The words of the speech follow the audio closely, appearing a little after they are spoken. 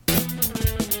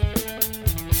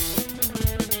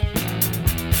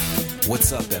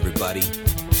What's up, everybody?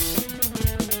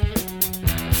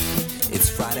 It's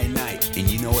Friday night, and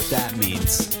you know what that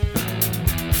means.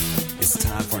 It's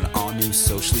time for an all-new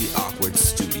Socially Awkward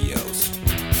Studios.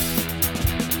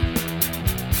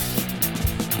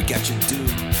 We got your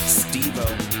dude, Steve-O.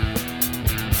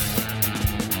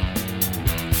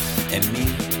 And me,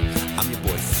 I'm your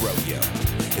boy,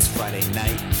 Froyo. It's Friday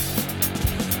night.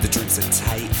 The drinks are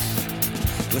tight.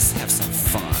 Let's have some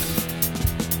fun.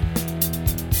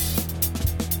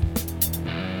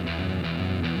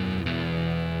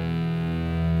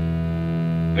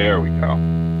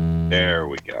 There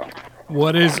we go.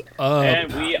 What is up,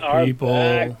 And we are people?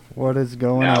 back. What is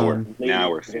going Now on?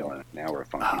 we're feeling it. Now we're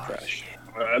funky fresh.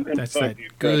 That's that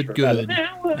good.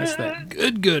 That's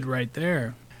that good right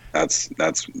there.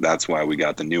 That's why we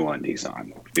got the new undies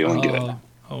on. Feeling good.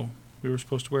 Oh, we were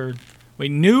supposed to wear.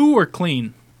 Wait, new or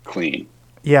clean? Clean.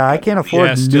 Yeah, I can't afford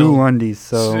Yeah, still. new undies,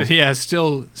 so Yeah,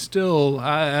 still.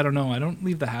 I don't know. I don't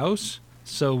leave the house,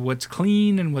 so what's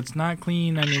clean and what's not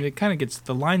clean? I mean, it kind of gets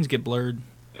the lines get blurred.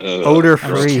 odor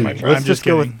free. my friend. Let's I'm just just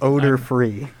go with kidding. odor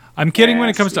free. I'm kidding when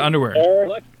it comes to underwear.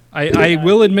 I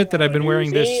will admit that I've been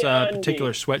wearing this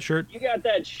particular sweatshirt. You got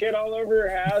that shit all over your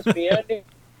house.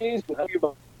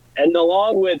 And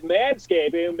along with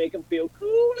Manscaping, make them feel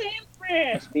cool and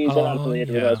fresh. These are not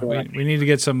affiliated with us. We need to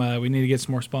get some. We need to get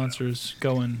some more sponsors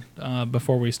going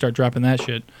before we start dropping that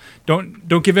shit. Don't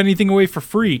give anything away for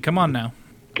free. Come on now.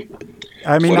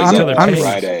 I mean, What is it? I'm-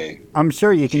 Friday. I'm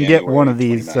sure you can get one of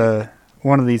these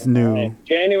new.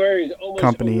 January is almost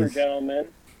companies. over, gentlemen.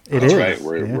 It That's is.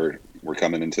 right. yeah. We're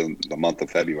coming into the month of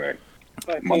February.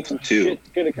 Fucking Month two. Shit's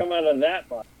gonna come out of that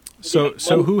month. So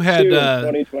Month who had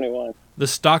 2021? the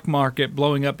stock market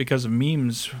blowing up because of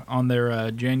memes on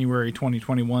their January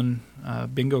 2021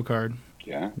 bingo card?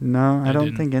 Yeah. No, I don't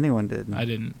didn't. think anyone did. I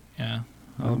didn't. Yeah,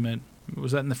 I'll Oh. admit.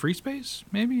 Was that in the free space?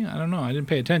 Maybe, I don't know. I didn't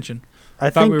pay attention.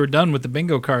 I Thought think. we were done with the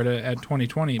bingo card at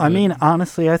 2020. I but- mean,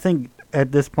 honestly, I think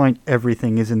at this point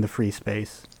everything is in the free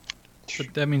space.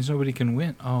 but that means nobody can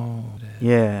win. Oh,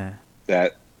 Yeah.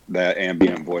 That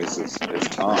ambient voice is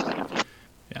Tom.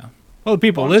 well, the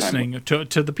people Long listening to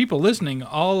the people listening,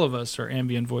 all of us are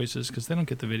ambient voices because they don't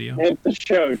get the video. If the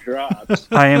show drops.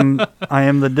 I am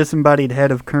the disembodied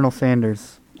head of Colonel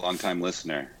Sanders. Long-time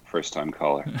listener, first-time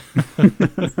caller.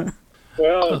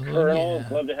 Well, Oh, Colonel,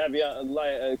 yeah. love to have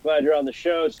you. Glad you're on the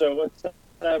show. So, what's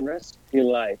that recipe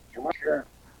like? Sure.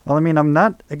 Well, I mean, I'm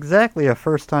not exactly a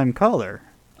first-time caller,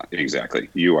 Exactly.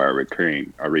 You are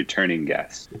a returning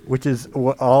guest. which is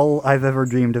all I've ever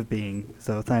dreamed of being.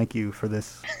 So thank you for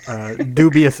this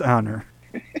dubious honor.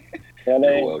 Gotta You're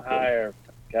aim welcome. higher.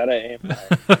 Gotta aim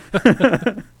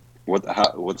higher.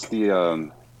 What's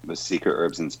the secret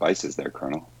herbs and spices there,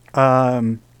 Colonel?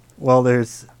 Well,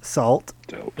 there's salt,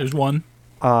 Dope. There's one.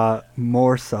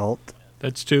 more salt,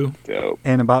 That's two. Dope.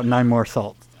 and about 9 more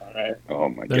salt. All right. Oh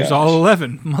my god. There's all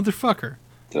 11, motherfucker.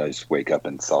 Did I just wake up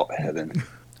in salt heaven?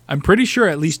 I'm pretty sure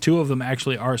at least two of them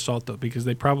actually are salt though, because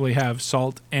they probably have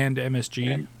salt and MSG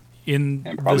And- in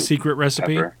and the probably secret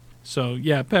recipe. Pepper. So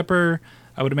yeah, pepper.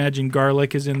 I would imagine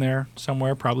garlic is in there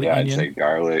somewhere, probably Yeah, I'd onion, say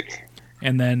garlic.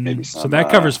 and then maybe so some, that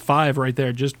covers 5 right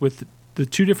there, just with the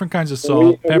 2 different kinds of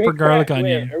salt, pepper, garlic,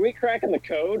 onion. Wait, are we cracking the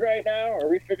code right now? Are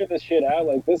we figuring this shit out?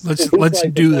 Like this? Let's is this let's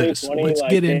like do the this. 2020, Let's like,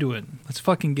 get into it. Let's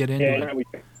fucking get into it.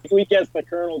 We guess the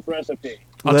Colonel's recipe.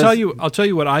 I'll Let's- tell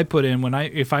you what I put in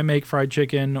if I make fried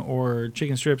chicken or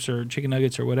chicken strips or chicken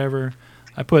nuggets or whatever.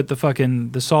 I put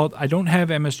the salt. I don't have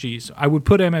MSGs. I would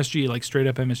put MSG, like straight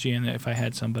up MSG in it if I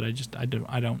had some, but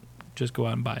I don't just go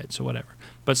out and buy it. So whatever.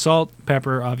 But salt,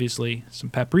 pepper, obviously, some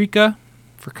paprika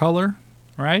for color,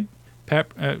 right?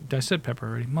 I said pepper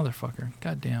already, motherfucker.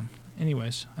 God damn.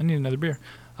 Anyways, I need another beer.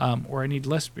 Or I need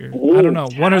less beer. I don't know.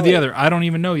 One or the other. I don't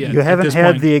even know yet. You at haven't this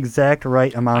had point. the exact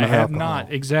right amount I of have alcohol.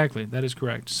 not. Exactly. That is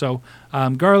correct. So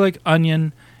garlic,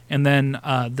 onion, and then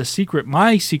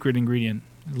my secret ingredient,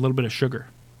 a little bit of sugar.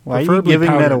 Why are you Preferably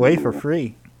giving that powdered. away for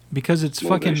free? Because it's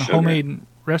Little bit fucking of sugar. homemade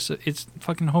it's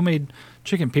fucking homemade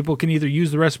chicken. People can either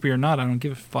use the recipe or not. I don't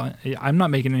give a fuck. I'm not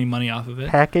making any money off of it.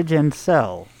 Package and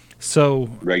sell. So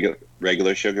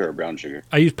Regular sugar or brown sugar?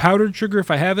 I use powdered sugar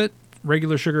if I have it,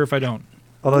 regular sugar if I don't.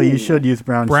 Although you should use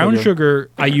brown Sugar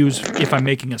I use if I'm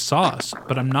making a sauce,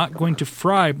 but I'm not going to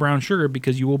fry brown sugar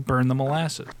because you will burn the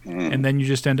molasses. And then you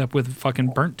just end up with fucking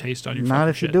burnt taste on your Not fucking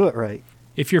if you shit. do it right.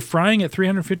 If you're frying at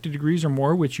 350 degrees or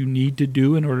more, which you need to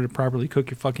do in order to properly cook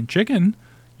your fucking chicken,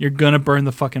 you're going to burn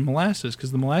the fucking molasses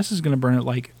because the molasses is going to burn at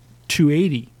like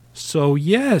 280. So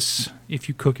yes, if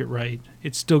you cook it right,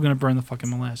 it's still going to burn the fucking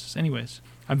molasses. Anyways,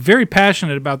 I'm very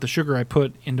passionate about the sugar I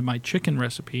put into my chicken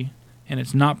recipe, and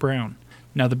it's not brown.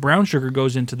 Now the brown sugar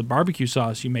goes into the barbecue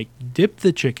sauce you dip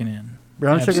the chicken in.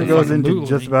 Brown sugar goes into Absolutely.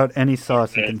 just about any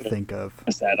sauce you can think of.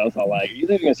 What's that? I was all like, you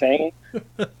think it's hanging?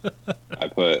 I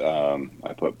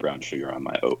put brown sugar on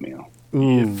my oatmeal.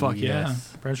 Ooh, Fuck yeah.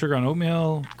 yes. Brown sugar on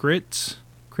oatmeal, grits,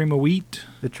 cream of wheat.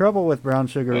 The trouble with brown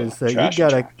sugar is that trash.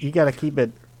 you gotta keep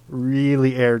it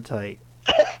really airtight.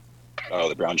 Oh,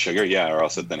 the brown sugar, yeah, or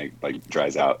else then it like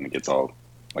dries out and it gets all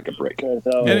like a brick.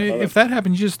 So, And if that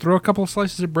happens, you just throw a couple of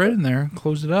slices of bread in there,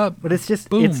 close it up. But it's just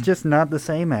Boom. not the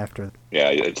same after. Yeah,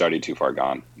 it's already too far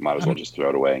gone. Might as well just throw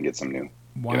it away and get some new.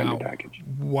 Get a new Wow. package.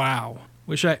 Wow.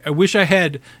 I wish I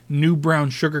had new brown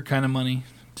sugar kind of money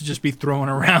to just be throwing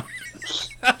around.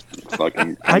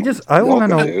 Fucking, I want to welcome,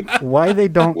 know dude. why they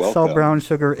don't sell Welcome. brown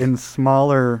sugar in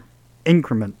smaller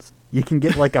increments. You can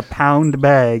get like a pound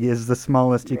bag is the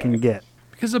smallest you can get.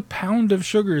 Because a pound of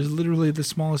sugar is literally the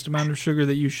smallest amount of sugar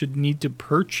that you should need to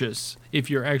purchase if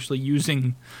you're actually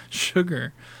using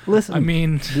sugar. Listen, I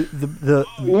mean,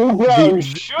 Brown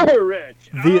sugar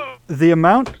rich. the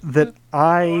amount that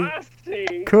I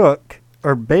Classy. cook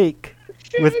or bake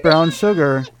with brown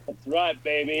sugar That's right,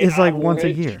 baby. is like I'm once a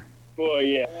rich year. For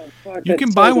you. you can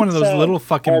buy one of those little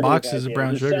fucking boxes of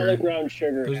brown sugar. Brown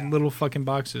sugar. Those little fucking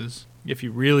boxes, if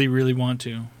you really, really want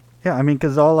to. Yeah, I mean,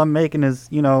 because all I'm making is,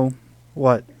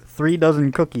 3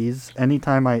 dozen cookies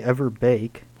anytime I ever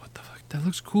bake. What the fuck? That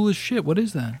looks cool as shit. What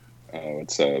is that? Oh,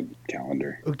 it's a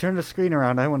calendar. Oh, turn the screen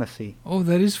around. I want to see. Oh,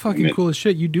 that is fucking Admit- cool as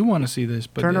shit. You do want to see this,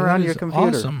 but Turn that around is your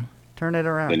computer. Awesome. Turn it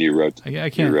around. Then you I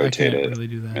can't rotate it, really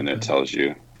do that. and it but tells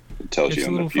you it's you a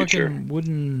in little the future. fucking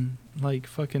wooden, like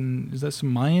fucking. Is that some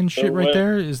Mayan shit So right what-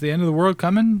 there? Is the end of the world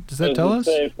coming? Does that tell us?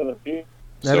 For the future?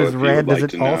 That So is if you rad. would Does like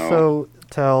it to know- also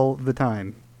tell the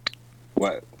time?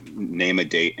 What? Name a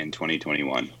date in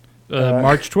 2021.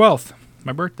 March 12th,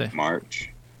 my birthday.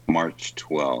 March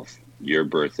 12th. Your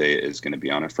birthday is going to be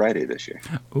on a Friday this year.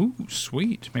 Ooh,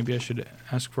 sweet. Maybe I should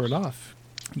ask for it off.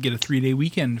 Get a 3-day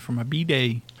weekend for my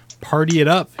B-day. Party it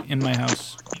up in my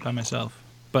house by myself.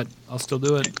 But I'll still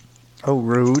do it. Oh,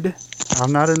 rude.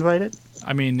 I'm not invited?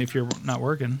 I mean, if you're not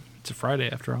working, it's a Friday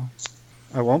after all.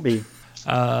 I won't be.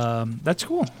 That's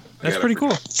cool. I That's got it pretty for-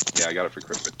 cool. Yeah, I got it for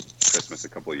Christmas a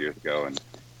couple of years ago, and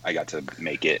I got to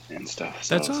make it and stuff.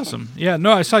 So That's it's awesome. Yeah,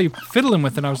 no, I saw you fiddling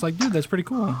with it. And I was like, dude, that's pretty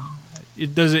cool.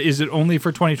 Is it only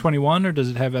for 2021 or does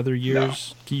it have other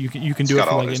years? You can It's do it got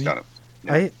for all- like it's any. got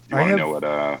a- I You want to have- know what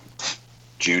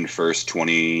June 1st,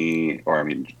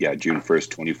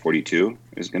 2042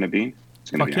 is going to be?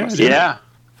 It's going to Fuck be yeah, on a dude. Sunday. Yeah.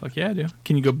 Fuck yeah, dude.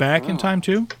 Can you go back in time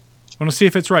too? I want to see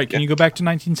if it's right. Can Yeah. you go back to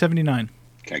 1979?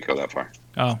 Can't go that far.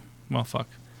 Oh, well, fuck.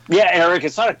 Yeah, Eric,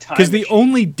 it's not a time. Because the machine.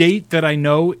 only date that I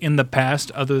know in the past,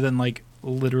 other than like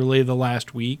literally the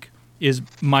last week, is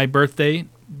my birthday.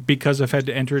 Because I've had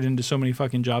to enter it into so many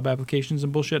fucking job applications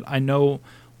and bullshit, I know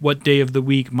what day of the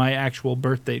week my actual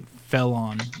birth date fell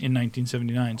on in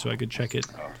 1979, so I could check it.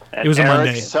 And it was a Eric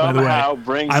Monday, by the way. somehow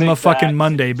brings I'm it a fucking back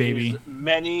Monday to baby. his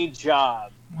Many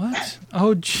jobs. What?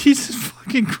 Oh, Jesus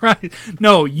fucking Christ.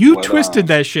 No, you What, twisted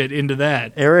that shit into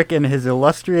that. Eric and his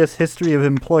illustrious history of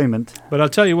employment. But I'll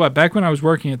tell you what, back when I was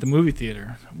working at the movie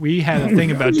theater, we had a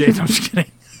thing about dates. I'm just kidding.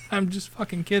 I'm just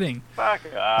fucking kidding. Fuck.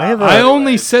 I have a- I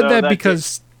only said so that that's because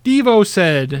Steve-O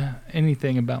said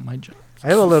anything about my job. I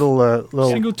have a little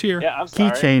Single tier. Yeah, I'm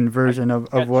sorry. keychain version of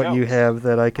got what you jokes. have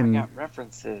that I I can. got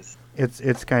references.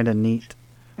 It's kind of neat.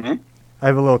 Hmm? I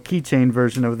have a little keychain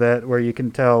version of that where you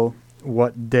can tell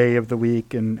what day of the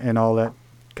week and all that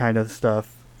kind of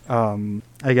stuff.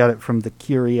 I got it from the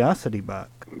Curiosity Box.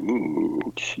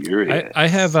 Ooh, curious. I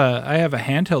have a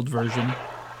handheld version.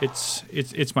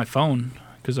 It's my phone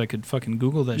because I could fucking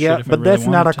Google that Yeah, shit if but I really that's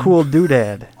not a wanted to. cool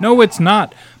doodad. No, it's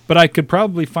not. But I could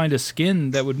probably find a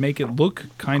skin that would make it look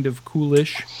kind of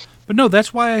coolish. But no,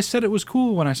 that's why I said it was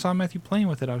cool when I saw Matthew playing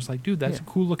with it. I was like, dude, that's a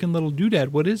cool looking little doodad.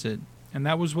 What is it? And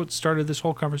that was what started this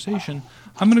whole conversation.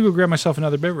 I'm gonna go grab myself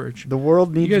another beverage. The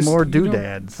world You needs guys- more you don't-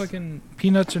 doodads. Fucking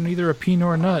peanuts are neither a pea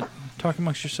nor a nut. Talk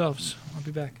amongst yourselves. I'll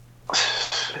be back.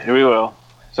 Here we will.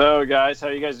 So, guys, how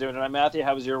are you guys doing tonight? Matthew,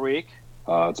 how was your week?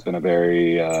 It's been a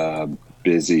very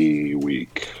busy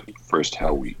week. First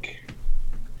hell week.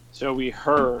 So we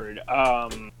heard.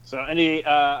 So any,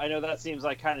 I know that seems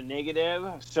like kind of negative.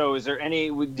 So is there any?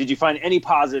 Did you find any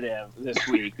positive this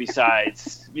week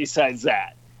besides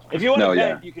that? If you want to No,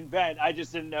 vent, yeah. you can vent. I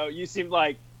just didn't know. You seemed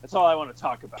like that's all I want to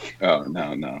talk about. Oh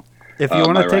no. If you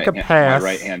want my to take a right pass, my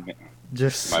right hand.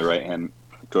 just My right hand.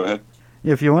 Go ahead.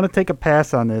 if you want to take a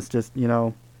pass on this, just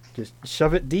just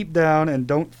shove it deep down and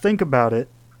don't think about it,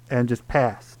 and just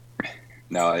pass.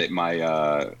 No,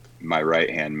 my right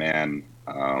hand man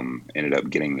ended up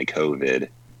getting the COVID,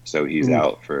 so he's Ooh.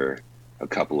 out for a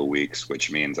couple of weeks,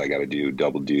 which means I got to do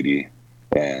double duty,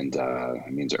 and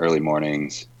it means early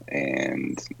mornings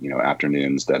and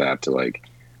afternoons that I have to like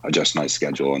adjust my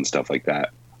schedule and stuff like that.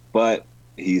 But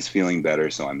he's feeling better,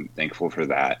 so I'm thankful for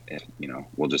that. And,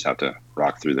 we'll just have to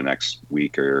rock through the next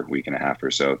week or week and a half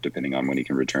or so, depending on when he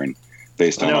can return,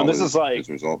 based on all his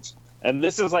results. And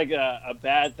this is like a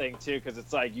bad thing too, because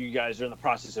it's like you guys are in the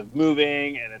process of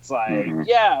moving, and it's like,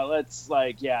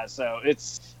 So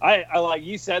it's I like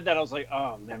you said that, I was like,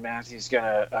 oh man, Matthew's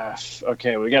gonna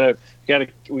okay, we gotta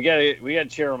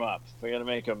cheer him up. We gotta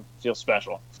make him feel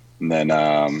special. And then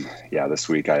this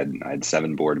week I had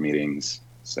 7 board meetings,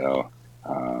 so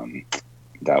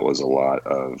that was a lot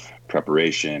of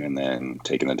preparation, and then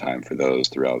taking the time for those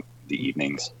throughout the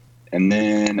evenings. And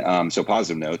then so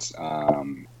positive notes.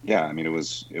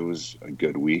 It was a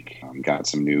good week. Got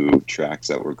some new tracks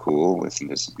that were cool. Listened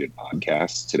to some good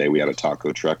podcasts. Today we had a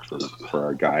taco truck for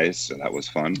our guys, so that was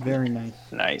fun. Very nice.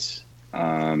 Nice.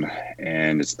 And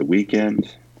it's the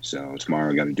weekend, so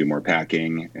tomorrow I got to do more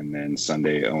packing, and then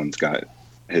Sunday Owen's got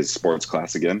his sports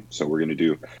class again. So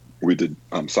we did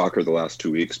soccer the last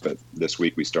 2 weeks, but this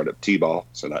week we start up T-ball,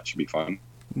 so that should be fun.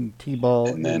 T-ball.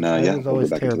 And then was always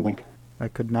back into the terrible. week. I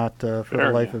could not, for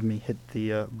the life of me, hit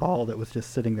the ball that was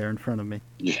just sitting there in front of me.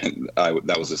 Yeah,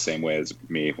 that was the same way as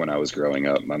me when I was growing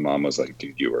up. My mom was like,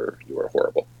 "Dude, you were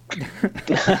horrible."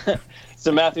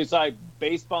 So Matthew's like,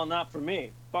 baseball not for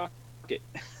me. Fuck it.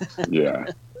 Yeah.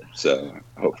 So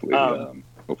hopefully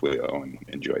Owen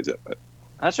enjoys it. But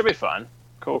that should be fun.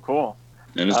 Cool.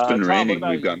 And it's been Tom, raining.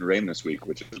 We've gotten rain this week,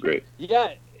 which is great.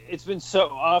 Yeah, it's been so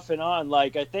off and on.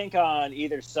 Like I think on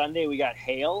either Sunday we got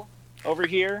hail over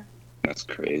here. That's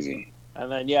crazy.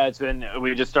 And then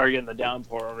we just started getting the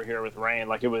downpour over here with rain.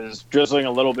 Like it was drizzling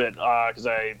a little bit because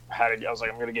I was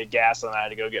like, I'm gonna get gas, and I had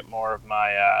to go get more of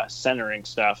my centering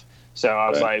stuff. So I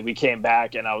was like, we came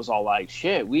back, and I was all like,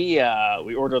 shit, we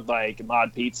ordered like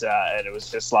mod pizza, and it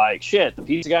was just like, shit, the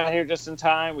pizza got here just in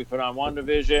time. We put on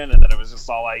WandaVision, and then it was just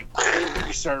all like,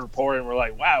 we started pouring. We're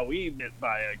like, wow, we bit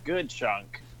by a good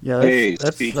chunk. Yeah,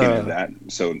 speaking of that,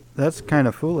 so that's kind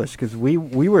of foolish because we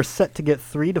were set to get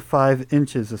 3 to 5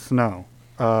 inches of snow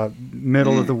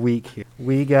middle of the week here.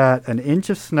 We got an inch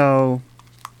of snow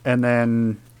and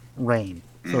then rain.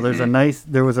 So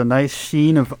there was a nice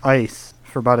sheen of ice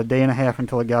for about a day and a half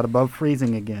until it got above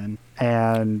freezing again.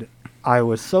 And I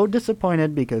was so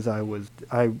disappointed because I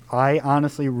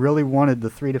honestly really wanted the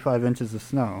 3 to 5 inches of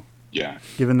snow. Yeah.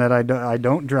 Given that I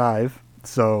don't drive,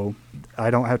 so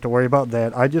I don't have to worry about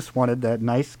that. I just wanted that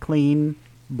nice, clean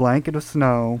blanket of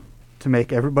snow to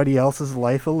make everybody else's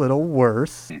life a little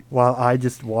worse while I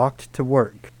just walked to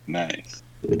work. Nice.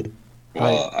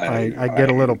 Well, I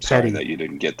get a little I'm sorry petty that you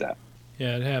didn't get that.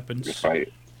 Yeah, it happens. It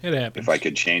happens. If I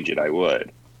could change it, I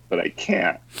would, but I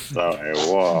can't. So I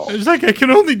won't. It's like I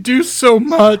can only do so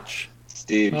much.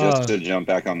 Steve, just to jump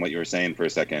back on what you were saying for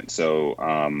a second. So,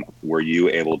 were you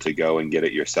able to go and get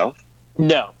it yourself?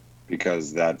 No.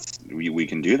 Because we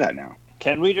can do that now.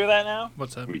 Can we do that now?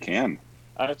 What's up? We can.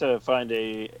 I have to find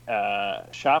a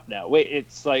shop now. Wait,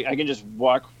 it's like I can just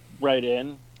walk right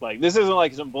in. Like this isn't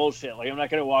like some bullshit. Like I'm not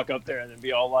gonna walk up there and then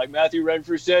be all like Matthew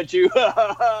Renfrew sent you.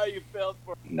 You failed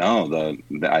for. No,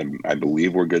 I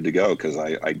believe we're good to go because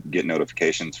I get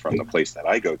notifications from the place that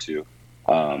I go to,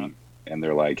 and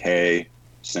they're like, hey,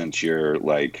 since you're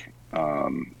like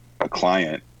a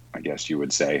client, I guess you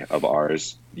would say, of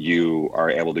ours, you are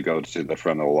able to go to the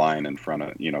front of the line in front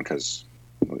of, because,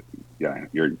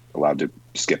 you're allowed to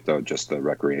skip just the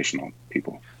recreational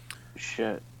people.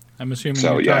 Shit. I'm assuming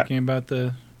you're talking about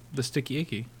the sticky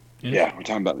icky. Yeah, we're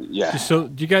talking about, So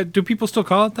do people still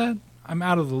call it that? I'm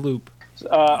out of the loop.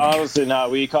 Honestly, no.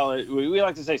 We call it. We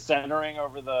like to say centering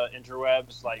over the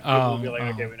interwebs. Like people will be like,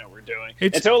 "Okay, we know what we're doing."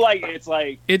 It's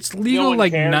legal no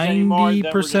like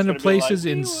 90% of places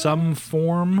in some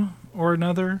form or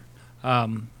another.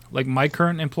 Like my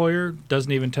current employer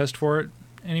doesn't even test for it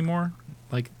anymore.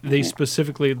 Like they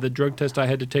specifically, the drug test I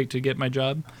had to take to get my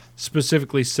job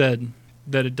specifically said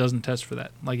that it doesn't test for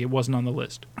that. Like it wasn't on the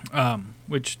list,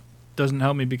 which doesn't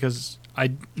help me because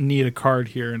I need a card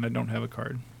here and I don't have a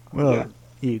card. Well,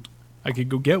 I could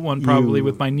go get one probably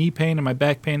with my knee pain and my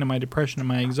back pain and my depression and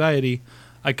my anxiety.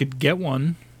 I could get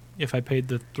one if I paid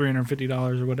the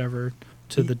 $350 or whatever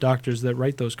to the doctors that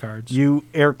write those cards. You,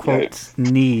 air quotes,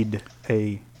 need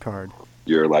a card.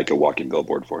 You're like a walking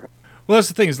billboard for it. Well, that's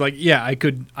the thing is like, yeah, I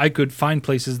could find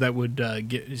places that would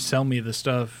sell me the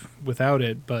stuff without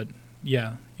it. But,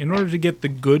 yeah, in order to get the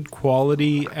good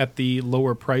quality at the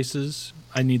lower prices,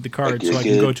 I need the card so I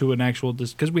can go to an actual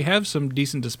because we have some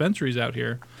decent dispensaries out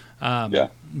here.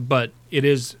 But it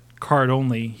is card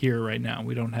only here right now.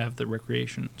 We don't have the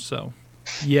recreation. So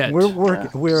Yet.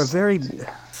 We're a very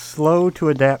slow to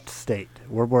adapt state.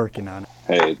 We're working on it.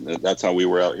 Hey, that's how we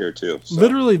were out here too. So.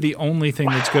 Literally, the only thing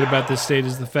that's good about this state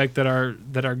is the fact that our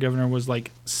governor was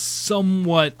like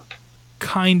somewhat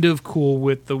kind of cool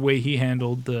with the way he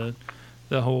handled the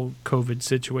whole COVID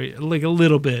situation, like a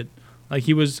little bit. Like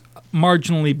he was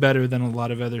marginally better than a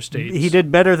lot of other states. He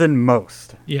did better than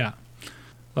most. Yeah,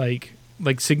 like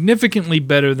significantly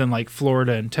better than like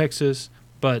Florida and Texas,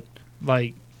 but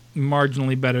like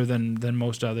marginally better than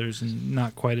most others, and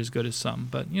not quite as good as some.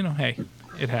 But hey,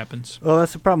 it happens. Well,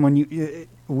 that's the problem.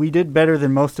 We did better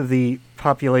than most of the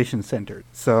population centers.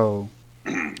 So,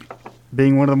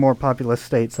 being one of the more populous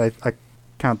states, I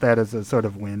count that as a sort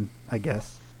of win, I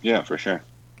guess. Yeah, for sure.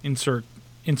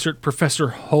 Insert Professor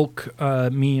Hulk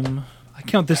meme. I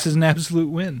count this as an absolute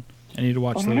win. I need to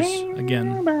watch those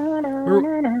again.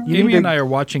 Amy and I are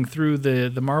watching through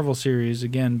the Marvel series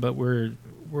again, but we're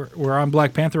on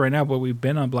Black Panther right now. But we've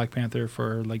been on Black Panther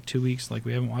for like 2 weeks. Like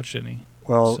we haven't watched any.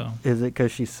 Well, so. Is it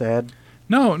because she's sad?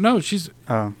 No, she's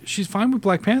fine with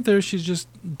Black Panther. She just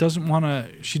doesn't want to.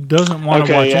 She doesn't want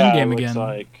to watch Endgame again.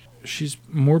 Like she's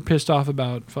more pissed off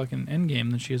about fucking Endgame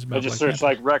than she is about. I just Black searched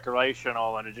Panther. like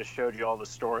recreational, and it just showed you all the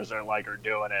stores that are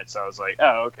doing it. So I was like,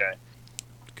 oh, okay.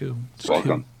 Cool.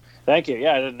 Welcome. Thank you.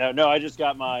 Yeah, I didn't know. No, I just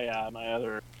got my my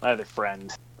other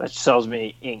friend that sells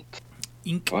me ink.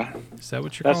 Ink. What? Is that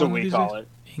what you're That's calling what we these call days?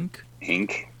 it. Ink.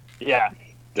 Ink. Yeah.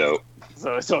 Dope.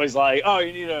 So it's always like, oh,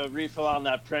 you need a refill on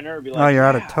that printer. Be like, Oh, you're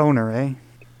out of toner, eh?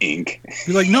 Ink.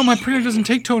 You're like, no, my printer doesn't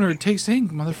take toner. It takes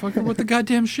ink, motherfucker. What the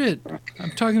goddamn shit?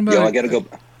 I'm talking about. Yo, I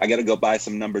gotta go buy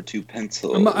some number 2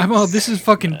 pencils. This is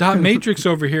fucking dot matrix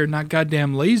over here, not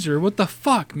goddamn laser. What the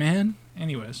fuck, man?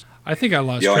 Anyways, I think I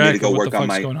lost Yo, track I need to go of what work the on fuck's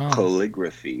my going on.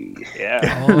 calligraphy.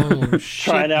 Yeah. Oh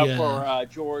shit! Trying out yeah. for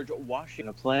George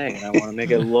Washington playing, and I want to make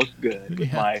it look good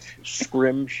with my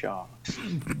scrimshaw.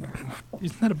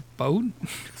 Isn't that a boat?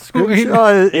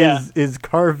 Scrimshaw Yeah. is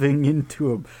carving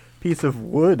into a piece of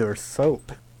wood or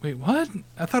soap. Wait, what?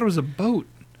 I thought it was a boat.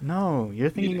 No, you're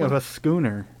thinking of a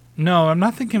schooner. No, I'm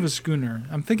not thinking of a schooner.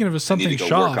 I'm thinking of a I something need to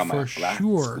go work Shaw on my for glass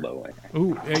sure. blowing.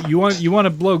 Ooh, you want to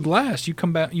blow glass? You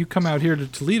come out here to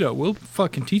Toledo. We'll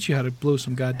fucking teach you how to blow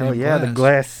some goddamn Oh yeah, glass. the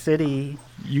Glass City.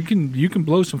 You can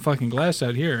blow some fucking glass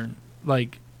out here.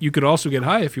 Like you could also get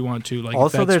high if you want to. Like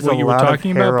Also, if that's there's what a you were lot of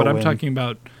talking about. But I'm heroin. talking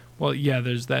about. Well, yeah,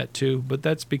 there's that too. But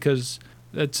that's because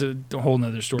that's a whole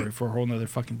nother story for a whole nother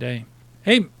fucking day.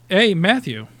 Hey,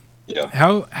 Matthew. Yeah.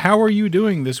 How are you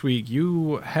doing this week?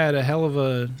 You had a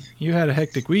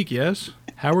hectic week, yes?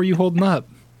 How are you holding up?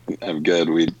 I'm good.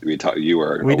 We talked. You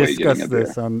were We away getting a discussed beer.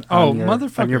 this on your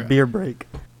motherfucker. beer break.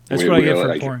 That's We- what I we get were for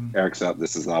like, pouring. Eric's up.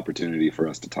 This is an opportunity for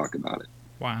us to talk about it.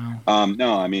 Wow.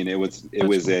 No, I mean it was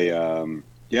That's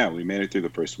yeah, we made it through the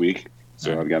first week. So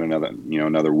Alright. I've got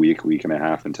another week and a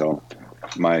half until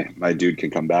my dude can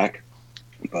come back.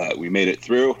 But we made it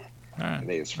through. All right.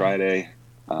 Today is Friday.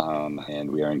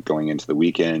 And we are going into the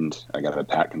weekend. I got to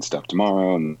pack and stuff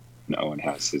tomorrow, and Owen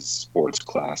has his sports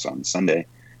class on Sunday.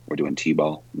 We're doing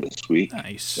T-ball this week,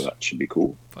 Nice. so that should be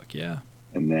cool. Fuck yeah.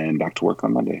 And then back to work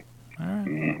on Monday. All right.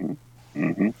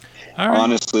 hmm All right.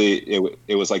 Honestly,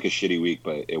 it was like a shitty week,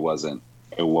 but it wasn't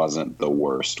the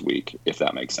worst week, if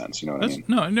that makes sense. You know what I mean?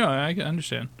 No, I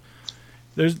understand.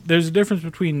 There's a difference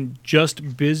between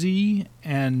just busy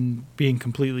and being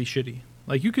completely shitty.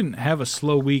 Like you can have a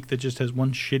slow week that just has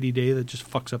one shitty day that just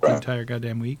fucks up the Right. entire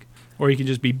goddamn week, or you can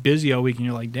just be busy all week and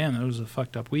you're like, damn, that was a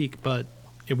fucked up week, but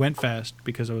it went fast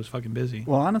because I was fucking busy.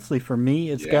 Well, honestly, for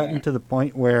me, it's Yeah. gotten to the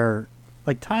point where,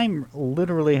 like, time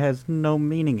literally has no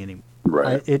meaning anymore.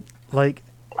 Right.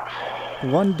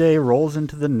 One day rolls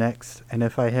into the next, and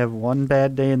if I have one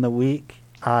bad day in the week,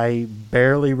 I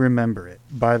barely remember it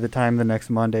by the time the next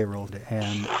Monday rolls.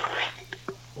 And,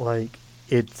 like,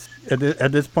 it's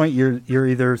at this point, you're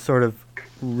either sort of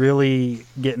really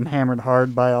getting hammered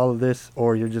hard by all of this,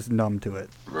 or you're just numb to it.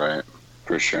 Right.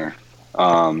 For sure.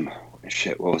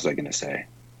 Shit. What was I gonna say?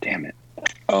 Damn it.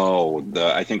 Oh,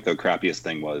 I think the crappiest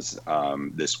thing was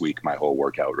this week. My whole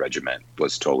workout regimen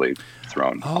was totally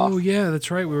thrown Oh off. yeah, that's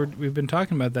right. We've been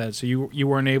talking about that. So you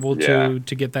weren't able Yeah.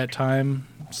 to get that time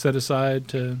set aside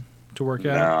to work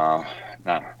out.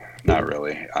 No, not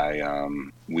really.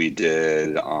 We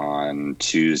did on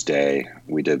Tuesday.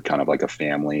 We did kind of like a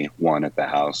family one at the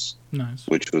house, Nice.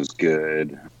 which was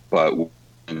good, but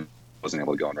wasn't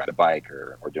able to go and ride a bike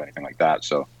or do anything like that.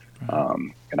 So,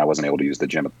 and I wasn't able to use the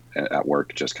gym at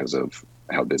work just because of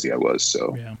how busy I was.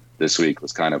 So Yeah. this week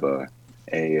was kind of a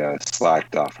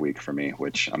slacked off week for me,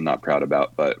 which I'm not proud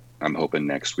about, but I'm hoping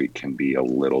next week can be a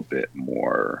little bit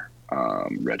more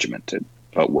regimented,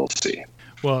 but we'll see.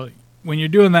 Well, when you're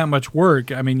doing that much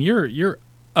work, I mean, you're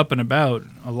up and about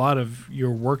a lot of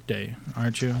your workday,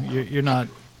 aren't you? You're not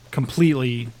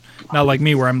completely, not like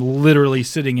me where I'm literally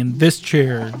sitting in this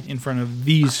chair in front of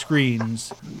these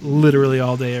screens literally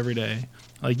all day, every day.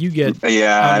 Like you get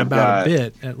out and about a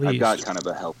bit at least. I've got kind of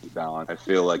a healthy balance. I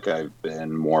feel like I've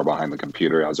been more behind the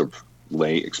computer as of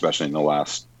late, especially in the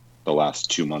last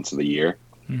 2 months of the year.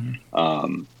 Mm-hmm.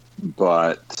 I'm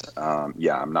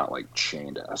not like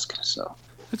chained-esque, so.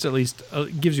 It's at least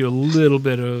gives you a little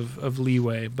bit of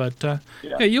leeway, but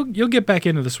you'll get back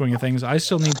into the swing of things. I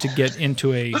still need to get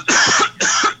into a.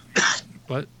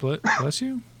 Bless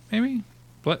you, maybe.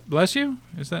 Bless you.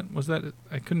 Was that?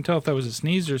 I couldn't tell if that was a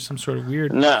sneeze or some sort of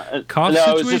weird cough situation.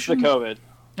 No, it was just the COVID.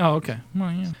 Oh, okay.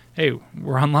 Well, yeah. Hey,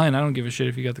 we're online. I don't give a shit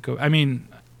if you got the COVID. I mean,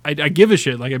 I give a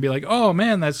shit. Like I'd be like, oh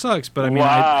man, that sucks. But I mean,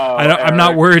 I'm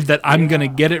not worried that I'm gonna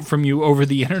get it from you over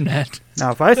the internet.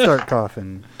 Now, if I start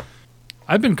coughing.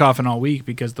 I've been coughing all week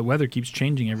because the weather keeps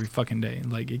changing every fucking day.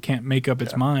 Like it can't make up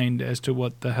its mind as to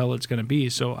what the hell it's going to be.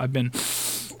 So I've been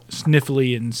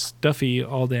sniffly and stuffy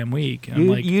all damn week.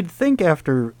 And you'd think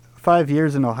after 5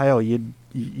 years in Ohio,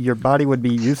 your body would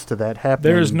be used to that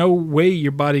happening. There's no way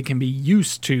your body can be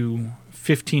used to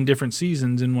 15 different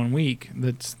seasons in 1 week.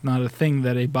 That's not a thing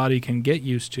that a body can get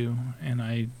used to. And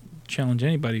I challenge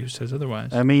anybody who says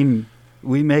otherwise. I mean,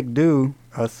 we make do,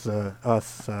 us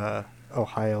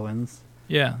Ohioans.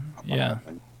 Yeah.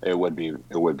 It would be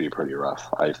pretty rough.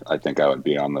 I think I would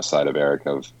be on the side of Eric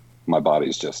of my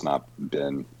body's just not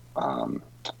been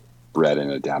bred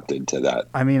and adapted to that.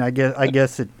 I mean, I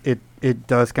guess it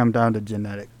does come down to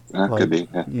genetic. Could be.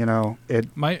 Yeah. You know,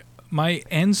 my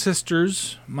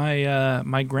ancestors,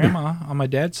 my grandma on my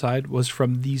dad's side was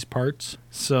from these parts.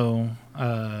 So,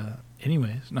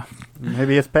 anyways, no.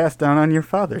 Maybe it's passed down on your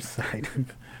father's side.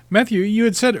 Matthew, you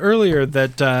had said earlier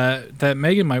that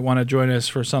Megan might want to join us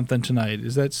for something tonight.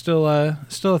 Is that still a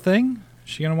thing?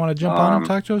 Is she gonna want to jump on and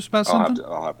talk to us about something?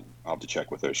 I'll have to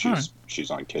check with her. She's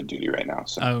on kid duty right now.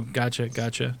 So. Oh, gotcha.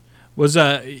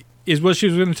 Is what she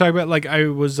was going to talk about? Like I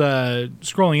was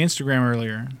scrolling Instagram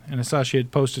earlier, and I saw she had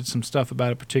posted some stuff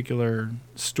about a particular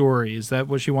story. Is that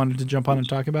what she wanted to jump on and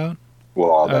talk about?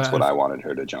 Well, that's what I wanted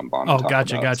her to jump on. Oh,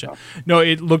 gotcha. No,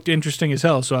 it looked interesting as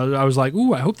hell. So I was like,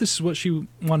 ooh, I hope this is what she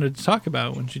wanted to talk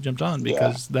about when she jumped on,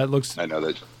 because that looks. I know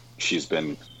that she's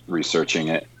been researching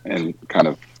it and kind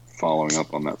of following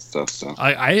up on that stuff. So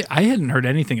I hadn't heard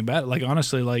anything about it. Like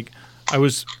honestly, like I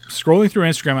was scrolling through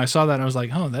Instagram, I saw that, and I was like,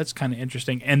 oh, that's kind of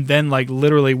interesting. And then, like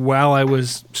literally, while I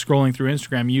was scrolling through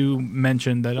Instagram, you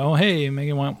mentioned that, oh, hey,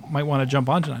 Megan might want to jump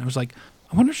on tonight. I was like,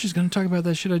 I wonder if she's going to talk about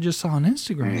that shit I just saw on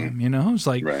Instagram. Mm-hmm. You know, it's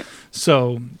like,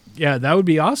 So yeah, that would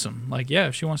be awesome. Like, yeah,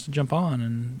 if she wants to jump on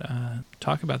and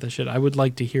talk about that shit, I would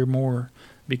like to hear more,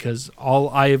 because all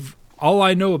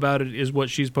I know about it is what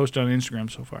she's posted on Instagram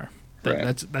so far.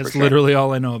 That's literally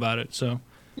all I know about it. So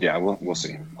yeah, we'll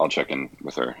see. I'll check in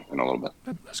with her in a little bit.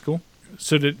 That's cool.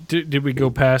 So did we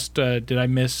go past? Did I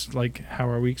miss like how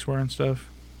our weeks were and stuff?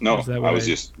 No,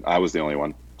 I was the only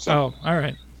one. So. Oh, all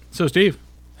right. So Steve,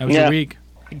 how was your week?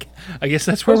 I guess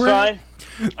that's where we're at.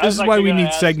 This is why we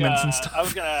need segments and stuff. I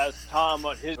was going to ask Tom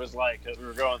what his was like, because we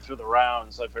were going through the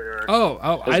rounds. I figured.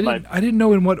 I didn't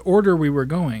know in what order we were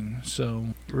going. So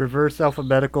reverse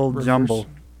alphabetical jumble.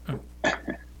 Oh.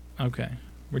 Okay,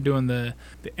 we're doing the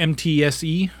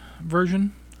MTSE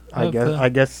version. I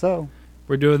guess so.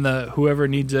 We're doing the whoever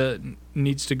needs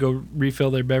to go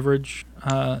refill their beverage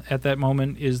at that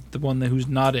moment is the one who's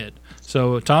not it.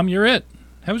 So Tom, you're it.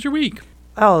 How was your week?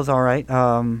 Oh, it was all right.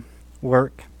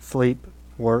 Work, sleep,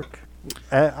 work.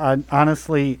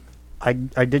 Honestly, I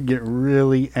did get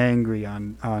really angry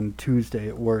on Tuesday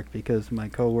at work because my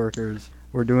coworkers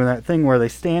were doing that thing where they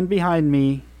stand behind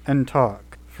me and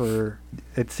talk for,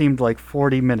 it seemed like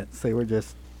 40 minutes. They were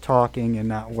just talking and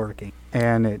not working.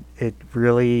 And it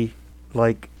really,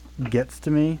 like, gets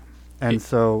to me. And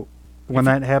so when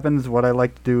that happens, what I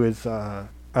like to do is I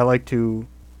like to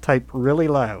type really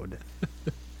loud.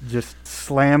 Just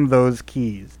slam those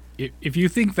keys. If you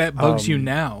think that bugs you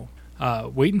now,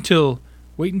 wait until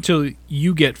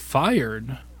you get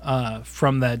fired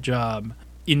from that job,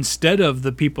 instead of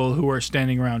the people who are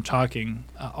standing around talking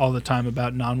all the time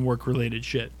about non-work related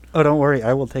shit. Oh, don't worry,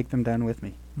 I will take them down with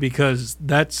me. Because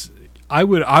I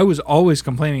was always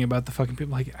complaining about the fucking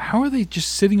people. Like, how are they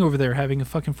just sitting over there having a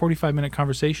fucking 45-minute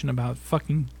conversation about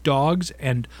fucking dogs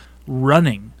and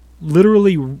running?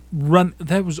 Literally run.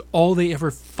 That was all they ever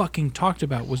fucking talked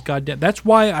about was goddamn. That's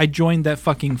why I joined that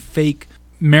fucking fake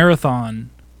marathon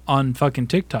on fucking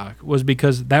TikTok, was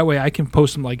because that way I can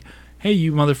post them like, hey,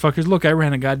 you motherfuckers, look, I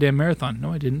ran a goddamn marathon.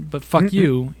 No, I didn't, but fuck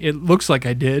you. It looks like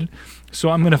I did, so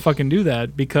I'm going to fucking do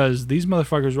that because these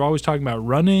motherfuckers were always talking about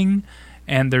running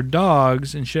and their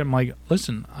dogs and shit. I'm like,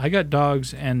 listen, I got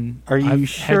dogs and Are you I've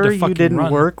sure had to you fucking didn't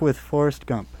run. work with Forrest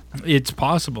Gump? It's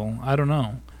possible. I don't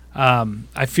know.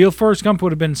 I feel Forrest Gump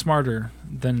would have been smarter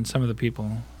than some of the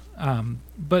people.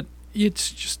 But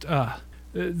it's just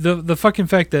the fucking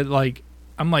fact that, like,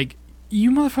 I'm like, you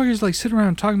motherfuckers, like, sit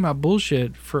around talking about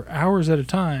bullshit for hours at a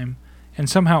time, and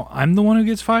somehow I'm the one who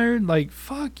gets fired? Like,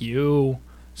 fuck you.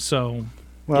 So,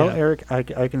 Well, yeah. Eric,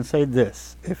 I can say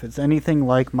this. If it's anything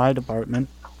like my department,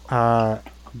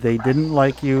 they didn't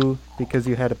like you because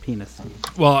you had a penis.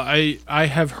 Well, I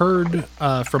have heard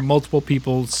from multiple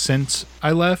people since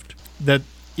I left that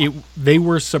they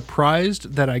were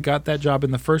surprised that I got that job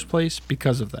in the first place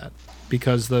because of that.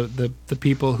 Because the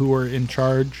people who were in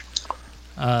charge,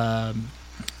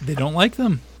 they don't like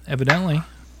them, evidently,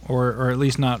 or at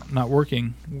least not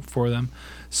working for them.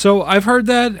 So I've heard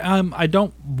that. I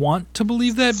don't want to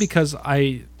believe that because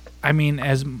I mean,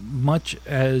 as much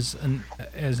as an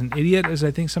idiot as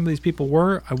I think some of these people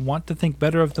were, I want to think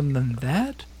better of them than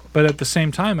that. But at the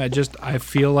same time, I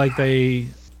feel like I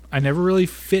never really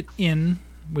fit in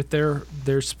with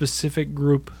their specific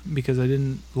group because I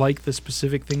didn't like the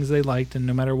specific things they liked, and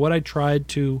no matter what I tried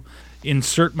to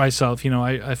insert myself,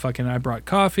 I brought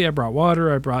coffee, I brought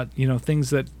water, I brought, things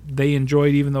that they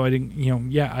enjoyed, even though I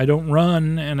didn't, I don't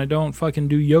run and I don't fucking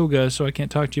do yoga, so I can't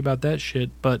talk to you about that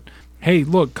shit. But hey,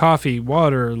 look, coffee,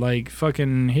 water, like,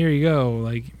 fucking, here you go,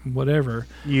 like, whatever.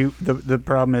 The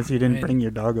problem is you didn't bring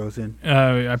your doggos in.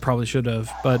 I probably should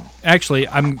have, but actually,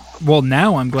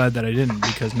 now I'm glad that I didn't,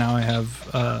 because now I have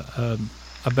a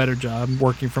better job,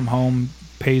 working from home,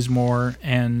 pays more,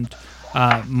 and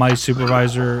my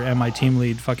supervisor and my team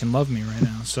lead fucking love me right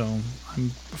now, so I'm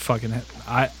fucking,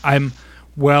 I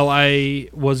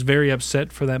was very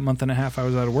upset for that month and a half I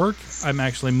was out of work. I'm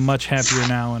actually much happier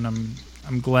now, and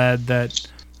I'm glad that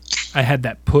I had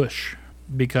that push,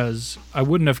 because I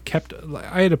wouldn't have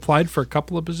I had applied for a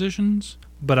couple of positions,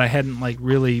 but I hadn't like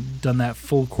really done that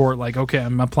full court, like, okay,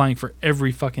 I'm applying for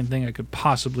every fucking thing I could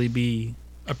possibly be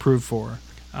approved for,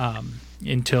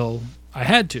 until I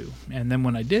had to. And then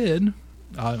when I did,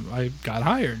 I got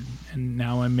hired, and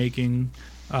now I'm making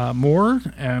more.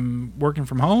 I'm working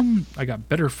from home. I got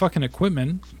better fucking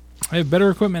equipment. I have better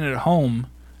equipment at home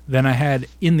than I had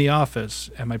in the office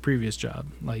at my previous job.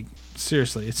 Like,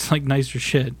 seriously, it's like nicer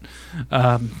shit.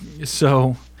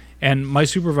 And my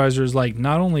supervisor is like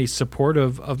not only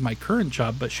supportive of my current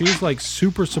job, but she was like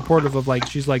super supportive of, like,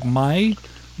 she's like, my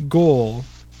goal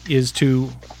is to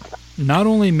not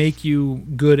only make you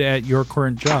good at your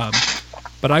current job,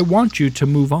 but I want you to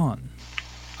move on.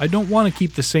 I don't want to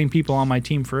keep the same people on my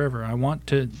team forever. I want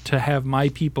to have my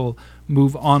people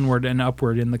move onward and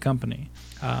upward in the company.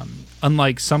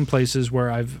 Unlike some places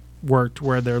where I've worked,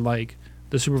 where they're like,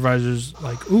 the supervisor's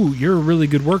like, ooh, you're a really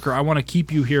good worker. I want to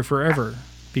keep you here forever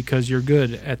because you're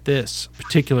good at this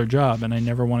particular job, and I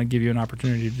never want to give you an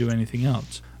opportunity to do anything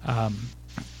else.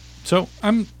 So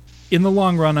in the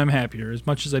long run, I'm happier. As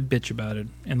much as I bitch about it,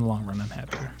 in the long run, I'm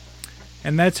happier.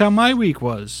 And that's how my week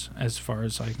was, as far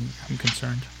as I'm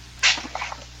concerned.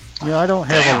 Yeah, I don't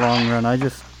have a long run.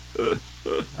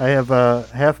 I have a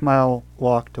half-mile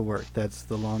walk to work. That's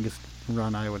the longest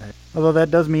run I would have. Although that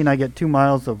does mean I get 2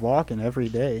 miles of walking every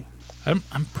day. I'm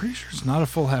pretty sure it's not a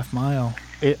full half mile.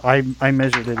 I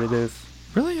measured it. It is.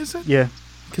 Really, is it? Yeah.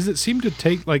 Because it seemed to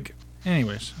take, like...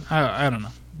 Anyways, I don't know.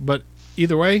 But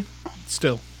either way,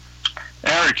 still.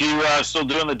 Eric, you still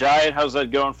doing the diet? How's that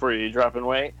going for you? You dropping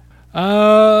weight?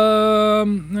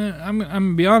 I'm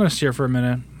gonna be honest here for a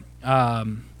minute.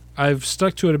 I've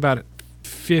stuck to it about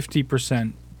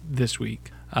 50% this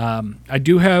week. I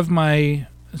do have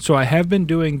so I have been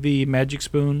doing the Magic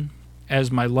Spoon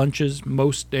as my lunches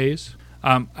most days.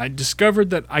 I discovered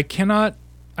that I cannot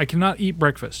eat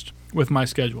breakfast with my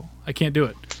schedule. I can't do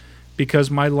it because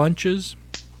my lunches,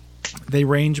 they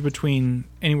range between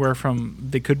anywhere from,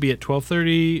 they could be at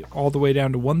 12:30 all the way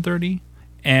down to 1:30,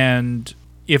 and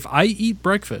if I eat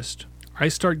breakfast, I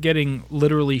start getting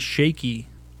literally shaky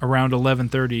around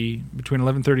 11:30. Between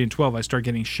 11:30 and 12, I start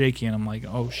getting shaky, and I'm like,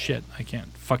 oh shit, I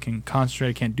can't fucking concentrate,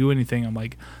 I can't do anything. I'm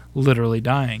like literally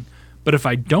dying. But if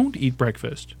I don't eat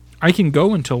breakfast, I can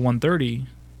go until 1:30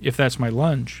 if that's my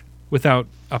lunch without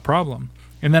a problem.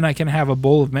 And then I can have a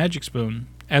bowl of Magic Spoon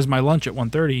as my lunch at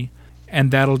 1:30,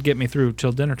 and that'll get me through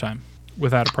till dinner time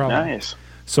without a problem. Nice.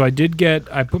 So I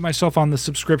put myself on the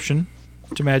subscription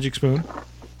to Magic Spoon.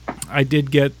 I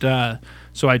did get,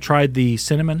 so I tried the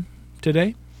cinnamon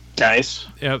today. Nice.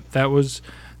 Yeah, that was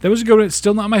a good one. It's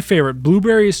still not my favorite.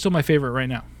 Blueberry is still my favorite right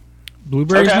now.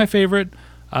 Blueberry's Okay. my favorite.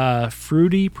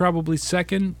 Fruity probably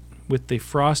second, with the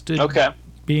frosted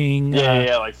being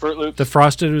Yeah, like Fruit Loops. the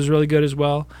frosted was really good as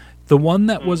well. The one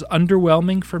that was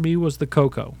underwhelming for me was the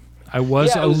cocoa. I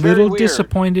was Yeah, it a was very little weird.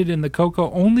 disappointed in the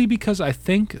cocoa, only because I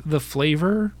think the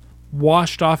flavor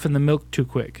washed off in the milk too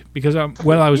quick. Because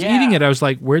while I was Yeah. eating it, I was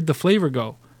like, where'd the flavor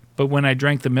go? But when I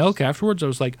drank the milk afterwards, I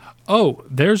was like, oh,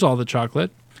 there's all the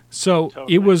chocolate. So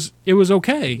Totally. it was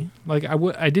okay. Like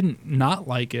I didn't not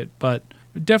like it, but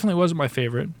it definitely wasn't my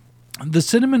favorite. The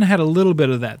cinnamon had a little bit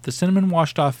of that. The cinnamon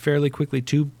washed off fairly quickly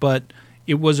too, but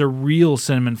it was a real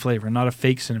cinnamon flavor, not a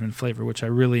fake cinnamon flavor, which I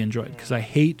really enjoyed because I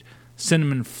hate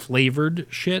cinnamon flavored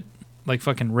shit like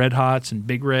fucking Red Hots and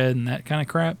Big Red and that kind of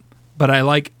crap. But I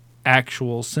like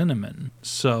actual cinnamon.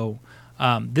 So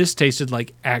this tasted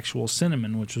like actual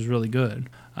cinnamon, which was really good.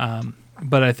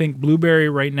 But I think blueberry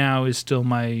right now is still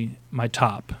my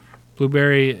top.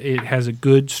 Blueberry, it has a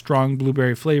good, strong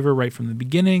blueberry flavor right from the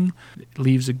beginning. It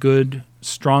leaves a good,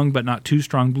 strong but not too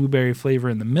strong blueberry flavor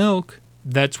in the milk.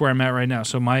 That's where I'm at right now.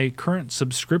 So my current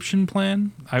subscription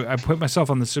plan, I put myself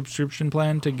on the subscription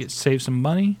plan to save some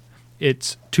money.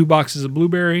 It's 2 boxes of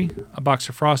blueberry, a box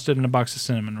of frosted, and a box of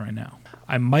cinnamon right now.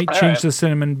 I might All change right. the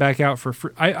cinnamon back out for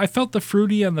I felt the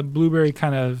fruity and the blueberry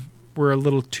kind of were a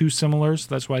little too similar, so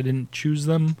that's why I didn't choose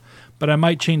them. But I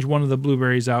might change one of the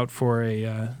blueberries out for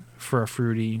a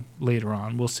fruity later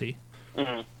on. We'll see.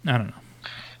 Mhm. I don't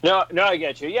know. No, I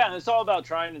get you. Yeah, and it's all about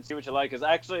trying and see what you like. Because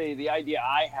actually, the idea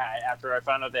I had after I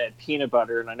found out they had peanut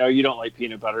butter, and I know you don't like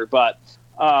peanut butter, but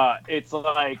it's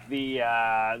like the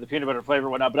peanut butter flavor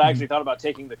and whatnot. But I actually thought about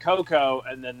taking the cocoa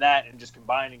and then that and just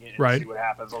combining it and Right. see what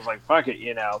happens. I was like, fuck it,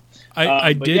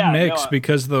 I but did yeah, mix no,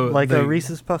 because Like the a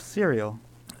Reese's Puff cereal.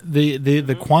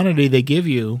 the quantity they give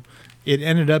you, it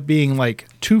ended up being like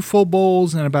 2 full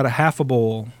bowls and about a half a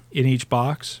bowl in each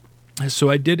box. So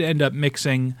I did end up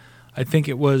mixing, I think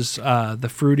it was the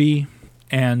fruity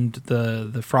and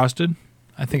the frosted.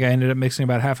 I think I ended up mixing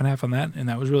about half and half on that, and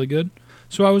that was really good.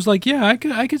 So I was like, yeah,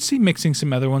 I could see mixing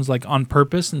some other ones like on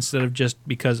purpose instead of just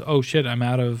because, oh shit, I'm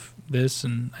out of this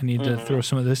and I need to throw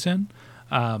some of this in.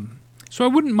 So I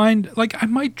wouldn't mind, like I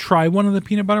might try one of the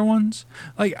peanut butter ones.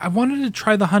 Like I wanted to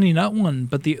try the honey nut one,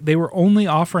 but they were only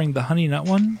offering the honey nut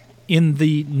one in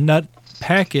the nut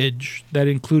package that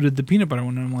included the peanut butter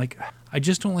one. And I'm like, I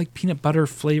just don't like peanut butter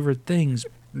flavored things.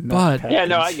 But yeah,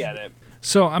 no, I get it.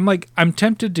 so I'm like, I'm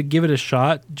tempted to give it a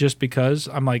shot just because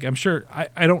I'm like, I'm sure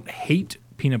I don't hate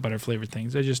peanut butter flavored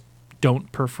things. I just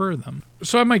don't prefer them.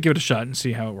 So I might give it a shot and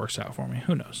see how it works out for me.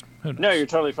 Who knows? Who knows? No, you're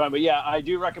totally fine. But yeah, I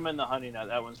do recommend the honey nut.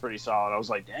 That one's pretty solid. I was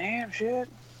like, damn shit.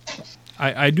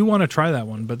 I do want to try that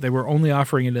one, but they were only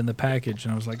offering it in the package,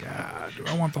 and I was like, do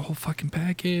I want the whole fucking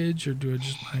package, or do I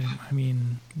just? I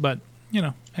mean, but you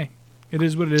know, hey, it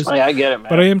is what it is. Oh, yeah, I get it, man.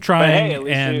 But I am But trying, hey, at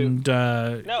least and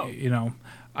No. you know,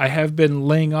 I have been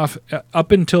laying off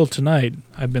up until tonight.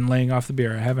 I've been laying off the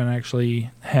beer. I haven't actually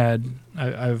had.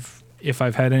 If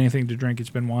I've had anything to drink, it's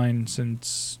been wine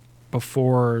since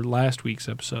before last week's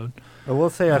episode. I will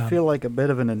say I feel like a bit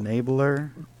of an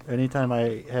enabler anytime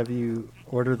I have you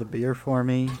order the beer for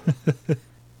me,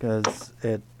 because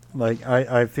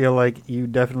I feel like you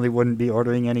definitely wouldn't be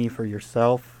ordering any for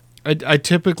yourself. I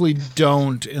typically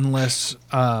don't unless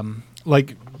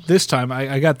like this time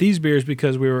I got these beers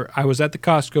because I was at the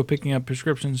Costco picking up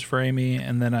prescriptions for Amy,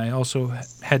 and then I also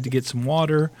had to get some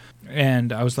water,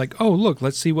 and I was like, oh look,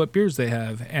 let's see what beers they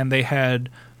have, and they had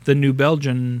the New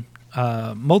Belgian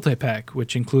multi-pack,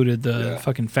 which included the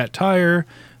fucking Fat Tire,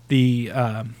 the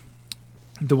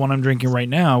one I'm drinking right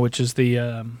now, which is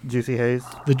the Juicy Haze.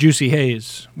 Juicy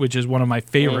Haze, which is one of my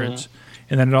favorites.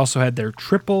 And then it also had their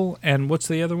triple, and what's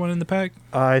the other one in the pack?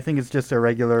 I think it's just a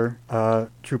regular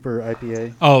Trooper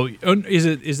IPA. Oh, is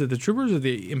it the Troopers or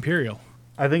the Imperial?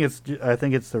 I think it's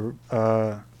the.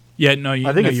 Yeah, no,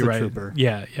 I think it's you're the right. Trooper.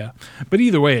 Yeah. But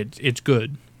either way, it's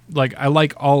good. Like I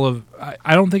like all of.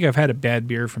 I don't think I've had a bad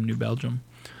beer from New Belgium.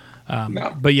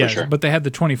 No, But yeah, for sure. but they had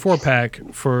the 24 pack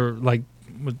for like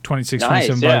 26, Nice,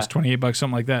 27 yeah. bucks, $28,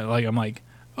 something like that. Like I'm like,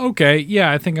 okay,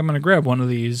 yeah, I think I'm gonna grab one of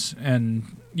these, and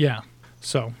yeah.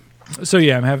 So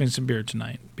yeah, I'm having some beer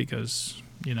tonight because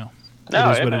it is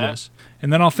what it is.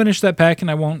 And then I'll finish that pack, and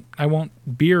I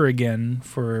won't beer again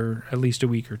for at least a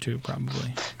week or two,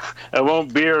 probably. I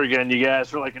won't beer again, you guys,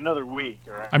 for like another week.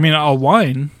 All right? I mean, I'll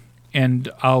wine, and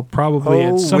I'll probably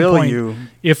Oh, at some will point, you?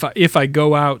 if I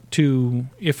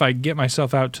get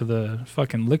myself out to the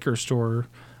fucking liquor store,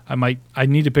 I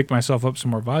need to pick myself up some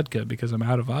more vodka because I'm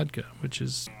out of vodka, which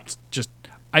is just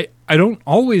I don't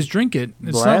always drink it.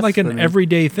 It's not like an Blasphemy.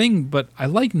 everyday thing, but I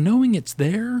like knowing it's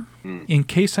there in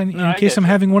case I'm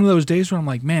having one of those days where I'm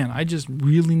like, man, I just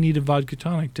really need a vodka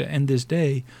tonic to end this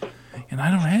day, and I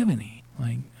don't have any.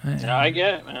 Like, I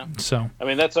get it, man. So I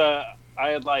mean, I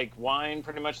had like wine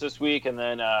pretty much this week, and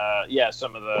then I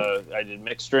did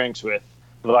mixed drinks with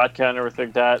vodka and everything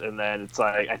like that, and then it's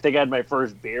like I think I had my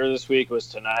first beer this week was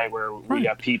tonight where we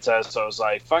got pizza, so I was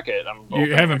like, fuck it,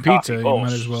 You're having pizza, you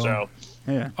might as well. So,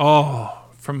 Yeah. oh,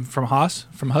 from Haas,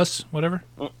 from Huss, whatever.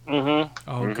 mm-hmm,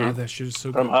 Oh god, that shit is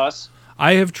so from good. us.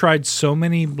 I have tried so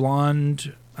many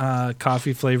blonde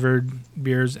coffee flavored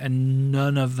beers, and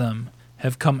none of them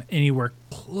have come anywhere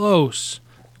close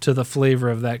to the flavor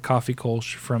of that coffee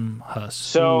Kolsch from Huss.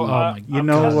 So oh my, You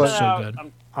know god, what? it's so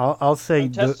good. I'll say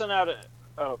I'm testing out.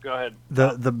 Oh, go ahead.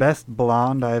 the best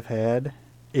blonde I've had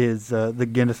is the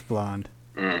Guinness Blonde.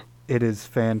 It is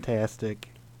fantastic.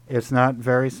 It's not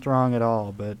very strong at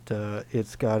all, but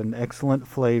it's got an excellent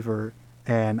flavor,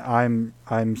 and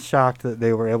I'm shocked that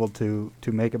they were able to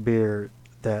make a beer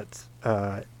that's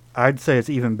I'd say it's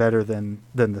even better than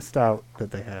the stout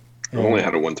that they had. I've only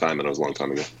had it one time, and it was a long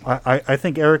time ago. I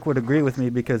think Eric would agree with me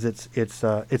because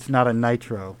it's not a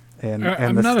nitro, and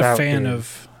I'm the not a stout fan is.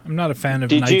 of. I'm not a fan of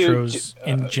Did you- nitros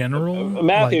in general.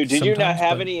 Matthew, like, did you not sometimes,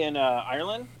 have but- any in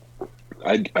Ireland?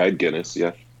 I had Guinness,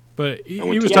 yeah. But he I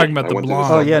went was to- talking about I the went to the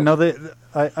blonde. Oh yeah, no,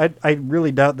 I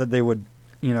really doubt that they would,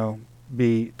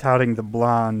 be touting the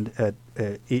blonde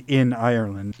in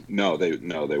Ireland. No, they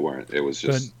weren't. It was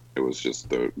just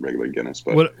the regular Guinness.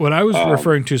 But What I was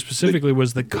referring to specifically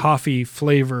was the coffee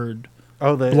flavored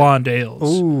Oh, the blonde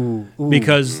ales. Ooh,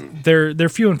 Because they're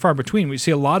few and far between. We see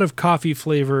a lot of coffee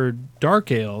flavored dark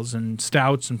ales and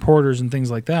stouts and porters and things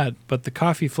like that, but the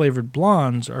coffee flavored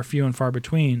blondes are few and far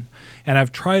between. And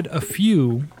I've tried a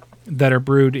few that are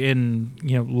brewed in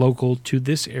local to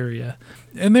this area,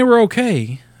 and they were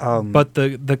okay. But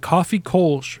the coffee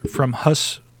Kolsch from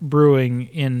Huss Brewing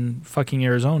in fucking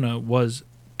Arizona was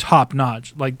top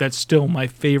notch. Like, that's still my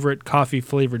favorite coffee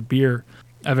flavored beer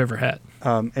I've ever had.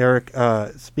 Eric,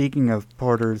 speaking of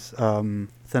porters, within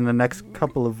the next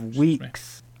couple of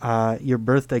weeks, your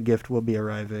birthday gift will be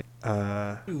arriving.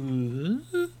 I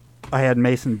had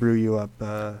Mason brew you up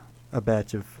a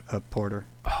batch of porter.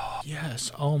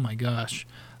 Yes. Oh my gosh.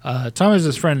 Tom has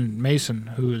his friend Mason,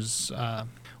 who is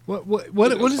what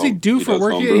does he do for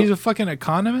work? homebrew. He's a fucking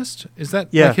economist. Is that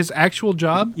Yeah. like his actual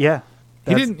job? Yeah,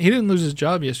 He that's- didn't lose his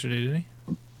job yesterday, did he?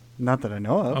 Not that I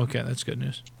know of. Okay, that's good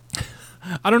news.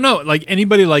 I don't know. Like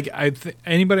anybody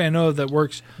I know that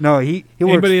works. No, he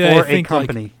works Anybody that I for a think, like-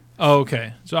 company. Oh,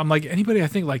 okay. So I'm like anybody I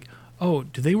think like, oh,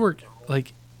 do they work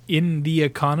like in the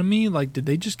economy? Like, did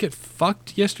they just get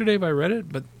fucked yesterday by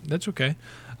Reddit? But that's okay.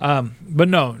 But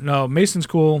no, Mason's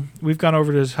cool. We've gone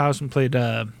over to his house and played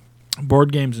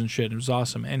board games and shit. It was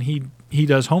awesome. And he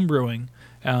does home brewing.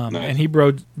 Nice. And he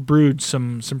brewed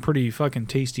some pretty fucking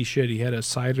tasty shit. He had a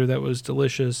cider that was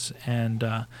delicious. And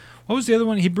what was the other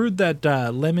one? He brewed that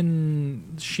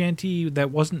lemon shanty that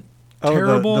wasn't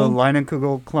terrible. The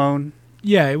Leinenkugel clone.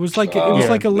 Yeah, it was like Oh,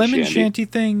 a the lemon shandy. shanty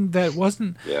thing that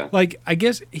wasn't Yeah. like, I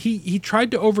guess he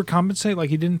tried to overcompensate, like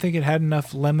he didn't think it had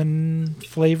enough lemon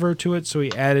flavor to it, so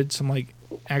he added some like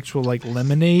actual like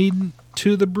lemonade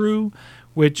to the brew,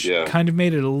 which Yeah. kind of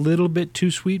made it a little bit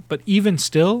too sweet, but even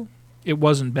still it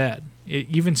wasn't bad.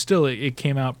 It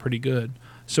came out pretty good.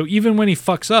 So even when he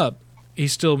fucks up, he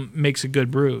still makes a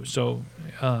good brew. So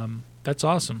that's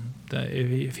awesome.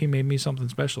 If he made me something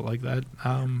special like that,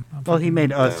 Well, he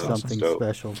made us Yeah, that's something dope.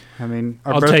 special. I mean,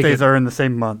 our I'll take birthdays it. are in the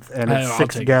same month, and it's I'll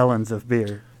 6 take it. gallons of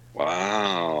beer.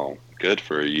 Wow, good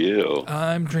for you.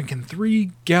 I'm drinking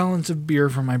 3 gallons of beer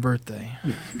for my birthday,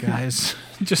 guys.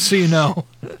 Just so you know.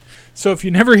 So if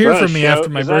you never hear Is that a from me show? after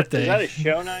my Is that birthday, a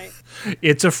show night?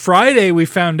 it's a Friday. We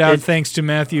found out It- thanks to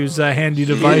Matthew's handy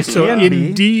device. So can be.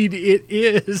 indeed, it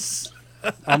is.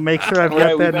 I'll make sure I've Right,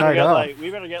 got that night off. we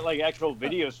better get like actual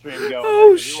video stream going.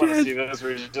 Oh, If you want to shit. see this,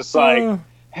 we're just like, Oh.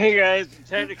 hey guys,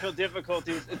 technical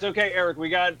difficulties. It's okay, Eric. We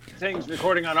got things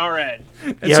recording on our end.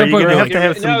 At Yeah, some you're point, gonna you're have like, to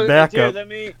have some Here, backup. let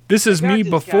me. this is I got me this,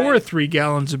 before guys. 3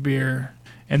 gallons of beer.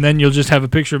 And then you'll just have a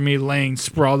picture of me laying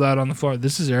sprawled out on the floor.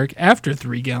 This is Eric after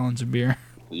 3 gallons of beer.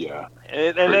 Yeah.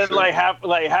 And then sure. like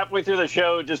halfway through the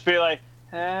show, just be like,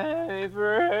 "Happy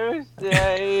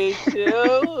birthday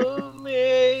to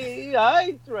me!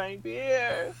 I drank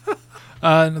beer."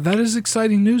 That is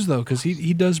exciting news, though, because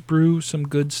he does brew some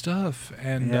good stuff.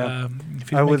 And Yeah. if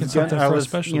he's I making was something gonna, I for a was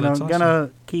special, that's awesome. gonna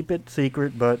keep it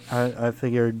secret, but I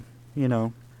figured,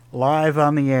 live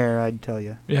on the air, I'd tell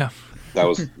you. Yeah. That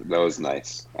was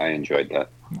nice. I enjoyed that.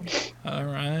 All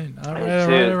right.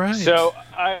 Dude, So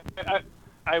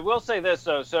I will say this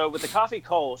though. So with the coffee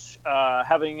Kolsch,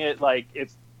 having it like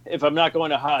if I'm not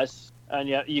going to Huss, and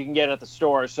you can get it at the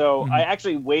store. So I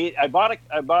actually I bought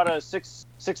a six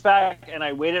pack, and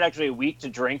I waited actually a week to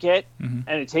drink it, and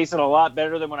it tasted a lot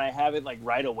better than when I have it like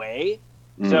right away.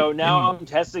 So now I'm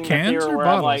testing the theory where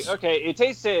I'm like, okay, it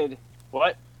tasted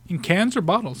what? In cans or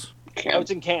bottles? Oh,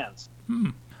 it's in cans.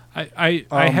 I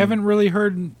haven't really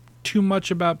heard too much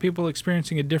about people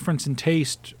experiencing a difference in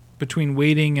taste between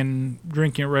waiting and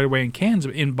drinking it right away in cans.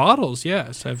 In bottles,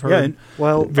 yes, I've heard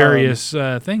various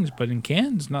things, but in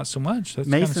cans, not so much. That's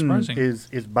Mason kind of surprising.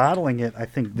 is bottling it, I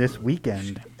think, this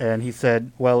weekend, and he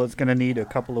said, well, it's going to need a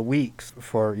couple of weeks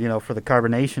for the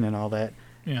carbonation and all that,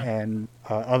 and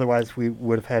otherwise we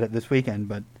would have had it this weekend.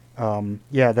 But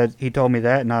he told me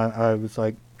that, and I was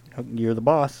like, you're the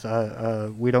boss.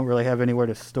 We don't really have anywhere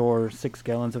to store 6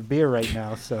 gallons of beer right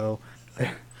now, so.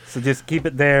 So just keep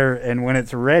it there, and when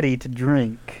it's ready to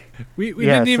drink. We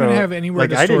didn't even have anywhere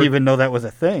to store. I didn't even know that was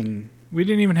a thing. We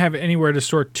didn't even have anywhere to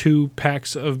store 2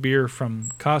 packs of beer from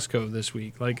Costco this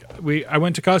week. I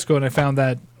went to Costco and I found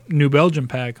that New Belgium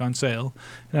pack on sale,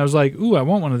 and I was like, "Ooh, I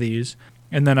want one of these."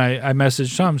 And then I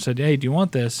messaged Tom and said, "Hey, do you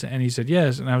want this?" And he said,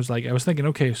 "Yes." And I was thinking,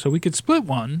 okay, so we could split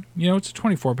one. It's a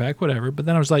 24 pack, whatever. But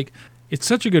then I was like, it's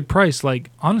such a good price.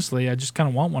 Like, honestly, I just kind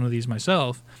of want one of these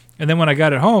myself. And then when I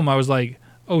got it home, I was like,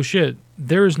 oh shit,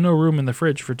 there is no room in the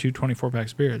fridge for 2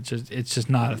 24-packs of beer. It's just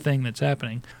not a thing that's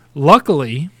happening.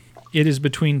 Luckily, it is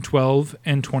between 12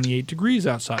 and 28 degrees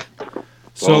outside.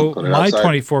 So my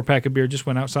 24-pack of beer just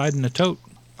went outside in a tote.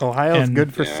 Ohio's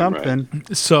good for something.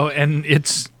 Right. So, and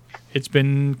it's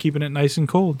been keeping it nice and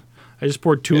cold. I just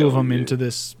poured 2 of them into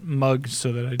this mug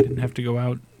so that I didn't have to go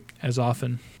out as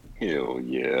often. Hell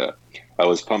yeah. I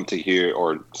was pumped to hear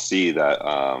or see that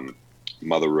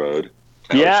Mother Road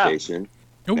Power Station.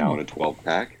 Now in a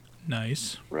 12-pack.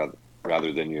 Nice.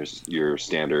 Rather than your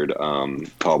standard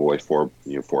Tallboy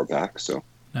 4-pack. So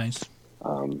nice.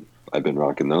 I've been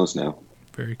rocking those now.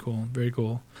 Very cool. Very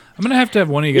cool. I'm gonna have to have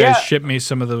one of you guys ship me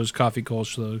some of those coffee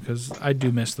Kolsch though, because I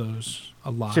do miss those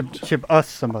a lot. Ship us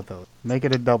some of those. Make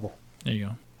it a double. There you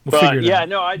go. We'll figure it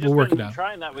out. I just been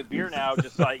trying that with beer now.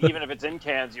 Just like even if it's in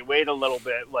cans, you wait a little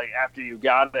bit, like after you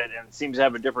got it, and it seems to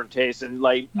have a different taste. And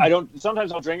like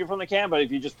sometimes I'll drink it from the can, but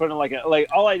if you just put in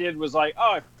all I did was like,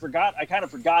 oh, I kind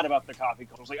of forgot about the coffee.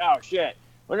 I was like, oh shit,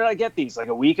 when did I get these? Like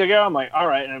a week ago. I'm like, all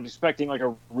right, and I'm expecting like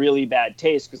a really bad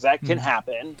taste because that can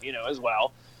happen, as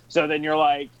well. So then you're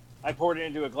like, I poured it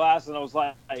into a glass, and I was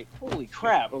like, holy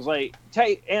crap. I was like,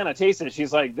 Anna tasted it.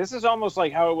 She's like, this is almost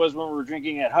like how it was when we were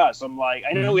drinking at Huss. I'm like,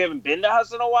 I know we haven't been to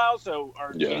Huss in a while, so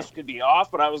our taste could be off,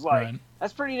 but I was like,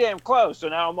 that's pretty damn close. So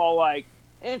now I'm all like,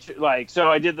 so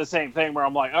I did the same thing where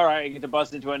I'm like, all right, I get to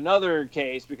bust into another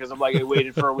case because I'm like, I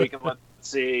waited for a week and let's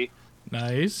see.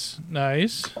 Nice.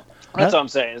 That's what I'm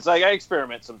saying. It's like I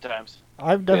experiment sometimes.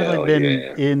 I've definitely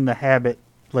been in the habit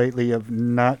lately of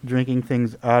not drinking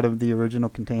things out of the original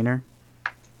container.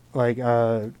 Like,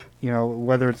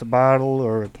 whether it's a bottle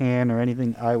or a can or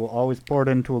anything, I will always pour it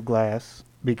into a glass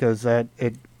because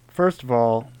first of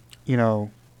all,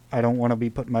 I don't want to be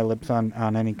putting my lips on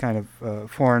any kind of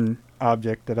foreign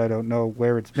object that I don't know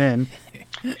where it's been.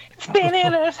 It's been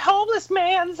in a homeless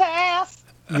man's ass.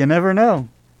 You never know.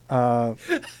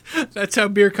 That's how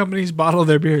beer companies bottle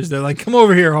their beers. They're like, come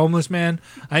over here, homeless man.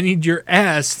 I need your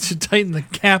ass to tighten the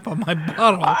cap on my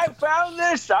bottle. I found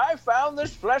this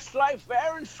Fleshlight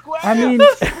fair and square. I mean,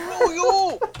 screw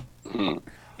you.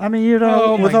 I mean,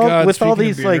 with all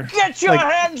these get your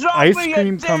hands off ice me,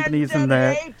 cream companies and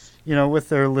that, with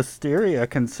their listeria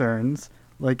concerns,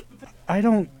 like I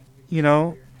don't,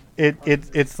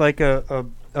 it's like a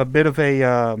bit of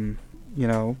a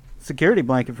security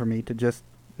blanket for me to just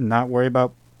not worry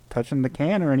about touching the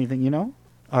can or anything,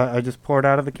 I just pour it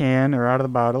out of the can or out of the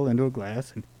bottle into a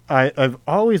glass. And I've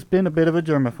always been a bit of a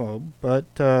germaphobe,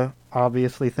 but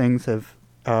obviously things have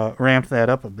ramped that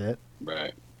up a bit.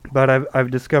 Right. But I've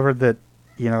discovered that,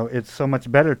 it's so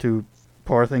much better to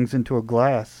pour things into a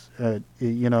glass.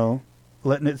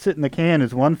 Letting it sit in the can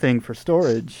is one thing for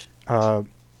storage,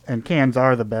 and cans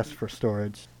are the best for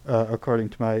storage, according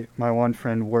to my one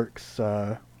friend works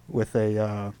with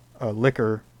a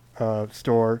liquor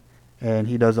store, and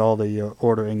he does all the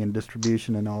ordering and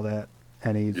distribution and all that.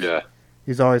 And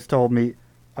he's always told me,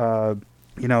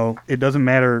 it doesn't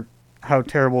matter how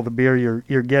terrible the beer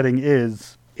you're getting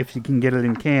is. If you can get it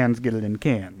in cans, get it in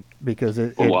can because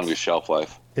it's a longer shelf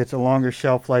life. It's a longer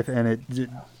shelf life, and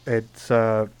it's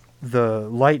the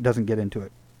light doesn't get into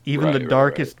it. Even the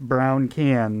darkest brown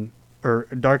can or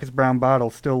darkest brown bottle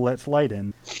still lets light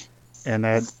in, and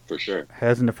that for sure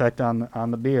has an effect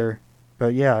on the beer.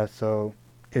 But yeah, so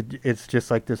it's just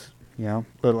like this You know,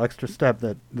 little extra step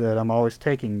that I'm always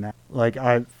taking now. Like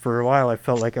for a while I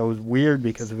felt like I was weird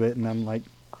because of it, and I'm like,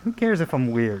 who cares if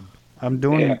I'm weird? I'm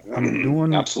doing.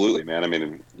 Absolutely, man. I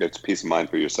mean, it's peace of mind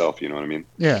for yourself. You know what I mean?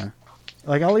 Yeah.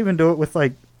 Like I'll even do it with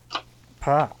like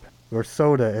pop or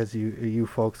soda, as you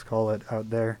folks call it out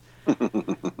there.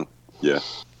 Yeah.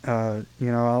 You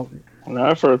know,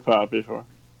 I've heard pop before.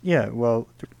 Yeah, well,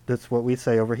 that's what we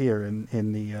say over here in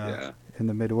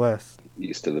the Midwest,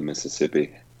 east of the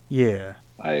Mississippi. Yeah.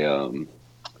 I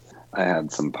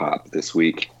had some pop this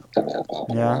week.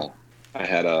 Yeah. I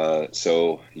had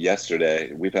so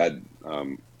yesterday we've had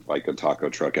like a taco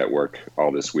truck at work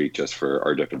all this week just for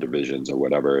our different divisions or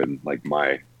whatever, and like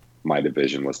my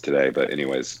division was today, but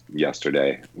anyways,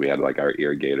 yesterday we had like our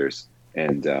irrigators,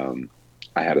 and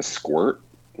I had a squirt.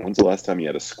 When's the last time you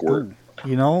had a squirt?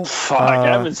 You know, I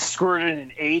haven't squirted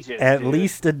in ages. At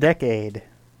least a decade.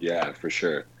 Yeah, for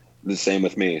sure. The same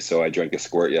with me. So I drank a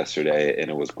squirt yesterday, and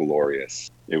it was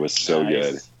glorious. It was so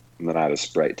good. And then I had a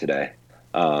Sprite today.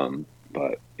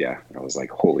 But yeah, I was like,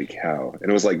 holy cow! And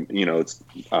it was like, you know, it's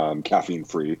caffeine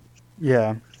free.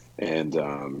 Yeah. And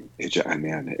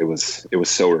it was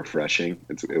so refreshing.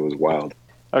 It was wild.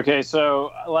 Okay,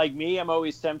 so like me, I'm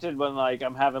always tempted when like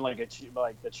I'm having like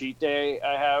the cheat day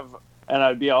I have, and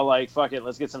I'd be all like, "Fuck it,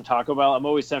 let's get some Taco Bell." I'm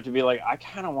always tempted to be like, I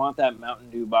kind of want that Mountain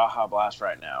Dew Baja Blast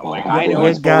right now. Like I know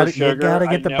it's full of sugar. You gotta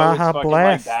get the Baja it's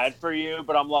Blast. Like, bad for you,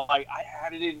 but I'm like, I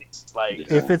had it in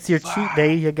like. If it's your cheat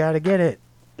day, you gotta get it.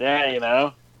 Yeah, you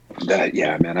know.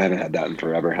 Yeah, man, I haven't had that in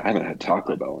forever. I haven't had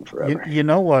Taco Bell in forever. You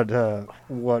know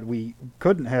what we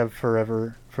couldn't have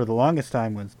forever for the longest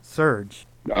time was Surge.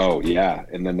 Oh yeah,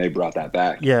 and then they brought that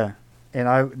back. Yeah,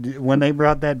 and when they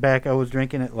brought that back, I was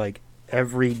drinking it like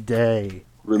every day.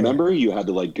 Remember, you had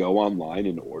to like go online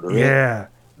and order it. Yeah,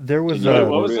 there was. What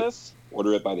was this?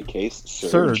 Order it by the case.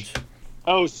 Surge.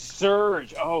 Oh,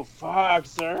 Surge! Oh, fuck,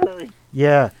 Surge!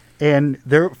 Yeah, and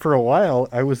there for a while,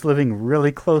 I was living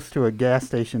really close to a gas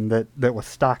station that was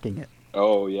stocking it.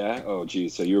 Oh yeah. Oh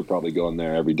geez. So you were probably going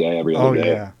there every day, every other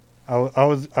day. Oh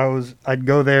yeah. I'd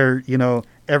go there, you know,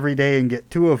 every day and get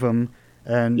 2 of them,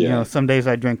 and you know, some days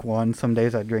I'd drink 1, some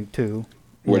days I'd drink 2.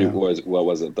 What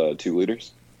was it? The 2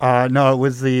 liters? No, it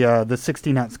was the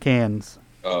 16-ounce cans.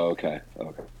 Oh, okay.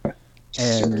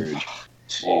 And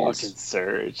fucking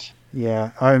Surge.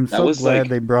 Yeah, I'm so glad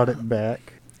they brought it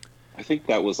back. I think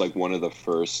that was like one of the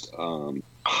first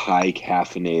high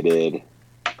caffeinated,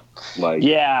 like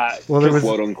well, there was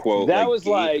quote unquote that was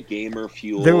like gamer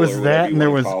fuel. There was that, and there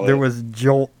was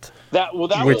Jolt. That which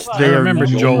was I remember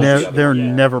Jolt. They're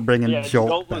never bringing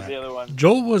Jolt back. Was the other one.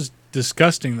 Jolt was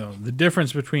disgusting though. The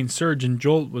difference between Surge and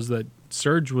Jolt was that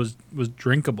Surge was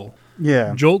drinkable.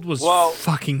 Yeah. Jolt was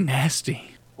fucking nasty.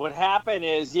 What happened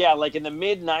is, like in the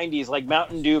mid-'90s, like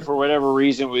Mountain Dew, for whatever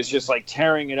reason, was just like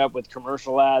tearing it up with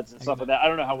commercial ads and stuff like that. I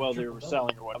don't know how well they were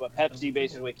selling or what, but Pepsi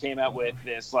basically came out with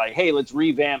this like, hey, let's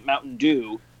revamp Mountain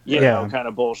Dew, you know, kind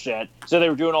of bullshit. So they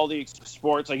were doing all the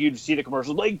sports, like you'd see the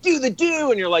commercials, like, do the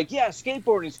do, and you're like, yeah,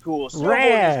 skateboarding's cool,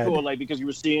 snowboarding's cool, like, because you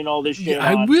were seeing all this shit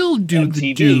I will do MTV.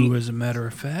 the do, as a matter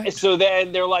of fact. So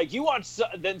then they're like,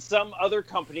 then some other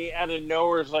company out of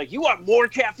nowhere is like, you want more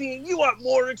caffeine? You want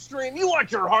more extreme? You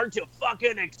want your heart to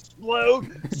fucking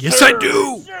explode? Yes, I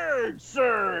do!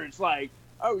 Surge! Like,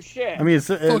 oh shit. I mean,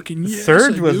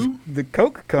 Surge was the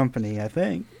Coke company, I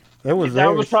think. That was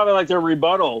probably like their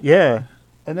rebuttal. Yeah.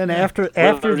 And then after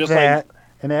that,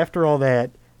 and after all that,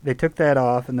 they took that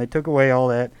off and they took away all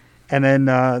that, and then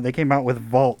they came out with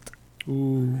Vault.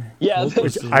 Ooh. Yeah,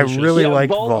 which I really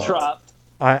liked Vault.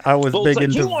 I was Volt's big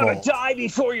into you Vault. You want to die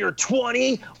before you're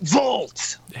 20?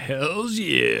 Vault! Hells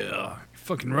yeah.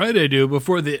 Fucking right I do.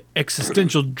 Before the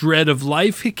existential dread of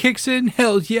life kicks in,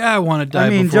 hell yeah, I want to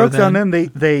die before joke's then. on them.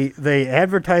 They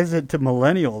advertise it to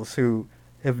millennials who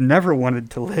have never wanted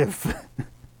to live.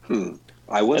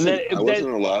 I wasn't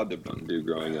allowed to do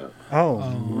growing up.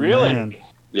 Oh, really? Man.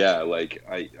 Yeah, like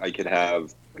I could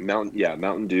have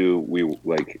Mountain Dew. We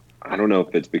like, I don't know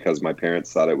if it's because my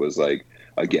parents thought it was like,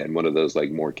 again, one of those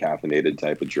like more caffeinated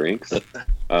type of drinks.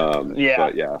 But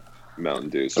yeah, Mountain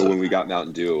Dew. So when we got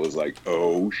Mountain Dew, it was like,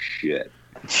 oh shit,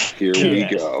 here we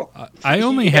go. I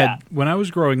only had, when I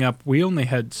was growing up, we only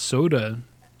had soda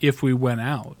if we went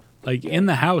out. Like in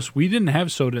the house, we didn't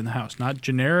have soda in the house. Not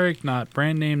generic, not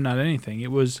brand name, not anything. It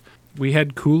was, we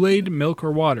had Kool-Aid, milk,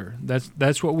 or water.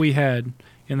 That's what we had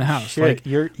in the house. Shit, like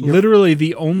you're literally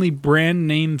the only brand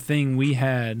name thing we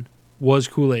had was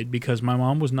Kool-Aid because my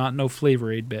mom was not no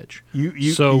Flavor Aid bitch. You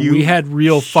We had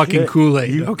real fucking shit.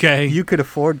 Kool-Aid. Okay, You could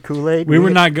afford Kool-Aid. we were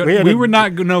not we were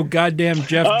not no goddamn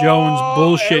Jeff Jones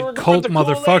bullshit everyone cult put the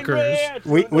Kool-Aid motherfuckers.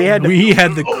 man. We had to, We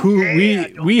had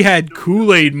the we had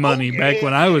Kool-Aid money back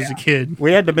when I was a kid.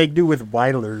 we had to make do with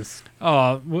Weilers.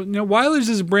 Oh, well, no, Weiler's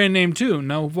is a brand name too.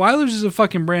 No, Weiler's is a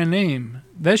fucking brand name.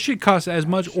 That shit costs as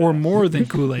much or more than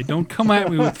Kool-Aid. Don't come at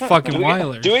me with fucking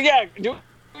Weiler's. Do we got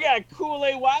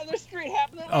Kool-Aid Wilder Street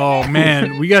happening? Oh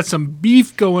man, we got some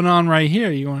beef going on right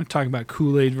here. You want to talk about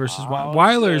Kool-Aid versus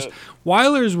Weiler's? shit.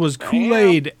 Weiler's was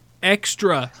Kool-Aid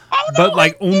extra, but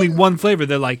like only one flavor.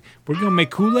 They're like, we're gonna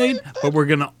make Kool-Aid, but we're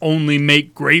gonna only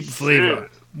make grape flavor.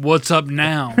 What's up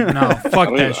now? No,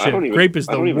 fuck that shit. Grape is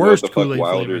the worst Kool-Aid flavor.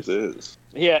 Wilders is.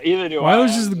 Yeah, either do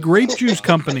Weiler's I. is the grape juice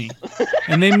company,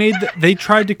 and they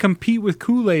tried to compete with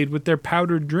Kool-Aid with their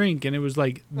powdered drink, and it was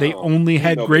like they only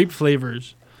had nobody- grape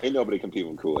flavors. Ain't nobody compete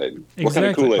with Kool-Aid. What kind of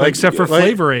Exactly, Kool-Aid? like, did except you for get?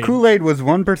 Flavor Aid. Kool-Aid was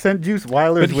 1% juice.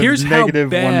 Weiler's But was here's how negative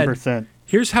bad- 1%.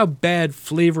 Here's how bad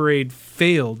Flavor Aid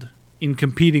failed in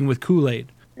competing with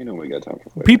Kool-Aid. Ain't nobody got time for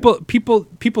Flavor.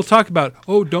 People talk about,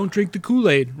 oh, don't drink the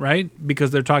Kool-Aid, right? Because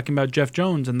they're talking about Jeff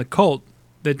Jones and the cult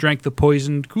that drank the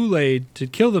poisoned Kool-Aid to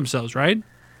kill themselves, right?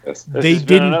 Yes. They has been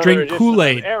didn't another drink edition of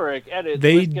Kool-Aid. Eric edits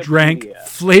They drank Wikipedia.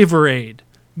 Flavor Aid.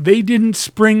 They didn't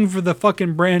spring for the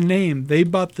fucking brand name. They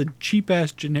bought the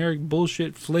cheap-ass generic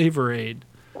bullshit Flavor Aid.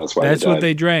 That's why That's they what died.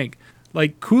 they drank.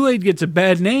 Like, Kool-Aid gets a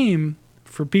bad name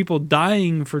for people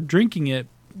dying for drinking it.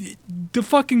 The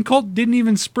fucking cult didn't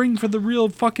even spring for the real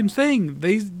fucking thing.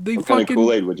 They What kind fucking of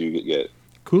Kool-Aid would you get?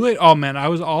 Kool-Aid. Oh man, I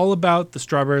was all about the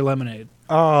strawberry lemonade.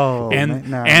 Oh, and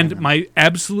no, and no, no. my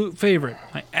absolute favorite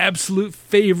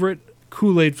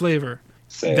Kool-Aid flavor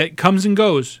Say it. that comes and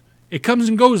goes. It comes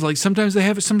and goes. Like sometimes they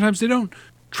have it, sometimes they don't.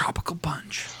 Tropical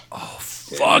punch. Oh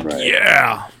fuck right.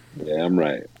 yeah! Yeah, I'm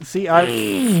right. See,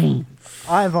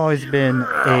 I've always been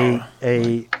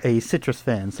a citrus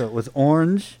fan, so it was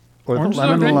orange or Orange is the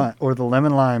lemon okay. lime or the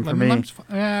lemon lime for Lemon me. lime's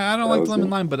I don't That like was lemon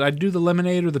good. lime, but I'd do the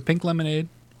lemonade or the pink lemonade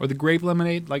or the grape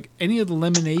lemonade. Like any of the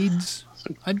lemonades,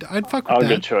 I'd fuck with All that.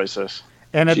 good choices.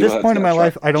 And at Chivas this point in my got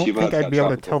life, I don't Chivas think I'd got be able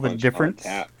to tropical tell the punch on difference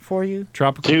tap. for you.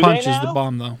 Tropical Do punch they is the now?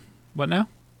 bomb though. What now?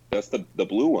 That's the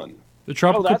blue one. The Oh,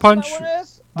 tropical that's punch. what that one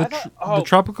is? I thought- The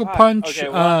tropical fuck. punch. Okay,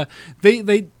 well,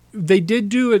 They did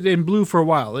do it in blue for a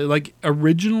while. Like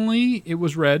originally, it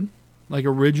was red. Like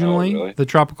originally, really? the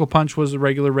tropical punch was a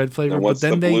regular red flavor. And what's But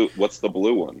then the they blue? What's the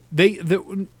blue one?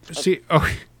 see. Oh,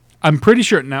 I'm pretty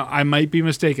sure now. I might be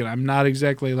mistaken. I'm not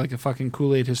exactly like a fucking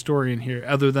Kool-Aid historian here,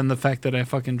 other than the fact that I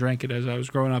fucking drank it as I was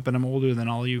growing up, and I'm older than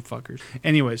all you fuckers.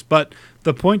 Anyways, but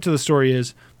the point to the story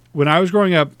is, when I was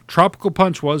growing up, tropical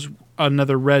punch was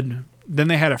another red. Then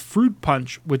they had a fruit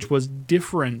punch, which was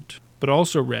different, but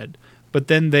also red. But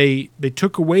then they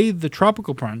took away the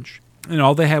tropical punch, and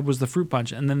all they had was the fruit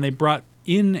punch. And then they brought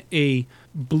in a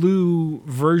blue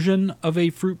version of a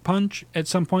fruit punch at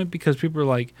some point because people were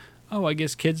like, oh, I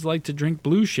guess kids like to drink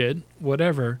blue shit,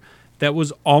 whatever. That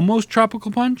was almost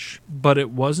tropical punch, but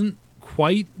it wasn't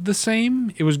quite the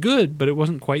same. It was good, but it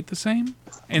wasn't quite the same.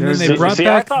 And then they There's- brought See,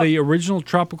 I back thought- the original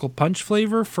tropical punch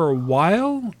flavor for a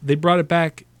while. They brought it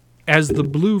back as the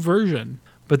blue version,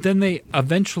 but then they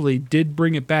eventually did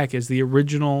bring it back as the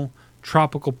original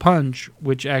tropical punch,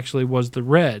 which actually was the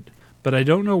red. But I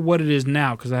don't know what it is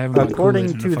now because I haven't. bought According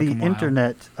Kool-Aid in a to the fucking while.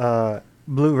 internet,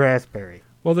 blue raspberry.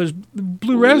 Well, there's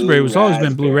blue raspberry was always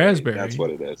been blue raspberry. That's what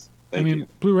it is. I Thank mean, you.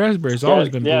 blue raspberry has always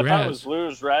been yeah, blue I thought it was ras.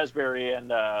 blues, raspberry, and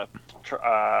what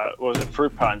was it,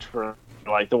 fruit punch for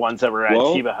like the ones that were at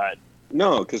Well- Kiba Hut.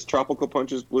 No, because tropical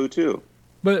punch is blue too.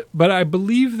 But I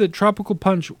believe that tropical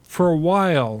punch for a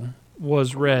while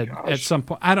was red at some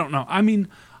point. I don't know. I mean,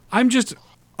 I'm just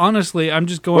honestly, I'm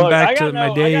just going Look, I back got to my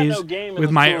no days game in with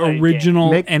the my Kool-Aid game. original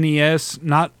Mick- NES,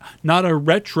 not a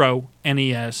retro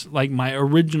NES, like my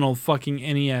original fucking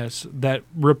NES that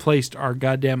replaced our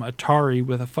goddamn Atari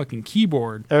with a fucking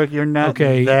keyboard. Eric, you're not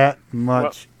Okay. that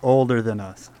much older than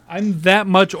us. I'm that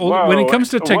much older. When it comes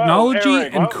to Whoa, technology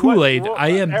Eric, and what- Kool-Aid, what- I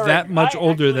am Eric, that much I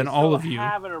older than actually all still of you. I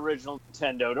have an original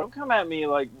Nintendo. Don't come at me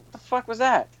like, what the fuck was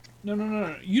that?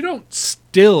 No. You don't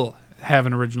still have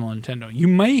an original Nintendo. You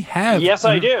may have. Yes,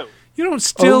 I do. You don't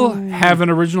still have an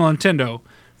original Nintendo.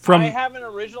 From I have an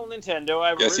original Nintendo. I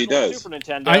have an Yes, he original does. Super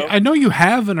Nintendo. I know you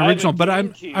have an I have a original, but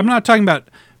GameCube. I'm not talking about.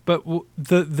 But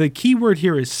the key word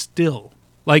here is still.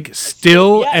 Like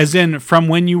still, yes. as in from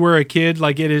when you were a kid.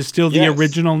 Like it is still the Yes.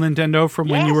 original Nintendo from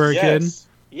when you were a kid. Yes.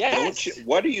 Yes.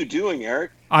 What are you doing,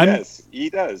 Eric? I'm- Yes, he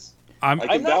does. I'm. I I'm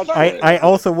can not vouch for fucking- it. I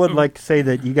also would like to say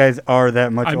that you guys are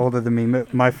that much I'm- older than me.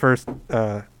 My first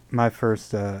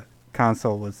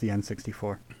console was the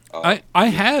N64. I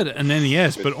had an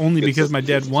NES, but only because my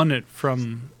dad won it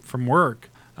from work.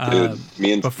 Dude,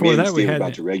 me and before that, Steve we are had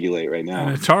about to regulate right now.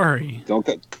 an Atari.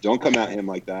 Don't come at him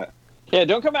like that. Yeah,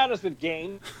 don't come at us with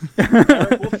games.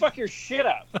 Eric, we'll fuck your shit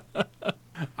up.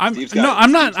 I'm Steve's no, got-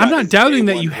 I'm not. Steve's I'm got not his doubting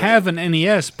day that you one have an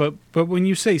NES, but when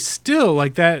you say still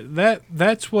like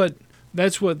that's what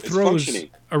throws functioning.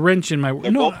 a wrench in my.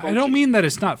 They're No, both I don't functioning. mean that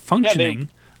it's not functioning.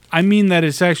 I mean that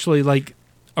it's actually like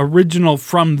original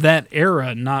from that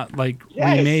era, not like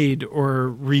Yes. remade or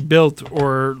rebuilt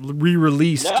or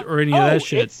re-released or any of that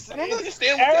shit. I don't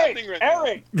understand what's happening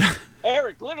right now.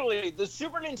 Eric, literally, the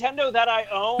Super Nintendo that I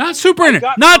own. Not Super I Nintendo.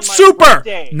 got Not for my Super.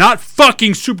 birthday. Not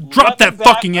fucking Super. Drop Let that me back-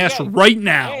 fucking ass okay. right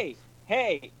now.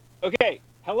 Hey, okay,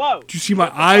 hello. Do you see my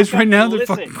Shut the eyes fuck right up now? and They're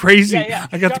listen. fucking crazy. Yeah,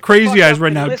 I got shut the crazy fuck eyes up right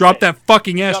and now. listen. Drop that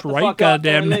fucking ass Shut the right, fuck up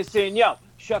goddamn. and listen, yo.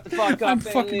 Shut the fuck up I'm and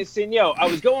fucking- listen, yo. I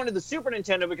was going to the Super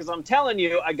Nintendo because I'm telling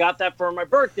you, I got that for my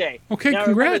birthday. Okay, now,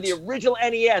 congrats. Remember the original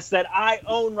NES that I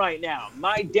own right now.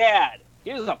 My dad,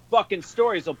 here's a fucking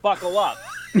story, so buckle up.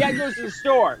 Dad goes to the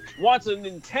store, wants a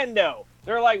Nintendo.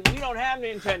 They're like, we don't have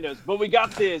Nintendos, but we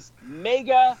got this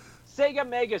Sega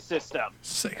Mega System.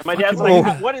 Say And my dad's fucking-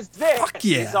 like, what is this? Fuck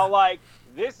yeah. He's all like,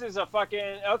 this is a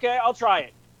fucking, okay, I'll try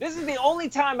it. This is the only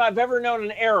time I've ever known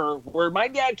an error where my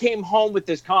dad came home with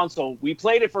this console. We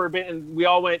played it for a bit, and we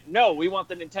all went, no, we want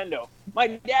the Nintendo. My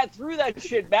dad threw that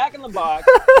shit back in the box,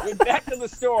 went back to the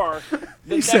store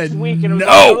the next said, week, and was "No."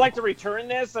 like, I would like to return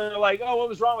this. And they're like, oh, what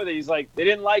was wrong with it? He's like, they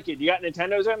didn't like it. You got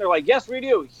Nintendos in? They're like, yes, we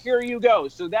do. Here you go.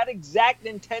 So that exact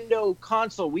Nintendo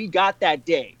console we got that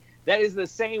day, that is the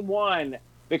same one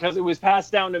because it was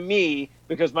passed down to me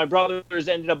because my brothers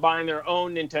ended up buying their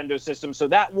own Nintendo system. So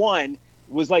that one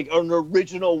was like an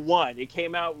original one. It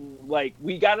came out like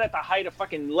we got it at the height of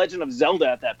fucking Legend of Zelda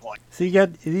at that point. So you got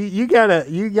a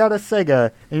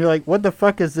Sega, and you're like, what the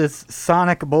fuck is this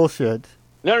Sonic bullshit?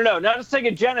 No, not a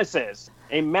Sega Genesis,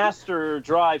 a Master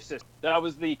Drive system. That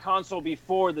was the console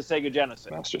before the Sega Genesis.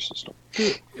 Master System.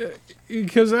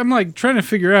 Because I'm like trying to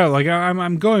figure out, like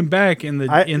I'm going back in the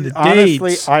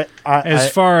Honestly, dates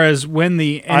as far as when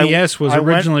the NES was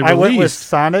originally I went with released.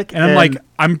 Sonic, And I'm like,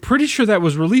 I'm pretty sure that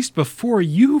was released before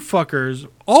you fuckers,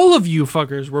 all of you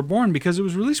fuckers, were born because it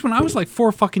was released when I was like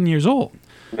 4 fucking years old.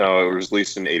 No, it was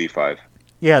released in '85.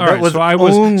 yeah, all that right, was so I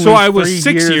was- only so I was 3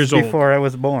 6 years old. before I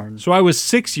was born. So I was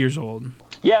 6 years old.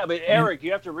 Yeah, but Eric,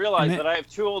 you have to realize and that I have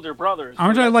 2 older brothers.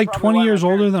 Aren't so I that's like probably 20 why years my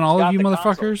older parents than all got of you the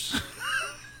console. motherfuckers?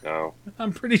 No,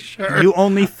 I'm pretty sure. You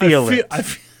only feel it.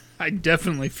 I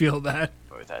definitely feel that.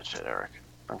 With that shit, Eric.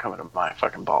 I'm coming to my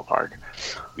fucking ballpark.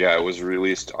 yeah, it was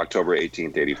released October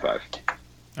 18th, '85. All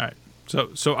right.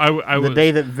 So I The was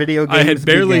day that video games I had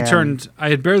barely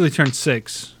began. turned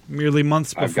 6, merely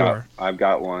months before. I've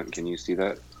got one. Can you see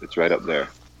that? It's right up there.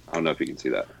 I don't know if you can see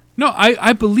that. No,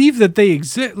 I believe that they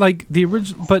exist, like the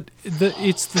original, but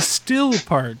it's the still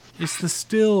part. It's the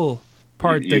still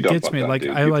part You that don't gets fuck me. up, Like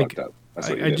dude. I You like. fucked up. That's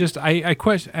what you I did. just I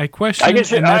question, I and have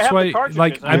that's the why, cartridges.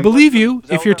 like, I I have believe the you if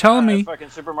Zelda, you're telling I have me. fucking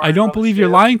Super Mario I don't Brothers believe you're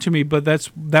 2. lying to me, but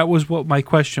that was what my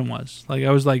question was. Like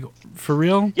I was like, for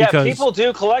real? Yeah, Because, people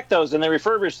do collect those and they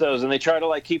refurbish those and they try to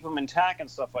like keep them intact and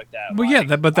stuff like that. Well, Like,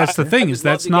 yeah, but that's the thing I is would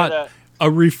love that's to not get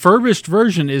a refurbished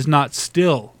version is not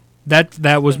still.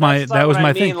 That was my That's not that was what my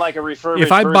I mean, thing. like a refurbished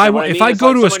If I version. buy What one, I if mean I is, go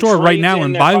like, to a someone store right trades now in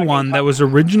and their buy fucking one that car- was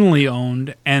originally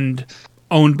owned and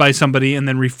by somebody and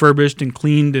then refurbished and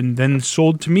cleaned and then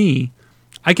sold to me,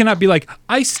 I cannot be like,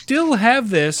 I still have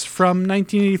this from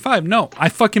 1985. No, I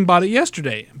fucking bought it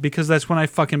yesterday because that's when I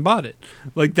fucking bought it.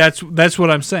 Like that's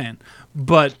what I'm saying.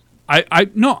 But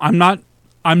no, I'm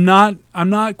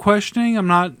not questioning. I'm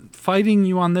not fighting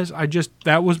you on this.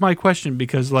 That was my question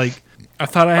because like I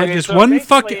thought I had Okay, this so one basically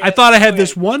fucking. I thought I had okay.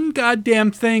 this one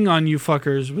goddamn thing on you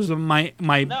fuckers. Was my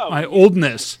No.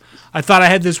 oldness. I thought I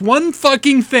had this one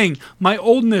fucking thing. My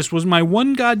oldness was my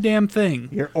one goddamn thing.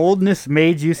 Your oldness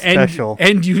made you special.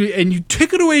 And you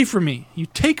took it away from me. You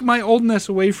take my oldness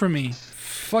away from me.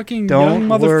 Fucking Don't young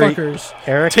worry, motherfuckers.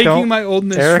 Eric, taking don't- my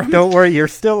oldness Eric, from don't worry. You're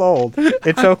still old.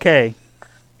 It's okay.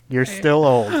 You're still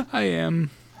old. I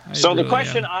am. I So the really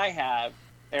question am. I have,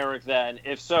 Eric, then,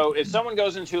 if someone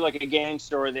goes into like a game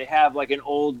store, they have like an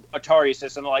old Atari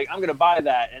system, like I'm going to buy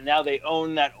that, and now they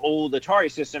own that old Atari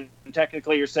system. And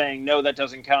technically, you're saying no, that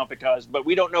doesn't count but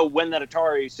we don't know when that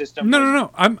Atari system.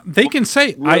 No. They can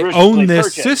say I originally own this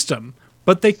purchased. system,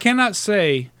 but they cannot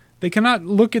say they cannot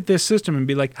look at this system and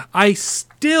be like I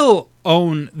still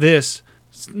own this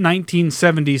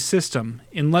 1970s system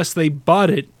unless they bought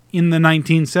it in the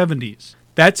 1970s.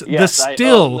 That's Yes, the I own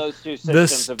still. those two The systems, if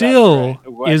that's still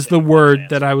correct. is the word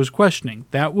that I was questioning.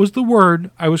 That was the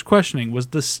word I was questioning. Was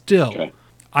the still. Okay.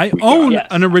 I own Yes.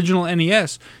 an original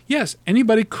NES. Yes,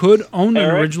 anybody could own an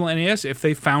Eric? original NES if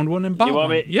they found one and bought You want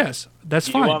one. me- Yes, that's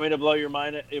You fine. want me to blow your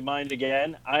mind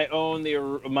again? I own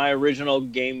my original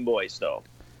Game Boy stove.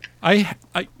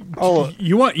 Oh.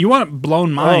 You want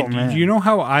blown mind? man. Do you know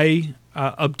how I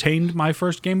obtained my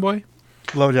first Game Boy?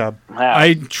 Blowjob.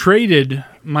 I traded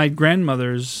my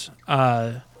grandmother's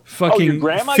fucking your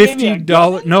grandma gave you a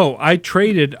 $50. No,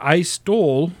 I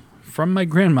stole from my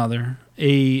grandmother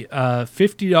a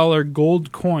 $50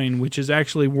 gold coin, which is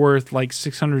actually worth like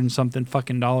 600 and something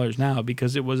fucking dollars now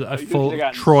because it was a full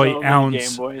troy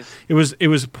ounce. It was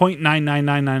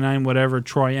 0.99999 whatever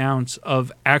troy ounce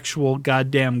of actual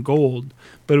goddamn gold,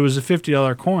 but it was a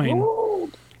 $50 coin.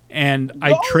 And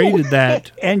I traded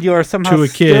that And you are somehow To a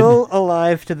kid. still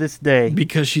alive to this day.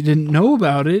 because she didn't know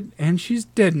about it, and she's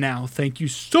dead now. Thank you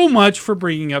so much for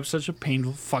bringing up such a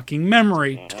painful fucking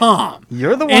memory, Tom.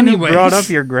 You're the one Anyways. who brought up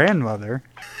your grandmother.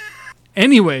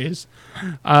 Anyways,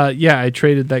 I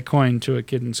traded that coin to a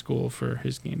kid in school for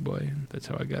his Game Boy. That's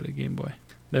how I got a Game Boy.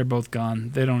 They're both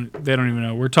gone. They don't even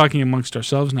know. We're talking amongst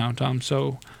ourselves now, Tom.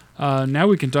 So now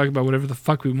we can talk about whatever the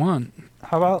fuck we want.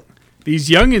 How about These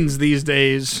youngins these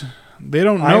days, they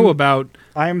don't know about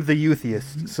I'm the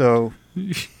youthiest, so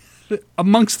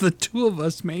amongst the two of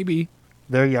us, maybe.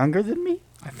 they're younger than me?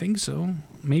 I think so.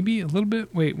 Maybe a little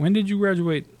bit. Wait, when did you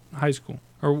graduate high school?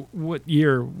 Or what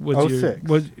year was your... 06.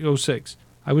 What, 06.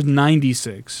 I was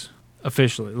 96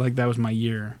 officially. Like, that was my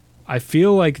year. I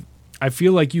feel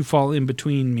like you fall in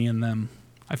between me and them.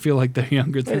 I feel like they're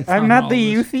younger than I'm on not all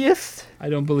the of us. youthiest. I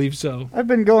don't believe so. I've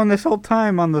been going this whole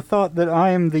time on the thought that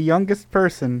I am the youngest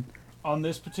person On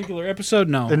this particular episode,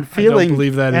 no. and I feeling don't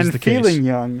believe that is and the feeling case.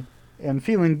 young and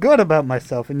feeling good about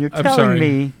myself, and you're I'm telling sorry.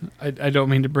 me I don't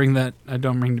mean to bring that. I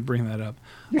don't mean to bring that up.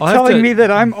 you're I'll have telling to- me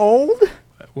that I'm old?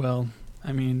 Well,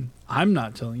 I mean, I'm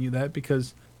not telling you that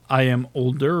because I am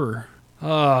older.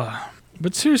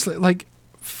 But seriously, like,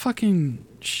 fucking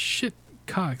shit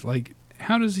cock. Like,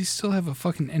 how does he still have a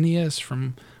fucking NES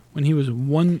from when he was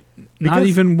not Because-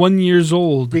 even 1 year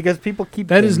old? Because people keep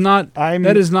That is things. not. I'm-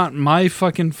 That is not my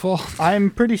fucking fault. I'm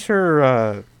pretty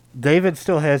sure David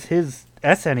still has his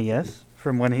SNES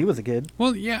from when he was a kid,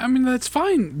 Well, yeah, I mean that's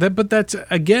fine. But that's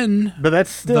again but that's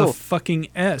still the fucking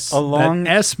S. along-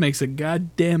 That S makes a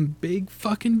goddamn big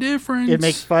fucking difference. it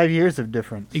makes 5 years of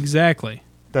difference. exactly.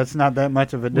 That's not that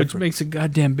much of a difference. Which makes a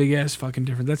goddamn big ass fucking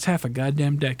difference. That's half a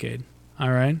goddamn decade. All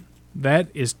right? That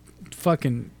is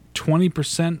fucking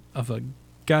 20% of a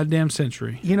goddamn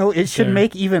century. You know, it should There.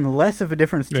 make even less of a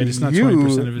difference to Right, it's not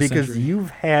 20% you of a because century. you've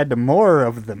had more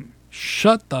of them.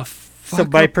 Shut the fuck So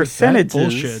by up with that bullshit.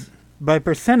 percentages, by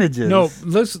percentages, No,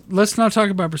 let's not talk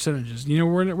about percentages. You know,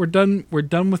 we're done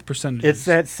with percentages. it's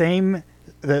that same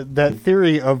that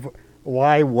theory of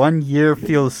why 1 year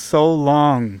feels so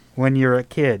long when you're a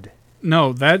kid.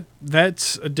 No,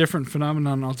 that's a different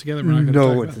phenomenon altogether. We're not going to talk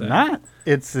No, about it's that. not.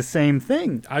 It's the same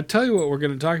thing. I tell you what we're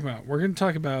going to talk about. We're going to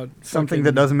talk about Something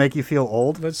that doesn't make you feel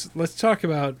old. Let's talk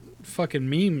about fucking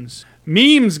memes.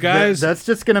 Memes, guys. That's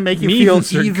just gonna make you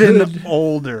Memes feel are even good.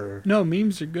 older. No,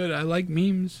 memes are good. I like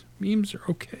memes. Memes are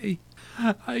okay.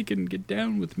 I can get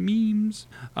down with memes.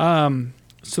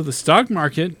 So the stock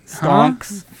market.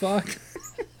 Stonks. Huh? Fuck.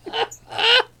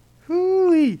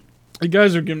 Hooey. You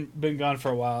guys have been gone for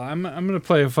a while. I'm gonna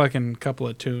play a fucking couple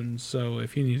of tunes. So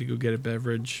if you need to go get a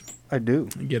beverage, I do.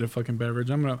 get a fucking beverage.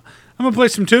 I'm gonna play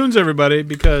some tunes, everybody,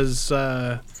 because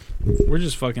we're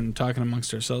just fucking talking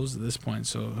amongst ourselves at this point.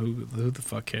 So who the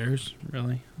fuck cares,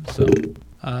 really? So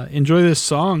enjoy this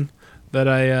song that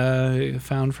I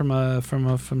found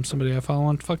from somebody I follow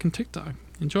on fucking TikTok.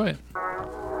 Enjoy it.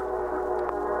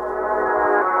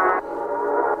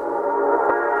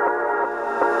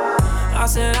 I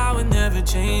said I would never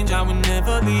change, I would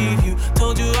never leave you.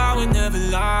 Told you I would never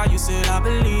lie, you said I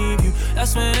believe you.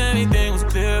 That's when everything was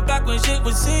clear, back when shit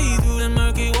was see through. The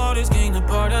murky waters came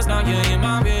apart, that's now you're in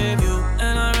my rearview.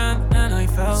 And I ran and I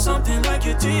felt something like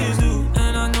your tears do.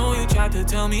 And I know you tried to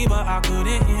tell me, but I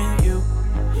couldn't hear you.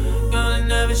 Girl, it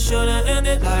never should've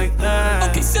ended like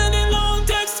that. Okay, sending long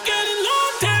texts, getting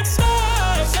long texts.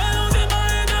 Shadows in my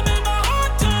head, that made my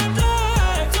heart turn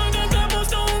black. Took the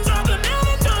cobblestones, I could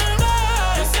never turn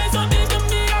back. You said some things to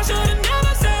me, I should've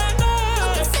never said no.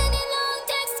 Okay, sending long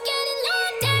texts, getting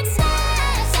long texts.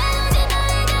 Shadows in my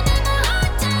head, that made my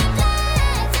heart turn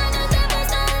black. Took the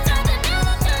cobblestones, I could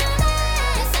never turn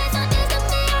back. You said some things to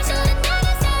me, I should've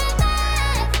never said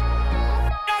back.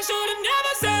 I should've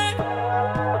never said.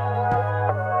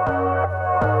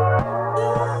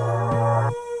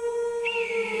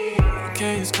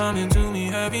 Okay, it's coming to me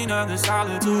heavy now. The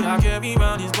solitude I carry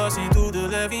round is busting through the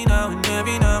levee now and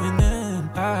every now and then.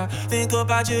 I think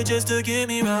about you just to get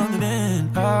me round the bend.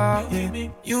 Yeah.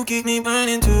 You keep me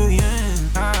burning to the end.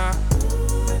 Yeah,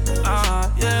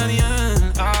 the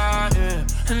end. Yeah.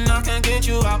 And I can't get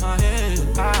you out my head.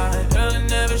 Really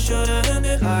never should've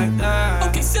ended like that.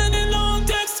 Okay, sending long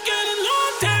texts, getting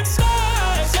long texts.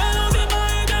 Shadows in my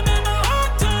head that make my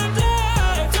heart turn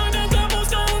black. Turn the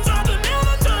cobblestones off and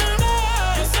never turn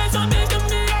back. You said some things to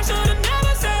me I should've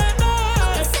never said no.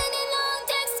 Sending long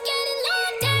texts, getting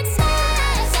long texts.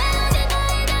 Shadows in my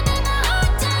head that make my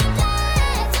heart turn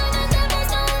black. Turn the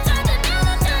cobblestones off and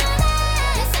never turn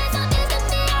back. You said some things to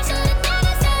me I should've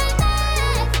never said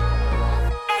back.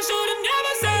 I should've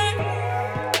never said.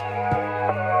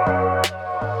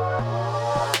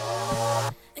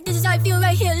 This is how I feel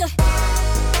right here, look.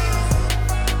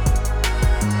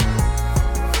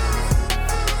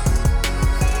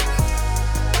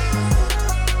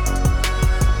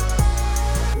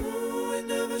 It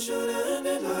never should've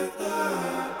ended like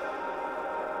that.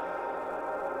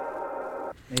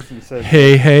 Mason says,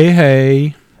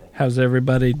 Hey. How's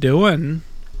everybody doing?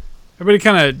 Everybody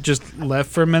kind of just left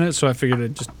for a minute, so I figured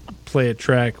I'd just play a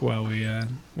track while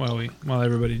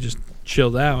everybody just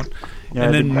chilled out. Yeah, and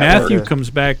I then think Matthew that- comes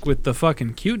back with the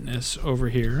fucking cuteness over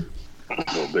here.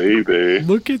 Oh, baby.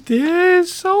 Look at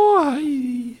this. Oh, hi.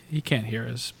 He can't hear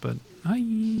us, but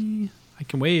hi. I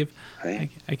can wave. Hey,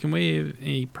 I can wave.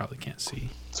 He probably can't see.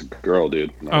 it's a girl,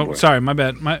 dude. not a Oh, boy. sorry, my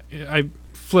bad. I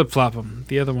flip flop them.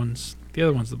 The other one's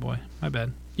the boy. My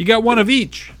bad. You got one of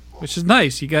each, which is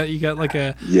nice. You got like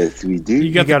a Yes, we do.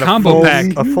 you got the a combo full, pack.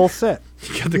 a full set.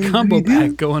 You got the combo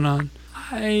pack going on.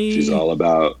 Hi. She's all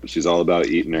about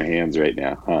eating her hands right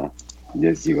now, huh?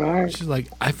 Yes, you are. She's like,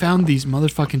 I found these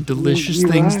motherfucking delicious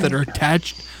things that are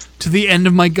attached to the end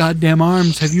of my goddamn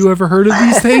arms. Have you ever heard of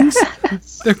these things?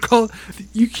 They're called.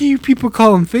 You people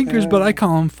call them fingers, but I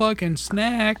call them fucking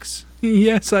snacks.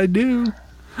 Yes, I do.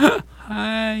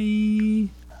 Hi.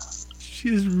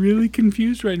 She's really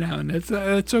confused right now, and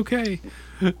that's okay.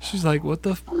 She's like, what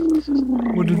are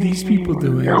these people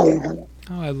doing?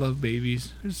 Oh, I love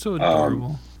babies. They're so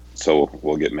adorable. So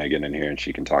we'll get Megan in here and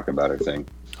she can talk about her thing.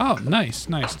 Oh, nice.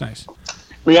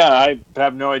 But yeah, I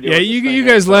have no idea. Yeah, what this you thing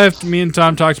guys is. left. Me and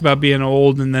Tom talked about being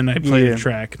old, and then I played Yeah. a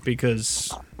track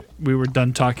because we were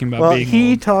done talking about Well, being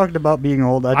he old. talked about being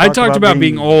old. I talked about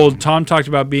being old. Tom talked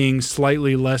about being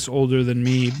slightly less older than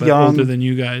me, but Young. older than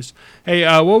you guys. Hey,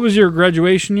 what was your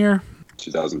graduation year?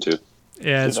 2002.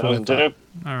 Yeah, that's what I thought.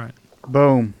 2002. All right.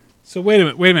 Boom. So wait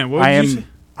a minute. What I did you say?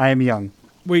 am young.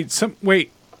 Wait.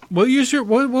 What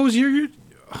was your year?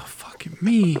 Oh, fucking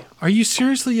me. Are you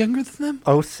seriously younger than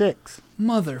them? 06.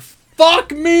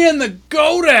 Fuck me in the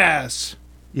goat ass.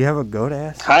 You have a goat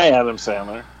ass? Hi, Adam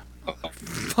Sandler.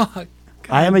 Fuck.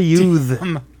 I am a youth.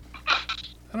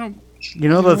 I don't. You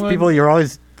know those what? people you're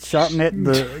always shouting at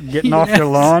getting off your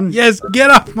lawn? Yes, get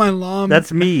off my lawn.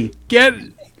 That's me. Get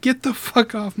the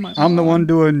fuck off my lawn. I'm the one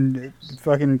doing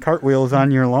fucking cartwheels on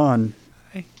your lawn.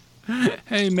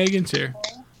 Hey, Megan's here.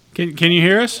 Can you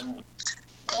hear us?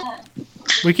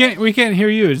 We can't hear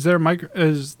you. Is there a mic?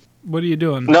 What are you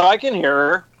doing? No, I can hear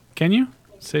her. Can you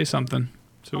say something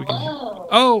so we can?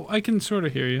 Oh, I can sort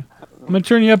of hear you. I'm gonna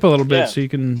turn you up a little bit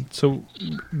Yeah. so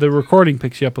the recording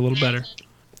picks you up a little better.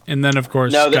 And then of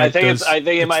course, No, I Skype think does I think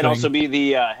it its might thing. also be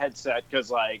the headset because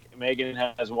like Megan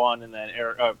has one and then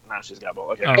Eric. Oh, now she's got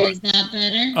both. Okay. Oh. Is that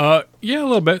better? Yeah,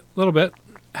 a little bit.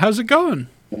 How's it going?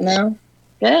 No?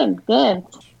 Good.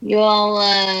 You all,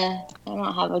 I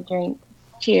don't have a drink.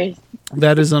 Cheers.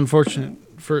 That is unfortunate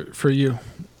for you.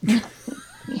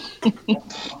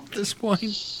 At this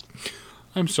point,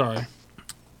 I'm sorry.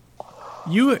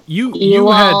 You had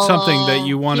all, something that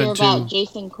you hear wanted about to.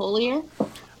 Jason Collier?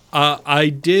 I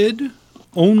did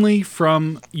only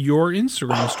from your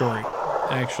Instagram story.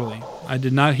 Actually, I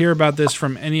did not hear about this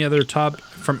from any other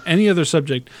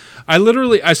subject.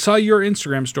 I saw your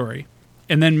Instagram story,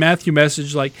 and then Matthew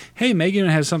messaged like, "Hey, Megan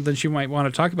has something she might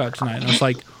want to talk about tonight." And I was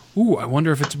like, "Ooh, I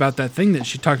wonder if it's about that thing that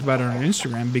she talked about on her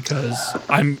Instagram because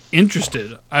I'm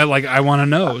interested. I want to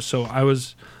know." So I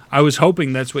was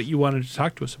hoping that's what you wanted to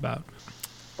talk to us about.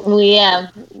 Well, yeah.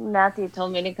 Matthew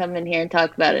told me to come in here and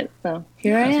talk about it. So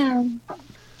here I am.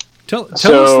 Tell us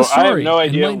So the story. I have no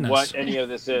idea Enlighten us. what any of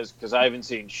this is because I haven't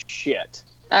seen shit.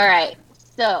 All right.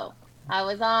 So I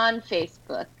was on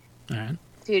Facebook All right.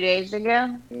 2 days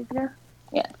ago.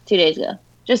 Yeah, 2 days ago.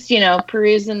 Just,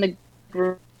 perusing the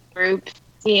group,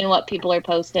 seeing what people are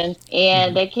posting.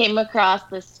 And I came across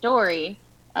this story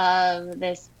of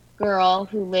this girl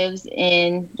who lives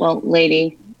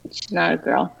lady. She's not a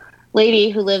girl. Lady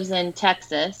who lives in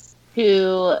Texas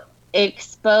who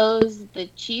exposed the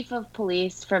chief of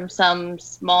police from some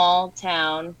small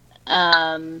town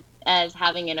as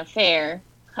having an affair.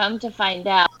 Come to find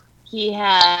out, he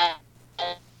had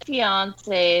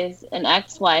fiancés, an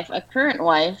ex-wife, a current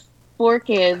wife, 4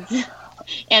 kids,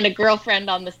 and a girlfriend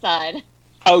on the side.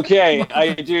 Okay,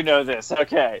 I do know this.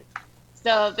 Okay.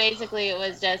 So basically, it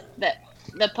was just that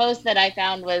the post that I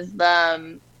found was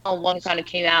the one kind of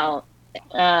came out.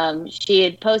 She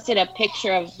had posted a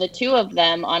picture of the 2 of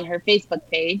them on her Facebook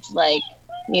page, like,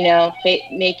 you know,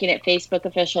 making it Facebook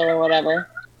official or whatever.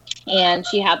 And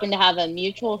she happened to have a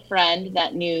mutual friend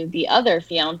that knew the other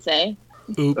fiance.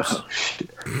 Oops.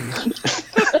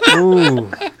 Ooh.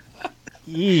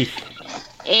 Yeesh.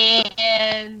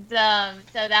 And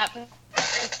so that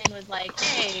person was like,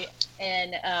 hey,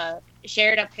 and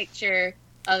shared a picture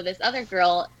of this other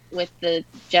girl with the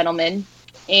gentleman.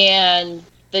 And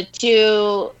the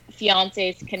 2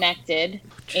 fiancés connected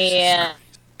and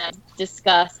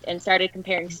discussed and started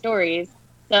comparing stories.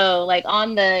 So, like,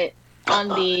 on the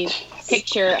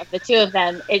picture of the 2 of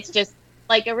them, it's just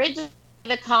like originally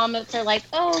the comments are like,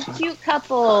 oh, cute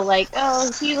couple, like,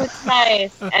 oh, he looks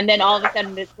nice, and then all of a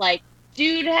sudden it's like,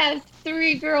 dude has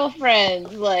 3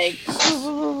 girlfriends, like,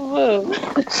 woo, woo, woo.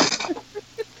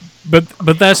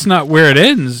 But that's not where it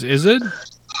ends, is it?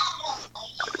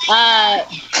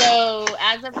 So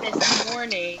as of this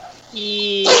morning,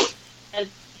 he has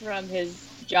from his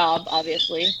job,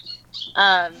 obviously.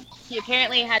 He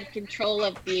apparently had control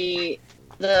of the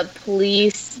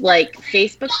police like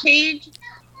Facebook page,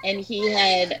 and he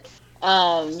had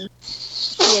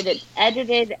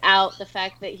edited out the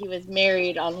fact that he was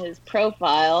married on his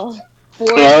profile for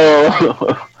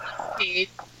the page.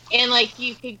 And like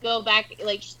you could go back,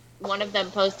 like one of them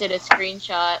posted a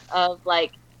screenshot of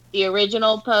like the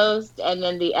original post and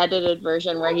then the edited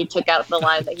version where he took out the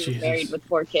line that he was married with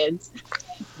 4 kids.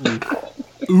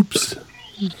 Oops.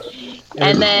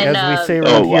 And then, as we say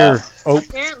right here,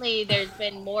 apparently there's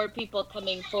been more people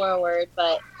coming forward,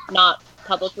 but not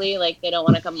publicly. Like, they don't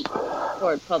want to come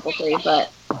forward publicly,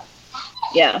 but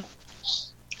yeah.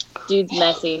 Dude's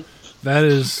messy. That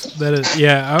is,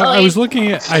 yeah. I was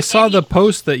looking at, I saw the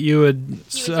post that you had.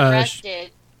 He was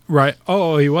arrested. Right.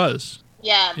 Oh, he was.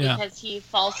 Yeah, because he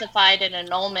falsified an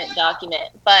annulment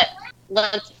document. But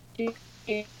let's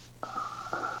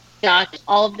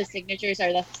all of the signatures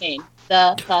are the same.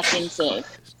 The fucking same.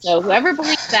 So whoever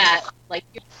believes that, like.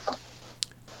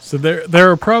 So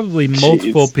there are probably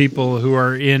multiple people who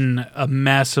are in a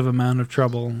massive amount of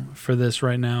trouble for this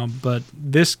right now, but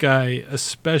this guy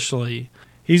especially,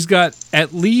 he's got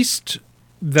at least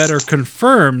that are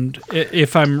confirmed.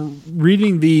 If I'm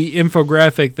reading the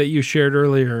infographic that you shared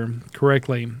earlier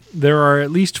correctly, there are at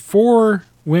least 4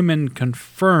 women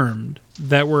confirmed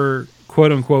that were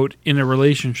quote unquote in a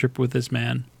relationship with this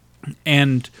man,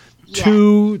 and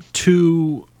 2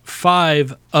 to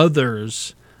 5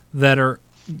 others that are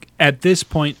at this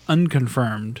point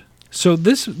unconfirmed. So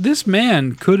this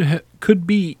man could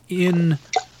be in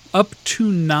up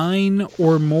to 9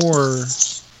 or more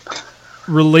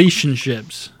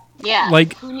relationships. Yeah.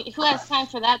 Like, who has time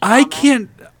for that? I can't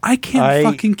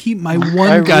fucking keep my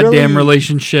one goddamn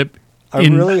relationship. I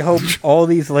really hope all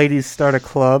these ladies start a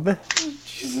club.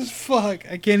 Jesus fuck!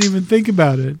 I can't even think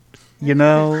about it. You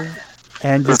know,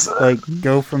 and just like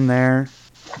go from there.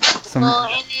 Well,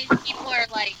 and then people are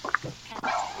like.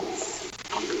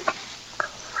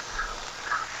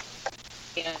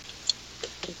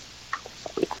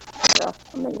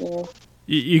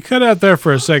 You cut out there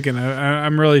for a second.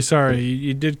 I'm really sorry.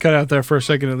 You did cut out there for a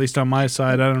second, at least on my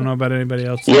side. I don't know about anybody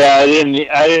else. Yeah, I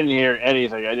didn't hear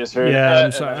anything. I just heard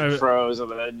I'm sorry. I froze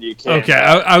and then you came. Okay,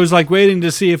 I was like waiting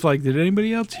to see if like did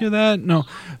anybody else hear that? No.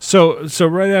 So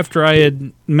right after I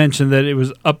had mentioned that it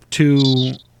was up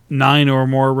to 9 or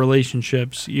more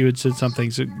relationships, you had said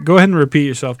something. So go ahead and repeat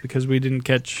yourself because we didn't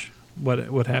catch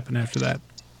what happened after that.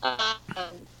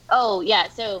 Oh yeah,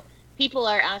 so. People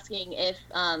are asking if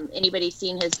anybody's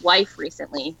seen his wife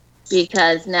recently,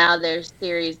 because now there's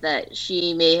theories that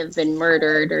she may have been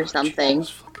murdered or something.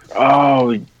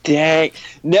 Oh, dang.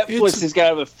 Netflix has got to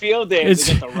have a field day to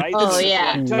get the rights to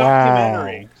this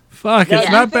documentary. Fuck, it's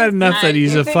not bad enough that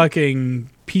he's a fucking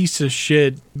piece of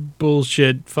shit,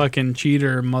 bullshit, fucking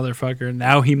cheater, motherfucker.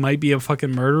 Now he might be a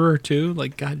fucking murderer, too?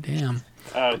 Like, goddamn.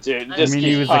 Oh, dude. I mean,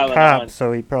 he was a cop,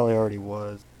 so he probably already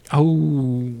was.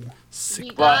 Oh. He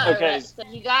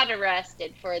got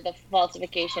arrested for the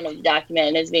falsification of the document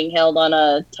and is being held on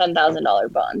a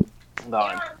 $10,000 bond.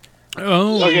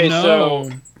 Oh, okay, no.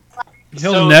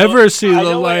 So He'll never see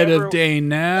the light of day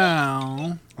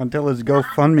now. Until his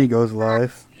GoFundMe goes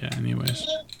live. Yeah, anyways.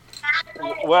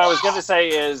 what I was going to say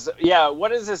is, yeah,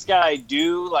 what does this guy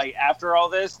do, like, after all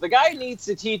this? The guy needs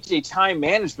to teach a time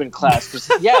management class. 'Cause,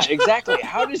 yeah, exactly.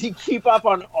 How does he keep up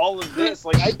on all of this?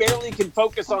 Like, I barely can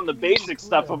focus on the basic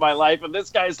stuff of my life, and this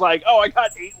guy's like, oh, I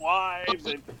got 8 wives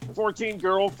and 14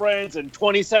 girlfriends and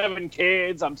 27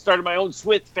 kids. I'm starting my own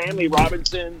Swift Family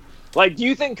Robinson. Like, do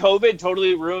you think COVID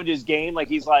totally ruined his game? Like,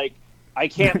 he's like, I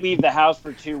can't leave the house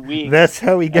for 2 weeks. That's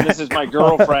how he got. And this is my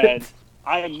girlfriend.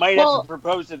 I might have to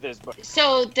propose to this, but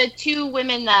So the 2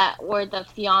 women that were the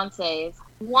fiancés,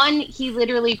 one he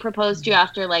literally proposed to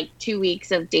after like 2 weeks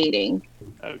of dating.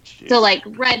 oh jeez. So like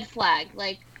red flag,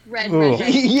 like red. Ooh.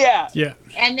 yeah. Yeah.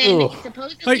 And then Ooh.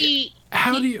 supposedly,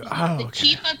 How do you? he's Oh, the okay.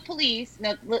 chief of police.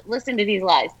 No, listen to these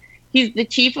lies. He's the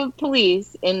chief of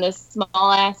police in this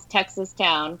small ass Texas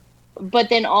town, but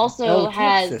then also Oh,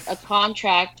 has Texas. a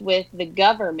contract with the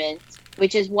government,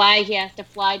 which is why he has to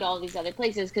fly to all these other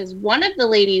places. Because one of the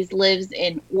ladies lives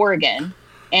in Oregon,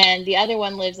 and the other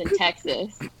one lives in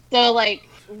Texas. So like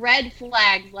red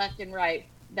flags left and right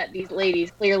that these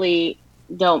ladies clearly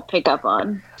don't pick up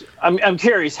on. I'm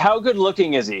curious, how good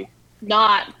looking is he?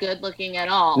 Not good looking at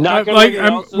all. Not good Like, looking.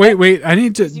 Also, wait. I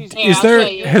need to. Yeah, Is I'll there? show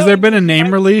you. Has there been a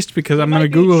name released? Because I'm he gonna might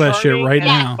be Google that shit charming right as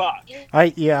now. fuck.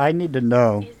 I need to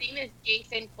know. His name is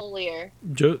Jason Collier.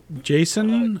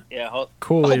 Jason Yeah.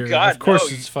 Collier. Oh, God, of course,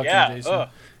 no, it's fucking yeah, Jason. ugh.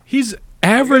 He's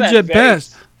average that at face.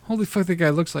 best. Holy fuck, that guy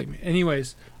looks like me.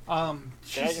 Anyways,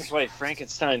 That's just like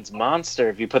Frankenstein's monster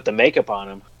if you put the makeup on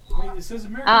him. wait, it says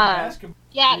American basketball.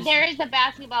 Yeah, there is a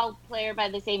basketball player by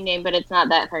the same name, but it's not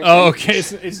that person. Oh, okay.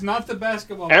 It's not the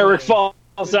basketball. Eric player.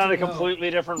 falls down a No. completely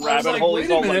different I was rabbit like, hole. wait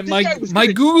He's a all minute, like, "This guy was my good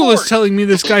at Google is sports." telling me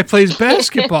this guy plays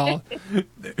basketball.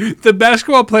 The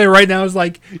basketball player right now is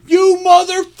like, you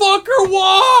motherfucker,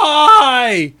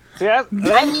 why? See, that's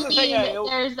I the thing. mean,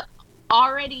 there's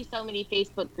already so many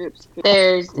Facebook groups.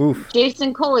 There's Oof.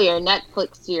 Jason Collier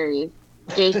Netflix series,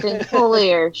 Jason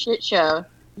Collier shit show,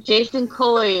 Jason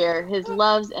Collier his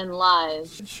loves and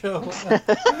lives.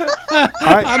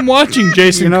 I'm watching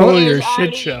Jason You know- Collier's There's shit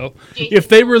already show. Jason If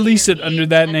they Collier release it under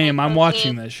that and name, then I'm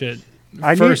watching posted- that shit.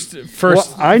 I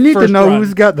First, I need to first know run.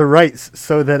 who's got the rights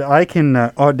so that I can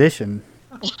audition.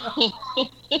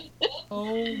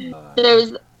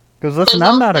 There's Because listen,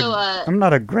 There's I'm not also a- I'm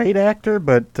not a great actor,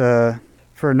 but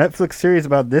for a Netflix series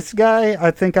about this guy,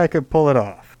 I think I could pull it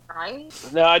off. right.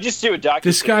 No, I just do a docu.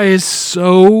 This guy is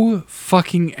so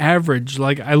fucking average.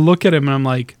 Like, I look at him and I'm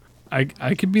like,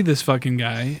 I could be this fucking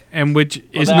guy, and which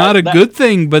is not a good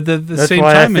thing, but at the That's same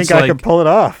why time, I it's think I like could pull it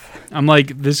off. I'm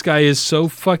like, this guy is so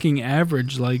fucking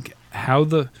average. Like, how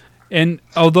the and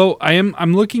although I'm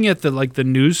looking at the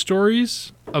news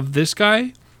stories of this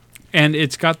guy, and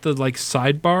it's got the like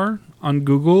sidebar on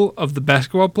Google of the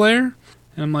basketball player,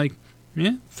 and I'm like,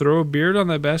 yeah, throw a beard on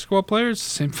that basketball player. It's the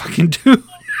same fucking dude.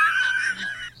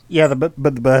 Yeah, but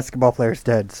the basketball player's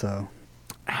dead, so.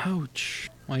 Ouch.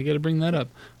 Why you got to bring that up?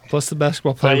 Plus, the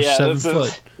basketball player was yeah, 7 this is-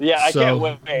 foot. Yeah, I So, can't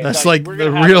wait. that's like we're the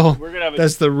gonna have real- we're gonna have a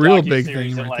that's the real big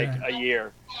docu-series thing in right like there. a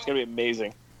year. It's gonna be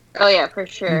amazing. Oh yeah, for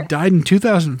sure. He died in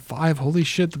 2005. Holy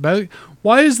shit!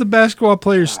 Why is the basketball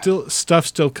player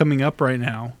still coming up right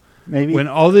now? Maybe. When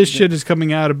all this shit is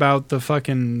coming out about the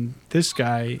fucking this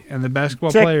guy and the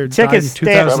basketball player check died in his stats.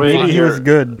 2005. Maybe he was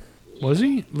good. Was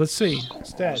he? Let's see.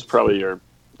 It's Stats. probably your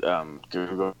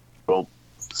Google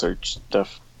search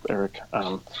stuff, Eric.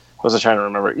 Was I trying to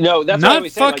remember? No, that's what I Not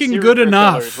always say, like, fucking serial good killers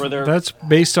enough. where they're- That's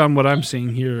based on what I'm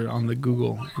seeing here on the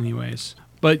Google, anyways.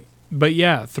 But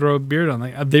yeah, throw a beard on.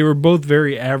 Like they were both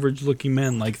very average looking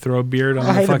men. Like throw a beard on Oh,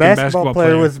 the hey, fucking the basketball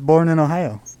player was born in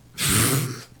Ohio.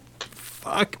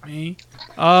 Fuck me.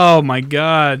 Oh my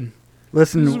god.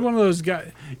 This is Listen, one of those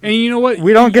guys. And you know what?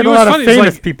 we don't get You a know lot what's of funny? It's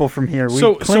famous like- people from here. We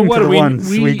so cling what to the we, ones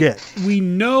we get. We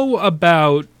know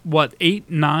about what 8,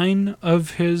 9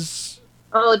 of his.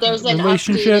 Oh, there's an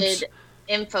Relationships?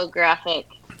 updated infographic.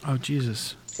 Oh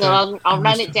Jesus. So I'll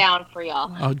run it down for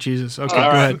y'all. Oh Jesus. Okay, All go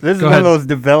right. ahead. This is Go one ahead. of those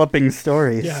developing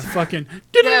stories. Yeah, fucking.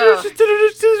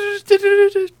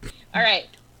 All right.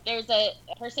 There's a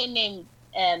person named,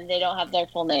 and they don't have their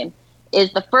full name,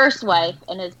 is the first wife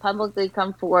and has publicly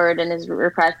come forward and is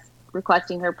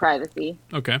requesting her privacy.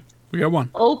 Okay, we got one.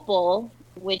 Opal,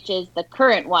 which is the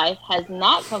current wife, has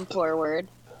not come forward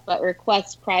but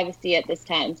requests privacy at this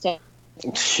time. So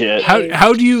Shit.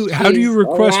 How do you She's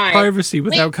request alive. privacy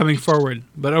without coming forward?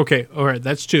 But okay, all right,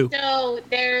 that's 2. So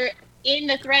there, in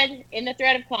the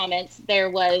thread of comments, there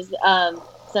was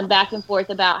some back and forth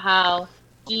about how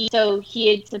he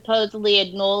had supposedly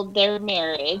annulled their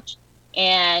marriage,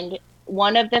 and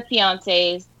one of the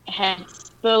fiancés had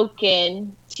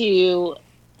spoken to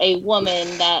a woman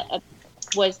that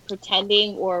was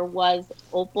pretending or was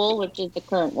Opal, which is the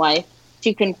current wife,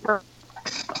 to confirm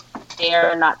they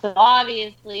are not. So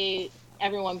obviously,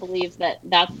 everyone believes that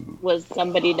was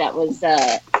somebody that was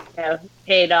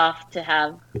paid off to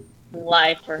have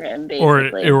life for him,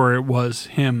 basically. Or it was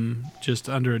him just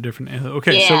under a different.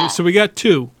 Okay, Yeah. so we got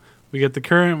two. We got the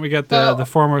current. We got the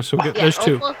former. So there's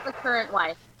two. Opal's the current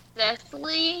wife.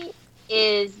 Cecily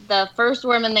is the first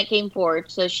woman that came forward.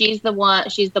 So she's the one.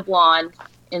 She's the blonde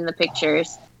in the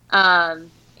pictures,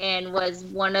 and was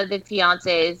one of the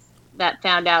fiancés that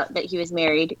found out that he was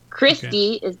married.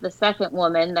 Christy is the second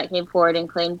woman that came forward and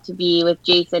claimed to be with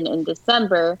Jason in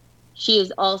December. She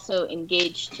is also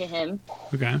engaged to him.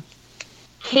 Okay.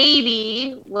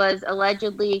 Katie was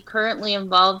allegedly currently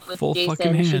involved with Full fucking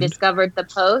Jason. She hand. discovered the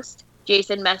post.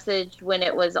 Jason messaged when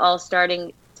it was all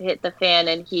starting to hit the fan,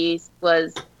 and he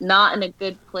was not in a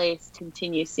good place to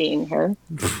continue seeing her.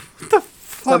 What the fuck?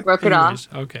 So broke it off.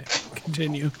 Anyways, okay,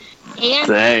 continue. And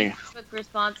Dang. Facebook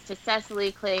response to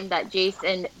Cecily claimed that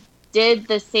Jason did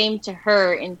the same to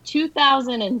her in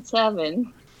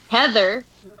 2007. Heather,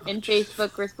 in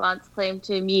Facebook response, claimed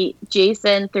to meet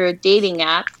Jason through a dating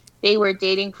app. They were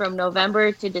dating from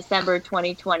November to December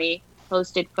 2020,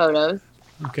 posted photos.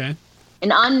 Okay.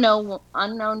 An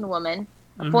unknown woman,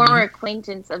 a former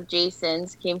acquaintance of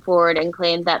Jason's, came forward and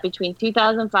claimed that between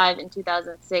 2005 and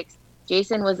 2006,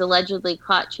 Jason was allegedly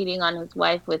caught cheating on his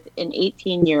wife with an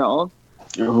 18-year-old.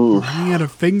 Running out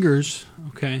of fingers.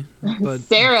 Okay. But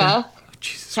Sarah,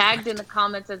 Jesus tagged Christ. in the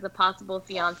comments as a possible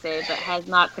fiance, but has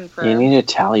not You confirmed. need a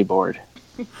tally board.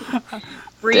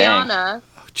 Brianna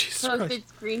Oh, Jesus posted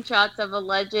Christ. screenshots of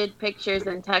alleged pictures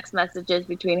and text messages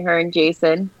between her and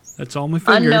Jason. That's all my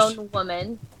fingers. Unknown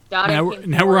woman. Daughter Now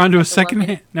came we're forward on to a with the second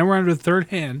woman. hand. Now we're on to a third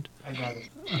hand.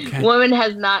 Okay. Woman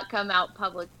has not come out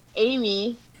public.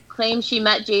 Amy claims she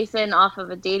met Jason off of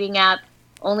a dating app,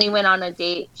 only went on a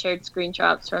date, shared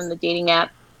screenshots from the dating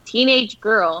app. Teenage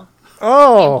girl came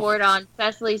forward on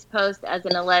Cecily's post as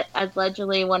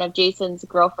allegedly one of Jason's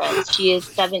girlfriends. She is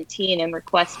 17 and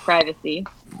requests privacy.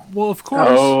 Well, of course.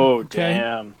 Oh, Okay.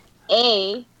 damn.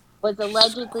 A was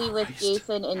allegedly with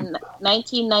Jason in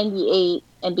 1998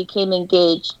 and became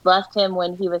engaged, left him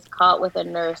when he was caught with a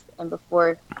nurse and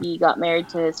before he got married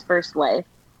to his first wife.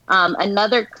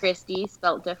 Another Christy,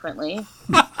 spelled differently.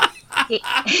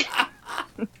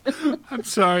 I'm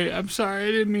sorry. I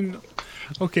didn't mean.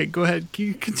 Okay, go ahead. Can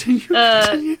you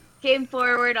continue? Came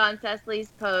forward on Cecily's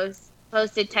post,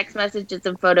 posted text messages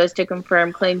and photos to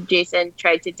confirm, claimed Jason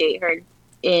tried to date her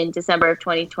in December of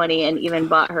 2020 and even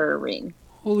bought her a ring.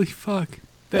 Holy fuck.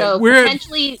 So We're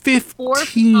potentially at 15. four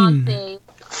fiancés,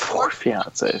 Four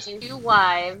fiancés. 2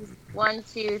 wives, 1,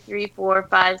 2, 3, 4,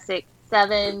 5, 6,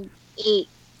 7, 8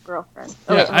 girlfriends.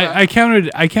 Oh, Yeah, wait, hold on.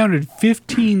 I counted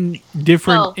 15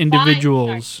 different Oh,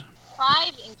 individuals. 5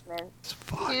 engagements,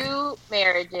 2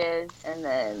 marriages, and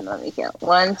then let me count.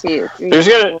 1, 2, 3,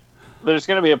 There's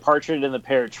gonna be a Partridge in the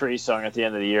Pear Tree song at the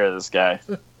end of the year. This guy.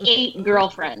 8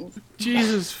 girlfriends.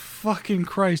 Jesus fucking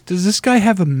Christ! Does this guy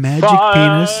have a magic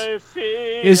penis?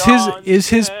 Is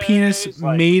his penis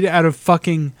made out of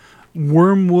fucking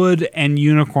wormwood and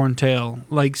unicorn tail?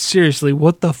 Like seriously,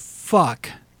 what the fuck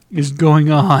is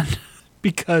going on?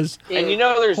 Because And you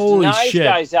know, there's holy nice shit.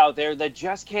 guys out there that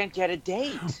just can't get a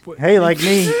date. Hey, like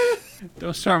me.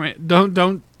 Don't start me.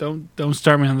 Don't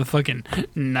start me on the fucking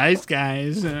nice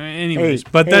guys. Anyways, Hey,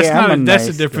 but that's hey, not. I'm a That's a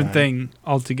nice different guy. thing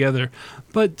altogether.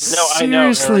 But No, I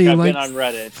know, seriously, Eric, I've like, been on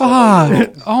Reddit, so fuck.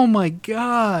 that's Oh my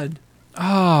god.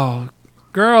 Oh,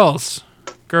 girls,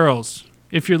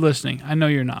 if you're listening, I know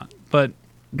you're not, but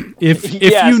if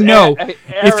Yes, you know, Eric,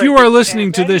 if you are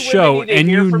listening to any this women show need to and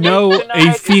hear you from know tonight, a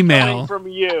it's coming female. from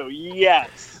you,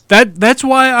 yes. That's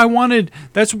why I wanted.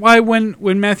 That's why when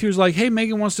Matthew was like, "Hey,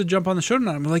 Megan wants to jump on the show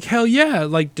tonight," I'm like, "Hell yeah!"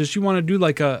 Like, does she want to do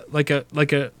like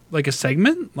a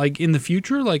segment like in the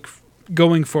future, like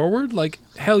going forward? Like,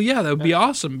 hell yeah, that would be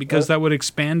awesome because that would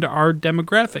expand our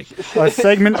demographic. A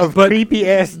segment of creepy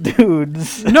ass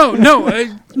dudes.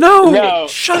 No,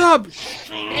 shut up.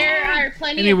 There are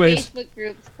plenty Anyways. of Facebook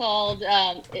groups called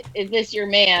 "Is This Your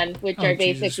Man?" which Oh, are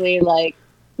Jesus. basically like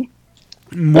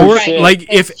More Right. like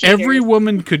if Cheaters. every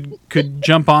woman could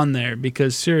jump on there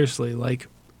because seriously, like,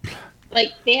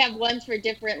 they have ones for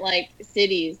different like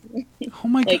cities. oh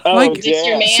my Like, god, like Is This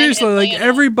Your Man? seriously, like Atlanta.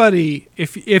 everybody,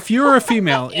 if you're a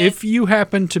female, if you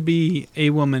happen to be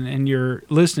a woman and you're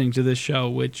listening to this show,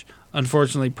 which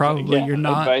unfortunately probably Yeah, you're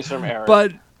not, advice from Eric.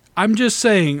 but I'm just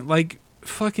saying, like,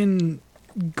 fucking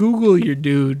Google your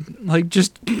dude, like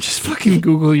just fucking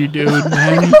Google your dude,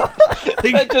 man.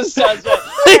 That just sounds like,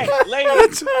 hey,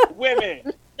 ladies,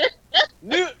 women,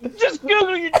 just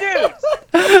Google your dudes.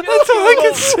 That's all I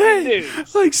can say.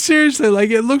 dudes. Like, seriously, like,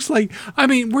 it looks like, I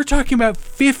mean, we're talking about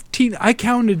 15, I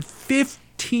counted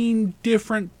 15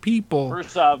 different people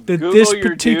First off, that Google this your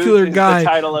particular dudes is the guy,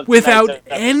 title of without tonight's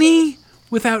any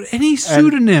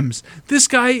pseudonyms. This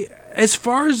guy, as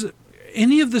far as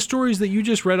any of the stories that you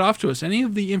just read off to us, any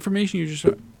of the information you just,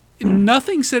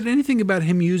 nothing said anything about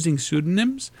him using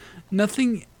pseudonyms.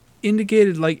 Nothing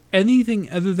indicated like anything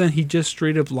other than he just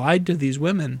straight up lied to these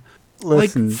women.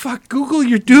 Listen. Like, fuck, Google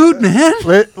your dude, man.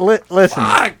 Listen.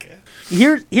 Fuck.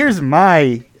 Here's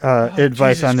my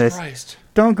advice Jesus on this. Christ.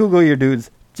 Don't Google your dudes.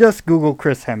 Just Google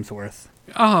Chris Hemsworth.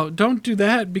 Oh, don't do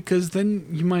that, because then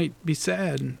you might be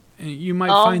sad. You might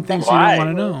Oh, find things you why? don't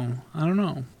want to know. I don't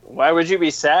know. Why would you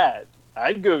be sad?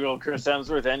 I'd Google Chris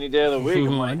Hemsworth any day of the week.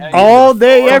 I'm like, hey, All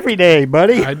day, every day,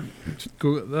 buddy. I'd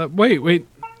Google that. Wait.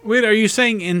 Are you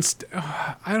saying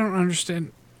I don't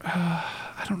understand.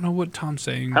 I don't know what Tom's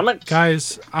saying. How much-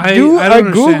 Guys, Do I a don't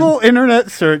understand. Google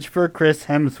internet search for Chris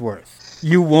Hemsworth.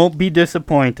 You won't be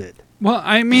disappointed. Well,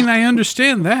 I mean, I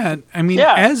understand that. I mean,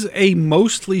 Yeah. as a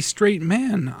mostly straight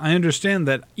man, I understand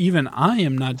that even I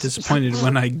am not disappointed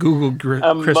when I Google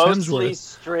a Chris mostly Hemsworth.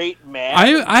 straight man.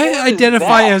 I What is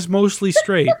identify that? as mostly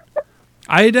straight.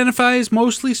 I identify as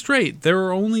mostly straight. There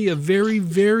are only a very,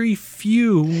 very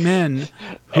few men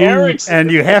who Eric's And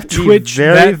you have to Twitch be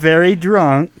very, that- very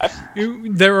drunk.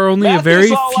 there are only a Matthew's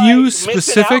very all, few like, missing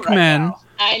specific out right men now.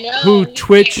 I know. who you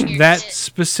twitch can't hear that shit.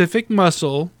 specific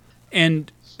muscle,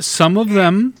 and some of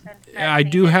them I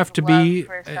do have to be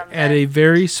at a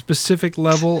very specific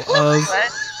level of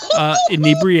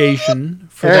inebriation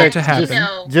for Eric, that to happen.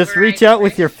 No, Just right, reach out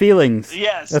with right. your feelings.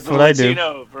 Yes, That's the what I do.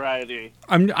 Latino variety.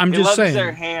 I'm He just loves saying.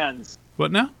 their hands.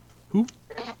 What now? Who?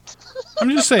 I'm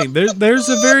just saying. There's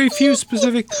a very few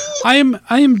specific. I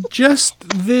am just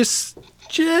this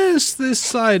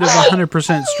side of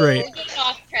 100% straight. We're getting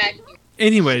off track.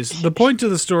 Anyways, the point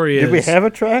of the story is, Did we have a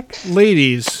track?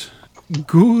 ladies,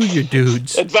 Google your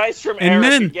dudes. Advice from And Eric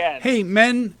men, again. hey,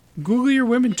 men, Google your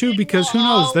women too, because who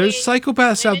knows? There's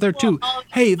psychopaths out there too.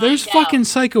 Hey, there's fucking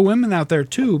psycho women out there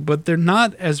too, but they're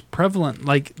not as prevalent.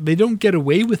 Like, they don't get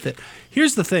away with it.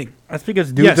 Here's the thing. That's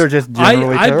because dudes are just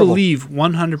generally I terrible. believe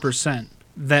 100%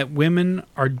 that women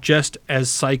are just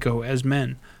as psycho as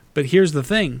men. There here's the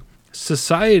thing.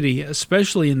 Society,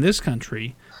 especially in this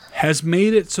country, has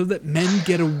made it so that men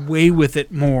get away with it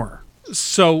more.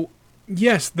 So,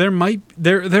 yes,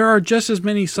 there are just as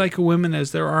many psycho women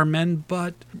as there are men,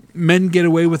 but men get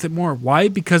away with it more. Why?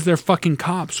 Because they're fucking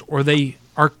cops, or they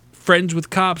are friends with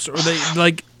cops, or they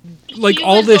like He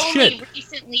all was this only shit.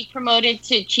 Recently promoted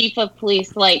to chief of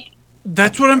police, like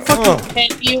That's what I'm fucking.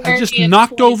 February. I just of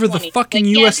knocked over the 2020. fucking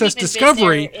Like, he hasn't USS even been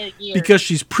Discovery there a year. because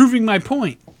she's proving my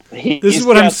point. He's This is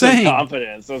what got I'm some saying.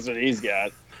 Confidence. That's what he's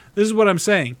got. This is what I'm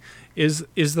saying is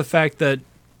the fact that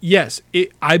yes,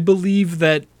 I believe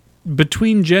that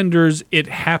between genders it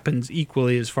happens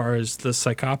equally as far as the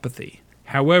psychopathy.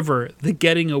 However, the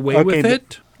getting away with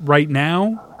it right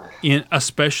now,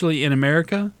 especially in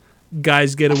America,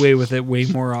 guys get away with it way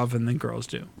more often than girls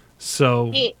do.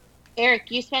 So Hey,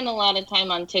 Eric, you spend a lot of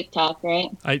time on TikTok, right?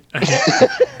 I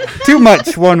Too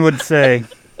much, one would say.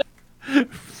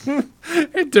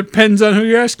 it depends on who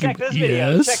you're asking. Check this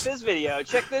video. Yes. Check this video.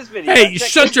 Check this video. Hey, check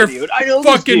shut this your video. I know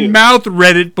this fucking dude. mouth,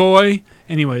 Reddit boy.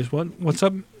 Anyways, what's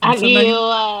up? Have What's up, Megan?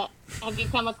 you have you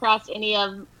come across any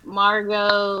of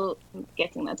Margot? I'm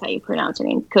guessing that's how you pronounce her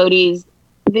name. Cody's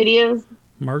videos.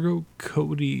 Margot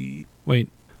Cody. Wait,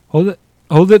 hold it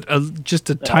just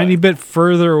a tiny bit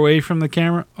further away from the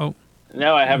camera. Oh,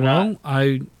 No, I have well,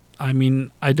 not. I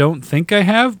mean, I don't think I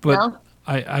have, but No?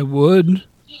 I would.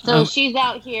 So she's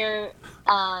out here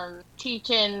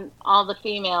teaching all the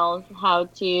females how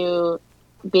to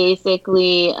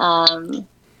basically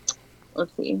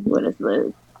let's see, what is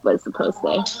the post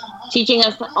say? Teaching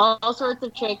us all sorts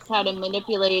of tricks how to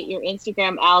manipulate your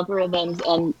Instagram algorithms,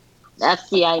 and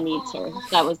FBI needs her.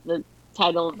 That was the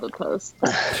title of the post.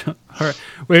 All right,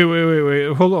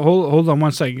 wait. Hold on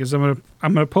one second, because I'm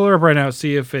gonna pull her up right now.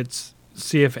 See if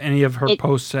any of her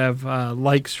posts have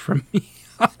likes from me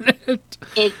on it.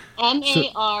 It's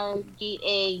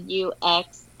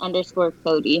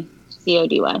MARGAUX_Cody,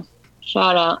 CODY.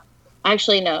 Shout out.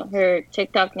 Actually, no, her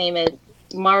TikTok name is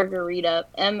Margarita,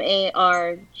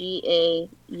 MARGAUXRITA_.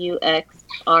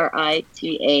 All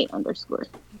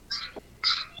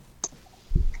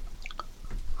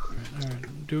right,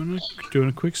 I'm doing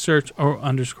a quick search. Oh,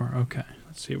 underscore. Okay,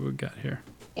 let's see what we got here.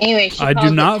 Anyway, she I calls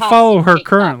do it not toxic follow her TikTok.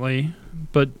 currently,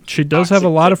 but she does have a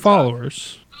lot of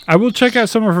followers. I will check out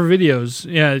some of her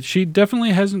videos. Yeah, she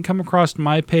definitely hasn't come across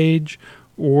my page,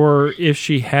 or if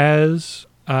she has,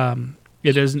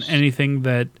 it isn't anything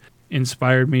that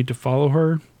inspired me to follow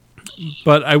her.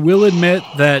 But I will admit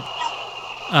that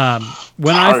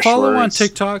when I Harsh follow on words.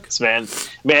 TikTok, This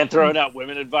man throwing out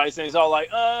women advice, and he's all like,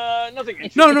 nothing.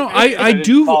 no, I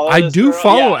do this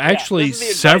follow girl. actually this is the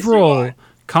advice you several want.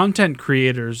 content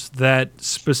creators that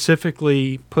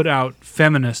specifically put out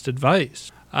feminist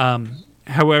advice.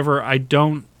 However, I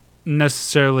don't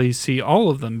necessarily see all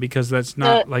of them because that's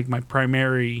not like my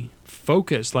primary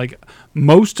focus. Like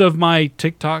most of my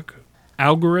TikTok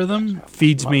algorithm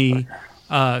feeds me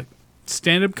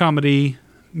stand-up comedy,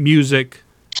 music,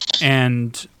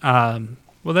 and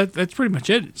that's pretty much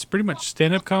it. It's pretty much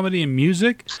stand-up comedy and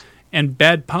music and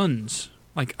bad puns.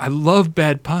 Like I love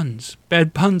bad puns.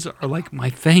 Bad puns are like my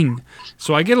thing.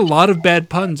 So I get a lot of bad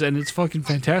puns and it's fucking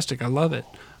fantastic. I love it.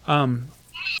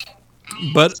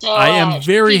 But So, I am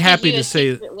very teaches happy you to a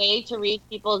say secret way to read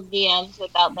people's DMs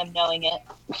without them knowing it.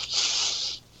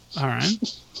 all right.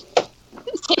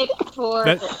 Tip for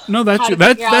No, how to figure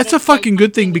out that's a if fucking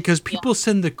good thing something- because people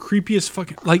send the creepiest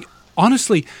fucking like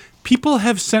honestly, people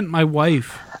have sent my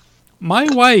wife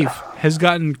has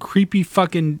gotten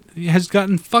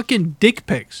fucking dick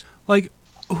pics. Like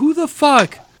who the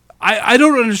fuck? I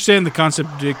don't understand the concept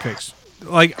of dick pics.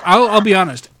 Like I'll be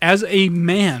honest, as a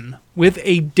man with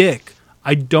a dick,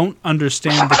 I don't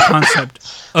understand the concept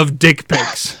of dick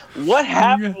pics. What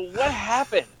happened? What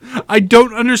happened? I don't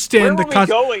Where understand were the we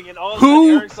concept. going? And all of a Who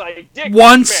sudden Eric's like, dick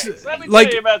wants- pics. Let me like,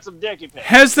 tell you about some dicky pics.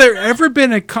 Has there ever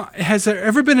been a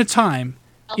time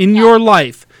in your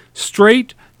life,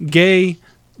 straight, gay,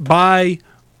 bi,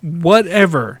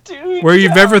 whatever, Dude, where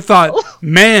you've ever thought,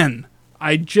 man,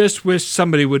 I just wish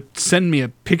somebody would send me a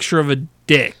picture of a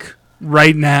dick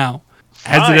right now?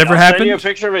 Has Fine, it ever I'll happened? Send you a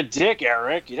picture of a dick,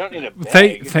 Eric. You don't need a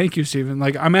beg. Thank you, Stephen.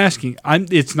 Like I'm asking,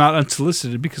 it's not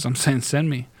unsolicited because I'm saying send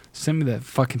me that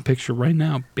fucking picture right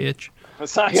now, bitch.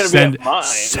 It's not gonna Send be of mine.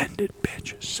 Send it,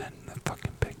 bitch. Send the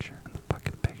fucking picture.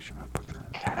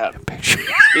 God.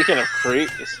 Speaking of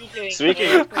creeps.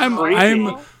 Speaking of I'm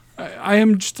creepy. I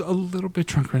am just a little bit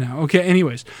drunk right now. Okay,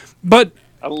 anyways, but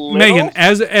A little? Megan,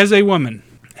 as a woman,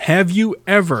 have you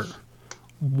ever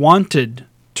wanted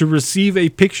to receive a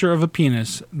picture of a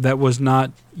penis that was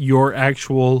not your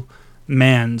actual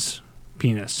man's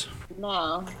penis?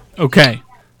 No. Okay,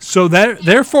 so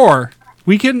therefore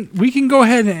we can go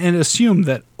ahead and assume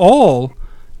that all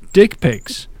dick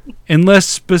pics, unless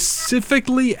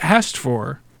specifically asked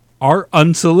for, are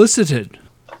unsolicited.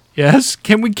 Yes,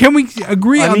 can we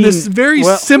agree on this very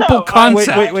simple Wait,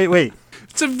 concept? wait.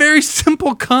 It's a very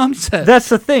simple concept. That's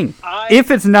the thing.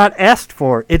 If it's not asked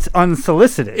for, it's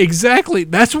unsolicited. Exactly.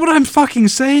 That's what I'm fucking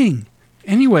saying.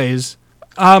 Anyways,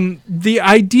 the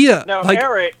idea, No, like,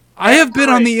 Eric, I have been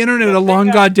on the internet the a long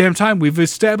thing goddamn time. We've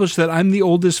established that I'm the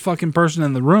oldest fucking person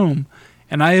in the room,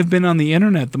 and I have been on the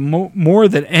internet more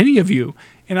than any of you,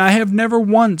 and I have never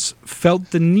once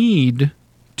felt the need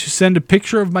to send a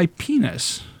picture of my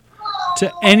penis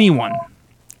to anyone,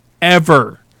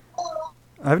 ever.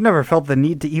 I've never felt the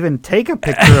need to even take a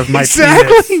picture of my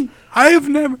Exactly. penis. I have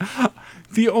never.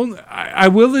 I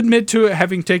will admit to it,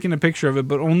 having taken a picture of it,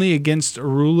 but only against a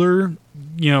ruler.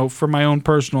 For my own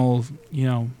personal.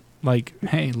 Like,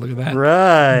 hey, look at that.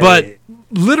 Right. But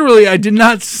literally, I did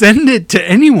not send it to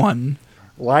anyone.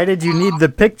 Why did you need the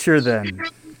picture then?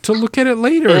 To look at it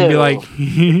later and be like,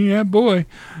 yeah, boy.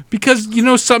 Because,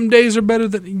 some days are better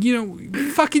than,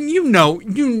 fucking,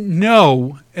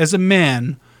 as a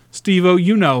man,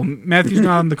 Steve-O, Matthew's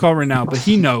not on the call right now, but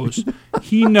he knows.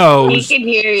 He knows He can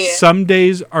hear you. some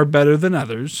days are better than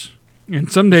others.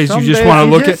 And some days Some you just days want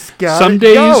you to look just at, got some it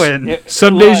days, going.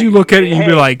 some days you look at it and you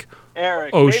be Hey, like,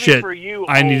 Eric, oh maybe shit, for you,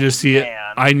 I need to old see it.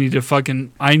 man.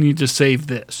 I need to save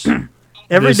this.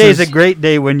 Every This day's is- a great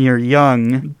day when you're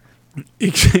young.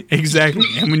 Exactly.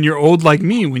 And when you're old like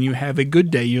me, when you have a good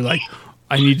day, you're like,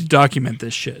 I need to document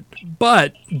this shit.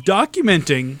 But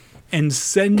documenting and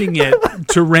sending it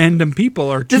to random people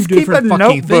are two Just keep a different fucking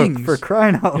notebook things. for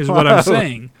crying out loud. Is what I'm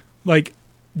saying. Like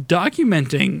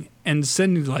documenting and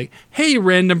sending like, hey,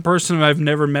 random person I've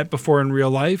never met before in real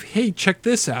life. Hey, check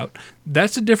this out.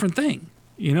 That's a different thing.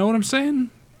 You know what I'm saying?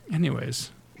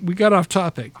 Anyways, we got off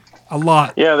topic a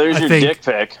lot. Yeah, there's I your think. dick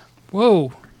pic.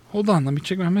 Whoa. Hold on. Let me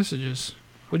check my messages.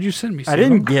 What'd you send me, I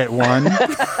didn't Steve-O? get one.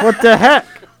 What the heck?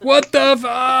 What the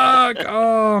fuck?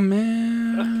 Oh,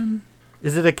 man.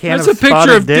 Is it a can That's of a picture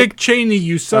spotted of Dick Cheney,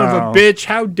 you son of a Oh. bitch.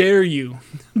 How dare you?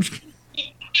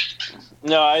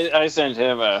 No, I sent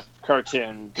him a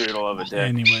cartoon doodle of a dick.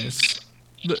 Anyways,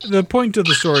 the point of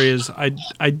the story is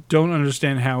I don't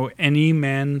understand how any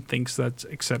man thinks that's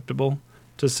acceptable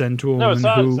to send to a No, it's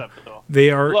woman not who acceptable. they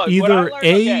are Look, what I either learned-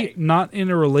 A, okay. not in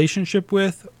a relationship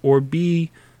with, or B,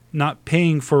 not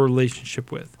paying for a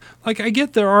relationship with. Like, I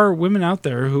get there are women out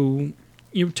there who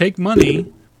take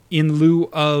money in lieu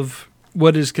of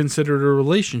what is considered a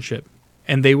relationship,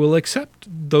 and they will accept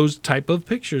those type of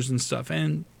pictures and stuff,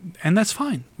 and that's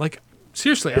fine. Like,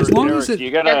 seriously, as long as it.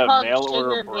 You got They're a called mail sugar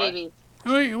order for it. babies.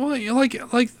 Well,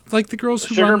 like the girls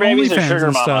who Sugar run babies or OnlyFans sugar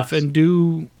and stuff mamas? and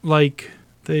do like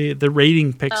the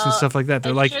rating pics and stuff like that.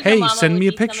 They're A like, sugar hey, mama send would me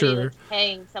a be somebody picture. that's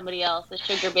paying somebody else. A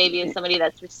sugar baby is somebody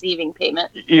that's receiving payment.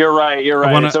 You're right.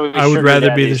 I would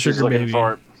rather be the she's sugar looking baby.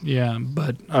 for it. Yeah,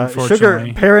 but Sugar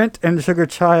unfortunately, parent and sugar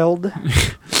child,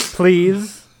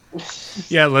 please.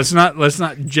 yeah. Let's not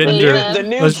gender. The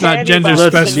new Let's not candy gender by-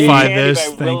 specify the new candy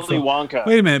this. by Willy Thankfully. Wonka.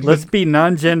 Wait a minute. Let's be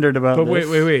non-gendered about But this.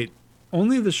 wait.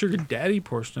 Only the sugar daddy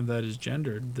portion of that is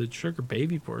gendered. The sugar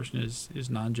baby portion is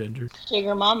non-gendered.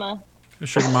 Sugar mama.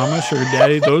 Sugar mama, sugar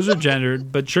daddy, those are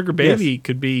gendered. But sugar baby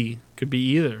could be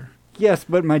either. Yes,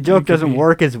 but my joke could doesn't be.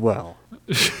 work as well.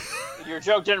 Your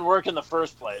joke didn't work in the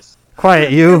first place.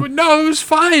 Quiet, you. No, it was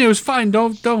fine. It was fine.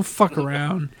 Don't fuck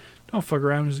around. Don't fuck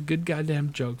around. It was a good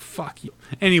goddamn joke. Fuck you.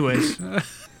 Anyways.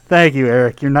 Thank you,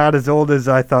 Eric. You're not as old as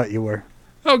I thought you were.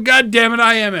 Oh, God damn it,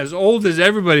 I am as old as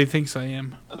everybody thinks I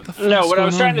am. No, what I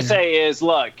was trying to say is,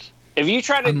 look, if you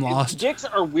try to, I'm lost. dicks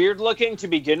are weird looking to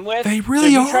begin with. They so really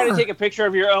if you try to are. take a picture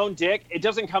of your own dick, it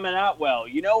doesn't come out well.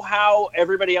 You know how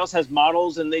everybody else has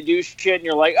models and they do shit, and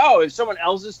you're like, oh, if someone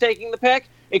else is taking the pic,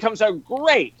 it comes out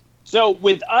great. So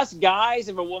with us guys,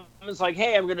 if a woman's like,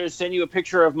 hey, I'm going to send you a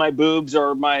picture of my boobs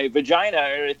or my vagina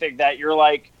or anything like that, you're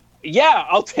like, yeah,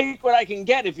 I'll take what I can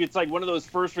get. If it's like one of those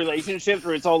first relationships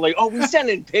where it's all like, oh, we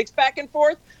sending pics back and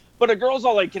forth. But a girl's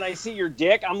all like, can I see your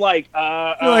dick? I'm like,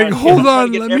 hold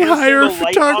on, let me hire a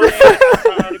photographer.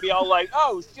 I'm trying to be all like,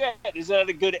 oh, shit, is that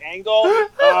a good angle?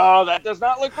 Oh, that does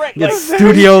not look great. Get Like,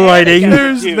 studio lighting.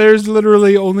 There's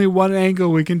literally only one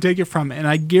angle we can take it from, and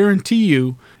I guarantee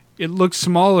you it looks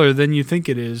smaller than you think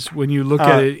it is when you look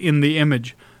at it in the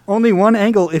image. Only one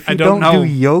angle if you don't do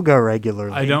yoga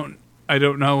regularly. I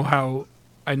don't know how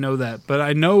I know that, but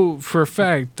I know for a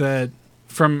fact that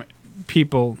from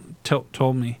people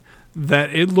told me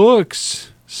that it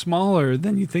looks smaller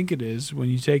than you think it is when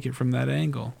you take it from that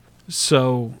angle.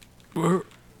 So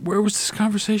where was this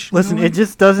conversation Listen, going? it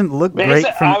just doesn't look great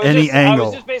from any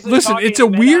angle. Listen, it's a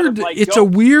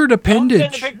weird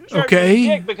appendage,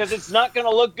 okay? Because it's not going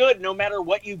to look good no matter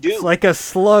what you do. It's like a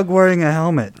slug wearing a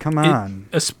helmet. Come on.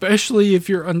 Especially if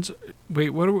you're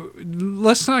wait,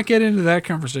 let's not get into that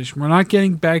conversation. We're not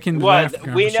getting back into that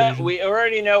conversation. We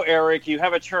already know, Eric, you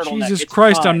have a turtleneck. Jesus It's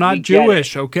Christ, fine. I'm not We get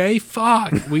Jewish, it. okay?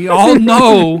 Fuck. We all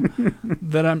know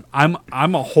that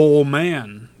I'm a whole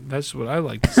man. That's what I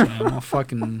like to say. I'm a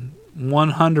fucking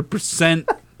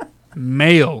 100%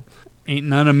 male. Ain't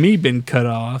none of me been cut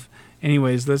off.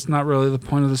 Anyways, that's not really the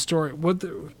point of the story.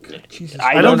 Jesus.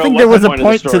 I don't think there was a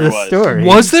point to the story.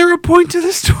 Was there a point to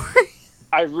the story?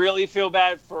 I really feel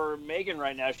bad for Megan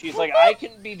right now. She's like, I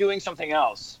can be doing something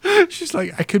else. She's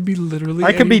like, I could be literally.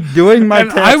 I could be doing my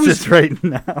taxes right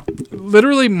now.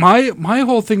 Literally, my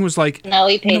whole thing was like. No,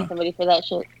 we paid somebody for that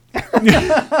shit. I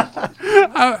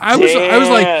was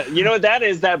like, you know what that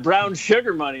is? That brown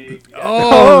sugar money.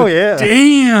 Oh yeah,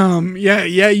 damn, yeah.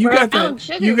 You got Brown that.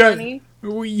 sugar You got. money.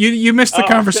 You missed the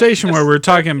conversation where we were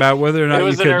talking about whether or not It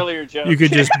was you an earlier joke.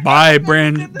 could just buy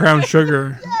brown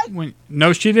sugar.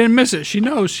 No, she didn't miss it. She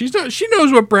knows. She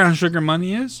knows what brown sugar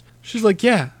money is. She's like,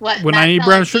 yeah. What, when I that's need not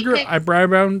brown like sugar, picks? I buy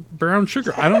brown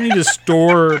sugar. I don't need to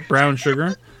store brown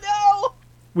sugar. No.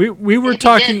 We were If he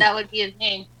talking. did, that would be his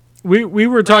name. We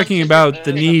were talking sugar. about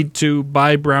the need to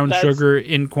buy brown That's- sugar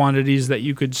in quantities that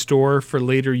you could store for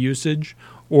later usage,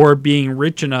 or being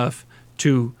rich enough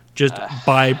to just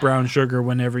buy brown sugar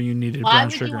whenever you needed brown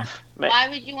sugar. Why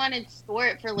would you want to store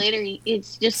it for later?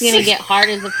 It's just gonna get hard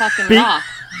as a fucking Be- rock.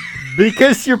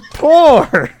 Because you're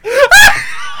poor.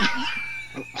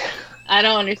 I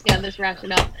don't understand this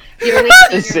rationale. You're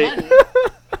wasting your money.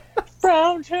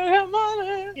 Brown sugar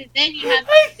money. 'Cause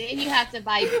then you have to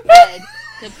buy bread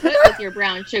to put with your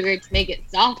brown sugar to make it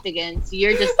soft again. So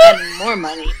you're just spending more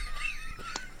money.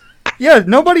 Yeah,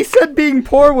 nobody said being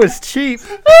poor was cheap.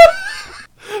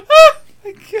 Oh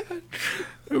my god.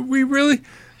 We really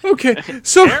okay.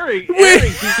 So Eric,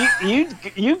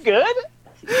 you good?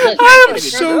 I am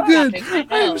so good.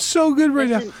 I am so good right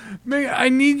now. Man, I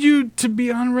need you to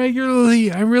be on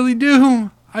regularly. I really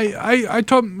do. I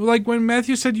told, like, when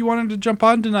Matthew said you wanted to jump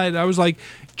on tonight, I was like,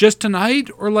 just tonight,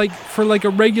 or like for like a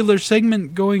regular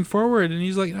segment going forward? And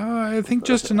he's like, oh, I think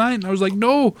just tonight. And I was like,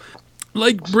 no,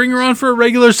 like, bring her on for a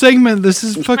regular segment. This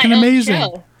is fucking My own amazing.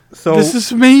 show. So This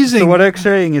is amazing. So what I'm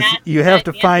saying is, That's you have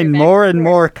to the find answer, more that's and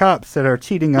more cops that are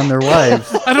cheating on their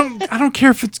wives. I don't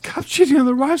care if it's cops cheating on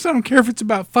their wives. I don't care if it's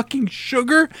about fucking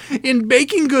sugar in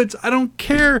baking goods. I don't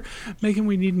care. Megan,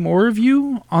 we need more of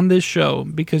you on this show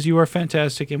because you are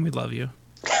fantastic and we love you.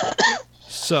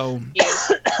 So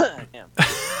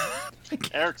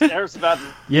Eric's about to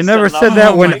You never set said up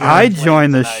that a when whole I plan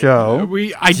joined the tonight. show.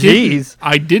 Jeez.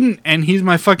 I didn't, and he's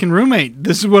my fucking roommate.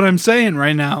 This is what I'm saying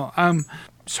right now.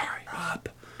 Sorry, Rob.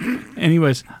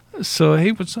 Anyways, so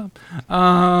hey, what's up?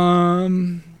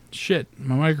 Shit,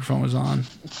 my microphone was on.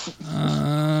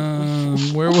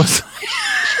 Where was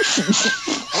I?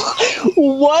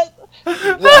 What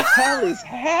the hell is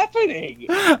happening?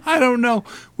 I don't know.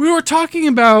 We were talking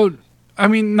about. I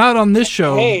mean, not on this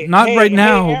show, Hey, not hey, right hey,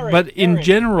 now, Eric, but in Eric,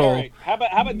 general. Eric, how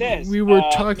about this? We were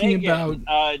talking Megan,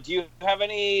 do you have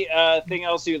any thing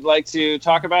else you'd like to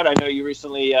talk about? I know you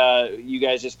recently, you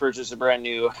guys just purchased a brand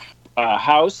new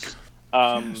house.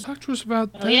 Talk to us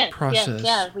about that process.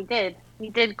 Yeah, we did. We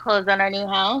did close on our new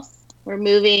house. We're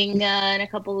moving in a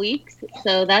couple weeks,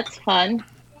 so that's fun.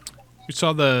 We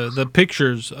saw the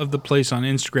pictures of the place on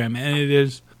Instagram, and it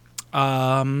is,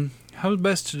 how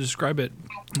best to describe it?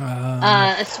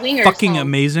 A swingers Fucking home.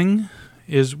 amazing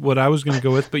is what I was going to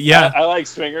go with. But yeah, I like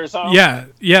swingers home. yeah,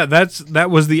 that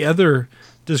was the other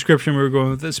description we were going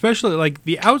with. Especially like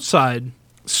the outside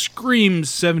screams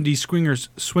 70s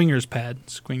swingers pad.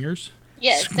 Swingers?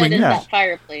 Yes, that Swing- is Yeah. that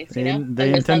fireplace, you know? They And the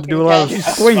intend to sunken do a lot of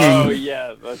couch. swinging. Oh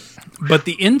yeah. But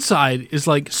the inside is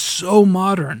like so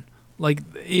modern. Like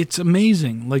it's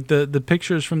amazing. Like the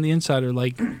pictures from the inside are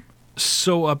like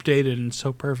so updated and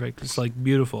so perfect. It's like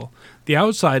beautiful. The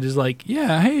outside is like,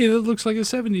 yeah, hey, that looks like a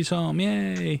 70s home.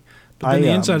 Yay. But then the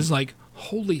inside is like,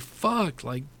 holy fuck,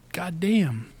 like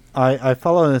goddamn. I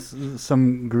follow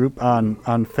some group on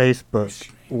Facebook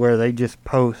where they just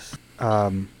post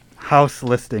house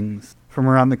listings from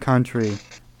around the country,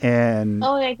 and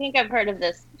Oh, I think I've heard of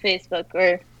this Facebook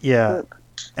or yeah, group.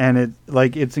 and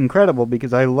it's incredible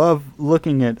because I love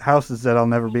looking at houses that I'll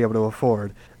never be able to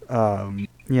afford.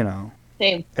 You know,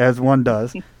 Same. as one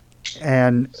does.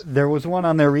 And there was one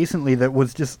on there recently that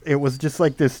was just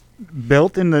like this,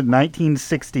 built in the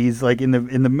 1960s, like in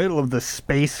the middle of the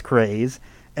space craze,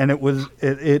 and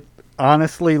it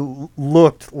honestly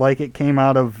looked like it came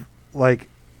out of like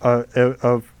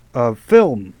a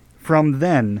film from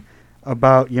then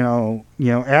about you know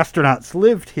astronauts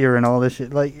lived here and all this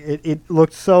shit. Like it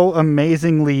looked so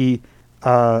amazingly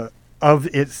of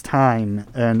its time,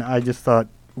 and I just thought,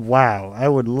 wow, I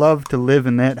would love to live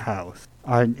in that house.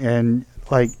 I knew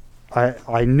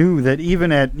that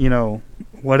even at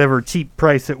whatever cheap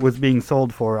price it was being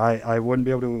sold for, I wouldn't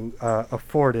be able to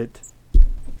afford it.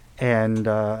 And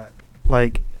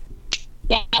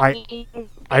Yeah,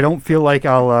 I don't feel like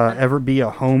I'll ever be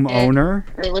a homeowner.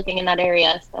 we're looking in that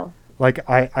area, so. Like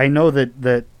I know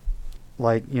that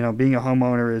like being a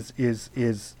homeowner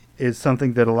is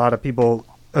something that a lot of people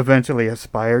eventually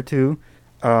aspire to.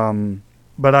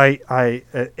 But I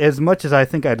as much as I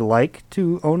think I'd like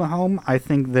to own a home, I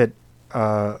think that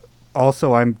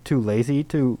also I'm too lazy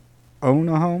to own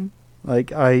a home.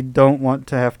 Like I don't want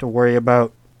to have to worry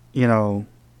about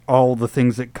all the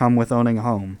things that come with owning a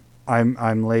home.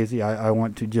 I'm lazy. I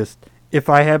want to just, if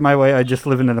I had my way, I'd just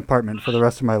live in an apartment for the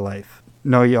rest of my life.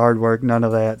 No yard work, none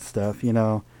of that stuff,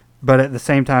 But at the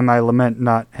same time, I lament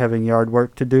not having yard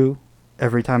work to do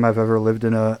every time I've ever lived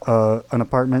in an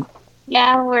apartment.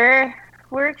 Yeah,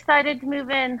 we're excited to move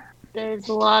in. There's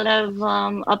a lot of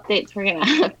updates we're gonna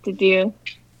have to do,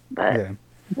 but Yeah.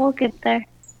 we'll get there.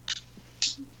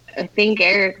 I think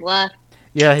Eric left.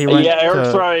 Yeah, he went. Yeah, Eric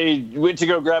to- probably went to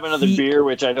go grab another He- beer,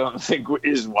 which I don't think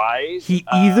is wise. He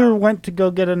either went to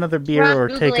go get another beer We're or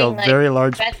take a Googling, like, very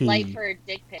large best light pee. for a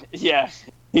dick pic. Yeah,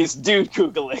 he's dude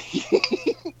googling.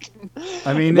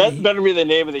 I mean, that better be the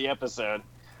name of the episode.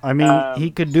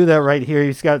 he could do that right here.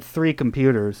 He's got 3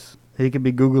 computers. He could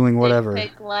be Googling whatever.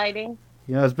 Dick pic lighting.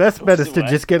 His best bet is to What?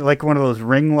 just get like one of those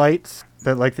ring lights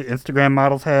that like the Instagram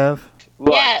models have.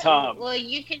 What, Yeah, Tom? well,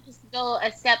 you can just go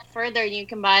a step further. You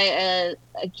can buy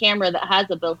a camera that has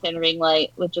a built-in ring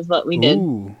light, which is what we did.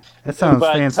 Ooh, that sounds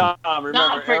But fancy. Tom, remember,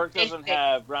 Not for Eric dick doesn't pics.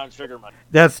 have brown sugar money.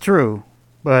 That's true,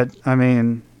 but I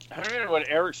mean, I don't know what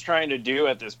Eric's trying to do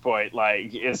at this point.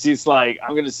 Like, is he's like,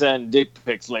 I'm going to send dick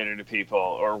pics later to people,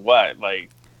 or what? Like,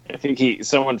 I think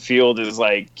someone fueled his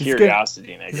like He's gonna-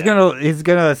 curiosity. I guess. he's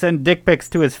gonna send dick pics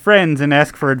to his friends and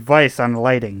ask for advice on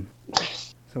lighting.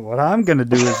 So what I'm gonna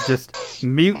do is just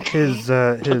mute his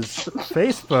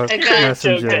Facebook Okay. Choke the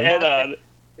messenger. head on.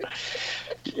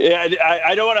 Yeah,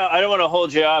 I don't want to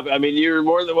hold you up. I mean, you're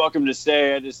more than welcome to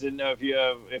stay. I just didn't know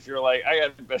if you're like, I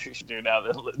got better to do now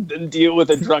than deal with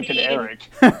a drunken Eric.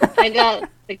 I got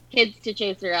the kids to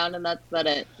chase around, and that's about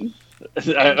it.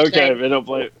 Okay, I don't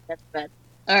play. That's bad.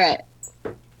 All right.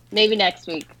 Maybe next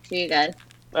week. See you guys.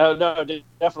 Oh no,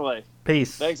 definitely.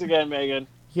 Peace. Thanks again, Megan.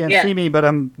 You can't Yeah. see me, but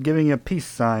I'm giving you a peace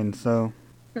sign, so.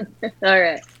 All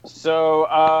right. So,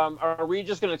 are we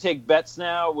just going to take bets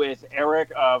now with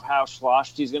Eric of how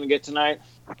sloshed he's going to get tonight?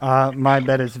 My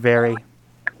bet is very.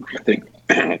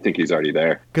 I think he's already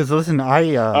there. Because listen,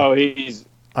 He's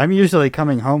I'm usually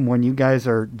coming home when you guys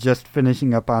are just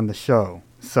finishing up on the show.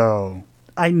 So,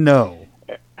 I know.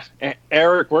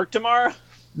 Eric work tomorrow.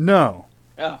 No.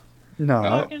 Oh.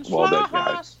 No. Well,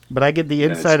 yeah. But I get the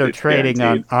it's insider trading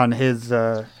guaranteed. on his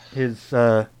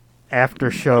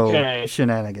after show Okay.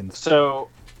 shenanigans. So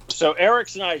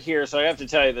Eric's not here, so I have to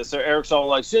tell you this. So Eric's all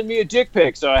like, "Send me a dick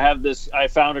pic." So I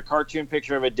found a cartoon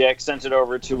picture of a dick, sent it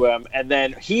over to him, and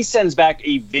then he sends back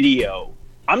a video.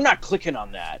 I'm not clicking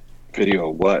on that. Video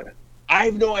what? I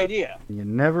have no idea. You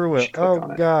never will. Just click Oh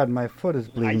on it. God, my foot is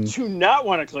I bleeding. do not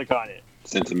want to click on it.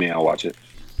 Send it to me. I'll watch it.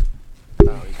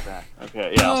 Oh, he's back.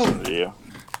 Okay, yeah, I'll send it to you.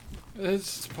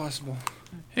 It's possible.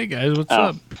 Hey guys, what's Oh.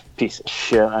 up? Piece of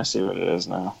shit. I see what it is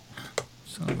now.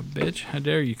 Son of a bitch. How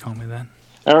dare you call me that?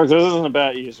 Eric, this isn't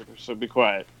about you, so be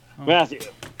quiet. Oh. Matthew,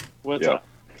 what's Yeah. up?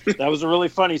 That was a really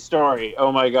funny story.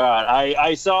 Oh my god.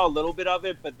 I saw a little bit of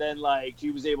it, but then like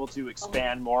he was able to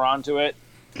expand more onto it.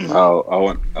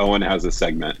 Oh, Owen has a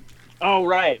segment. Oh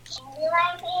right.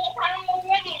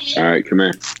 All right, come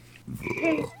here.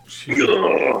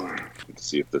 Let's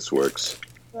see if this works.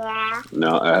 Yeah.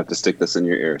 No, I have to stick this in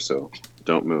your ear, so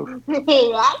don't move. That's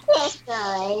it,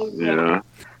 guys. Yeah.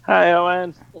 Hi,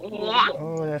 Owen. Yeah.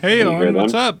 Oh, that's Hey, Can you hear Owen,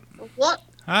 what's them? up? Yeah.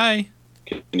 Hi.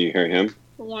 Can you hear him?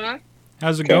 Yeah.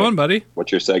 How's it Okay. going, buddy?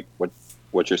 What's your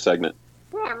What's your segment?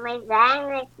 Yeah, my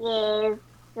dad is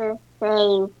the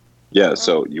same. Yeah.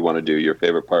 So you want to do your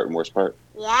favorite part and worst part?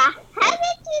 Yeah. How did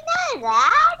you know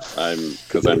that?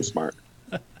 Because I'm smart.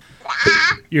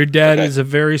 Your dad Okay. is a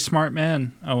very smart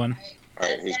man, Owen. All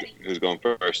right. Who's going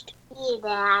first? You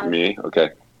Dad. Me. Okay.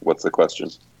 What's the question?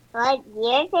 What's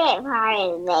your favorite part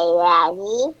of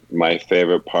the Daddy? My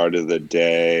favorite part of the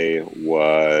day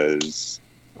was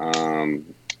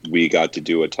we got to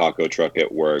do a taco truck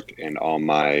at work, and all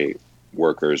my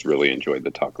workers really enjoyed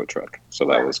the taco truck. So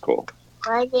that was cool.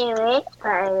 What's your worst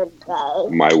part of the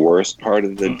day? My worst part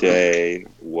of the day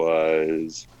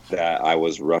was that I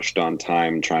was rushed on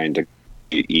time trying to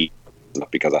eat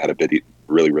because I had a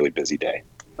really, really busy day.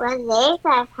 What's your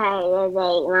favorite part of the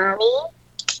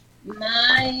day, Mommy?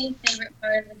 My favorite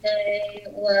part of the day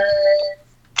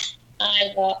was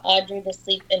I got Audrey to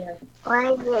sleep in her.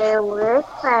 What's your worst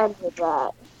part of the day?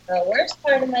 The worst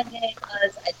part of my day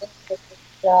was I didn't get the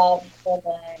job for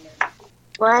my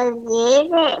What's your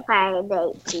favorite part of the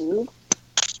day, Steve?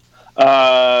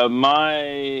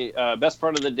 My best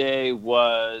part of the day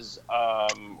was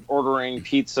ordering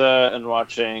pizza and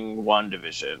watching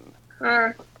WandaVision.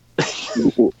 Huh?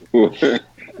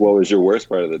 What was your worst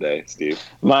part of the day, Steve?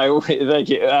 Thank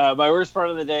you. My worst part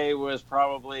of the day was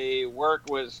probably work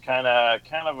was kind of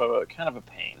a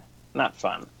pain, not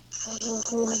fun.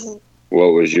 What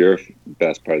was your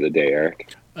best part of the day,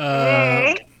 Eric?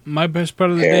 My best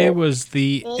part of the day was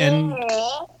the end.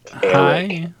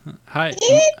 Hi.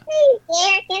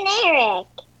 Derek and Eric.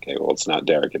 Okay, well, it's not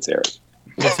Derek, it's Eric.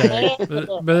 It's all right.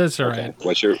 But that's all Okay, right.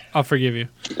 what's your? I'll forgive you.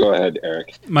 Go ahead,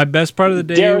 Eric. My best part of the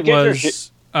day Derek, get your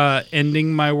was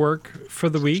ending my work for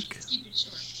the week.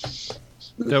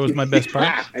 That was my best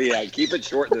part. Yeah, keep it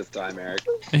short this time, Eric.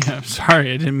 Yeah, I'm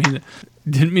sorry. I didn't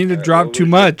mean to drop what too was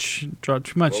much. Drop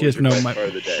too much. What Yes, was your no. best My part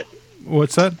of the day?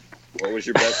 what's that? What was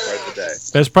your best part of the day?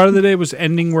 Best part of the day was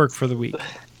ending work for the week.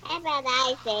 How about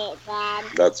I say it, Dad?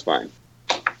 That's fine.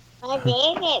 What's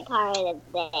your favorite part of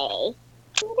the day?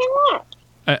 You can work.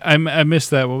 I missed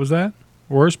that. What was that?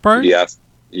 Worst part? You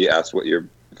asked what your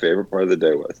favorite part of the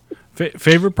day was.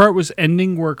 Favorite part was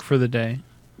ending work for the day.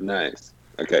 Nice.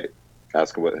 Okay,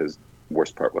 ask him what his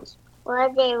worst part was.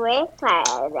 What's your worst part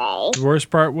of the day? The worst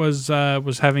part was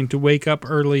having to wake up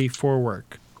early for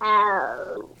work.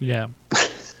 Oh. Yeah.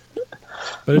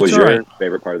 But it's Was all your right.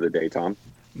 favorite part of the day, Tom?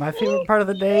 My favorite part of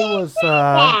the day was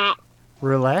That.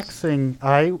 relaxing.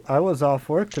 I was off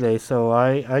work today, so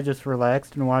I just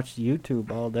relaxed and watched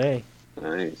YouTube all day.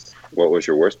 Nice. What was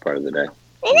your worst part of the day?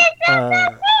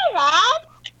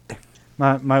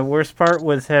 My worst part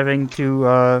was having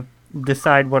to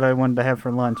decide what I wanted to have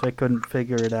for lunch. I couldn't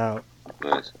figure it out.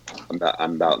 Nice. I'm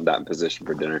about in that position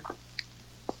for dinner.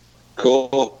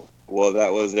 Cool. Well,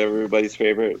 that was everybody's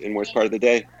favorite and worst part of the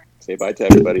day. Say bye to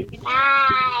everybody.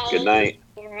 Bye. Good night.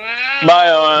 Bye,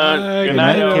 Owen. Good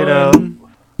night, Owen. kiddo.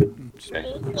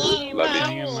 Love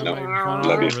Hanging you. my No, microphone love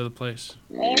all you. over the place.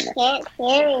 You can't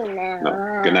hear me now.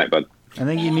 No. Good night, bud. I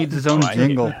think he needs his own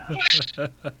jingle.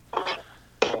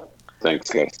 Thanks,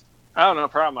 guys. Oh, no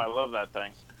problem. I love that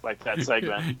thing. Like that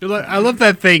segment. You're like, I love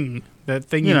that thing. That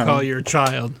thing you You know. call your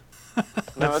child.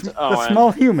 No, it's The Owen.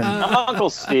 small human. I'm Uncle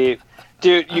Steve.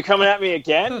 Dude, you coming at me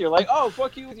again? You're like, oh,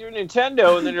 fuck you with your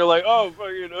Nintendo. And then you're like, oh,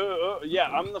 fucking, yeah,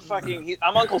 I'm the fucking,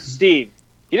 I'm Uncle Steve.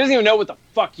 He doesn't even know what the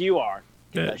fuck you are.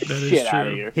 Get That that is shit out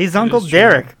true. of here. He's That Uncle is true.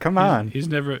 Derek. Come on. He's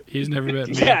never met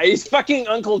me. Yeah, he's fucking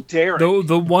Uncle Derek.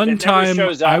 The one That never time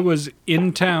shows up. I was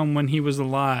in town when he was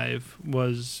alive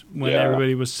was when Yeah.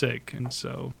 everybody was sick, and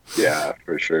so Yeah,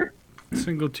 for sure.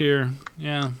 single tier,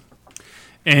 yeah.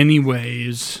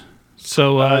 Anyways,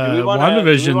 so do we wanna- do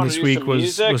we WandaVision wanna this do week some was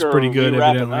music, or pretty are we good,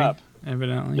 wrapping evidently. up?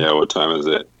 Evidently, Yeah, what time is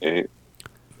it? 8?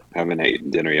 Haven't eaten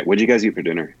dinner yet. What'd you guys eat for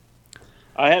dinner?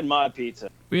 I had mod pizza.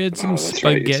 we had some that's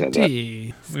right, you said that.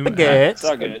 spaghetti. Spaghetti. It's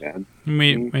all good. Dad?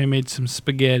 We made some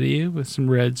spaghetti with some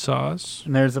red sauce.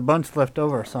 And there's a bunch left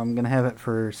over, so I'm gonna have it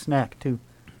for snack too,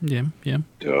 Yeah.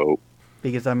 Dope.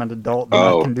 because I'm an adult and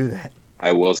Oh. I can do that.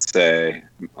 I will say,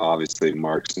 obviously,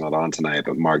 Mark's not on tonight,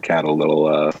 but Mark had a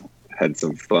little, had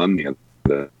some fun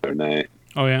the other night.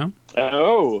 Oh yeah.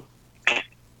 Oh.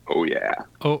 Oh, yeah.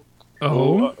 Oh.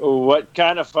 What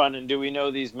kind of fun? And do we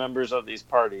know these members of these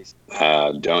parties?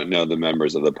 Don't know the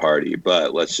members of the party,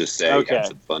 but let's just say he Okay. had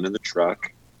some fun in the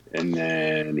truck, and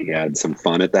then he had some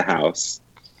fun at the house.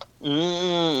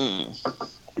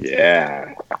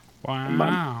 Yeah.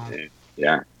 Wow.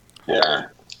 Yeah.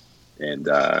 And,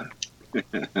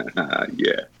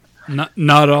 yeah.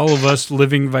 Not all of us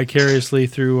living vicariously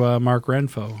through Mark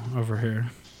Renfo over here.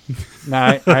 No,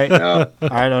 I No,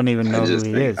 I don't even know I who just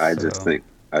he think, is.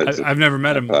 so. I've never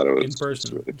met him thought it was in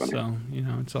person, really funny. so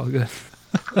it's all good.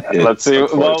 Let's see.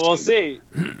 Of Well, course, we'll see.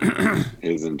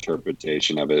 His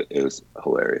interpretation of it is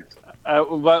hilarious.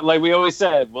 But like we always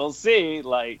said, we'll see.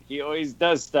 Like he always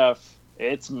does stuff.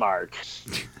 It's Mark.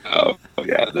 Oh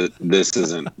yeah, this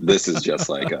is just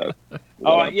like a.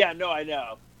 Oh yeah, no, I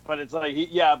know. But it's like,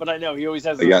 but I know he always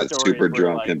has. I those got stories super where,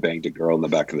 drunk like, and banged a girl in the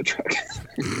back of the truck.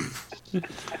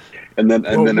 and then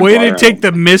Way to bar take out.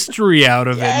 the mystery out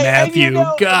of it, Yeah, Matthew. and you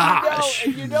know, Gosh.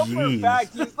 and you know for a Jeez.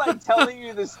 fact he's like telling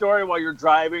you the story while you're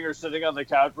driving or sitting on the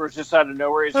couch, where it's just out of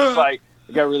nowhere. He's just like,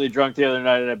 I got really drunk the other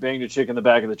night and I banged a chick in the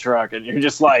back of the truck, and you're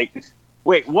just like,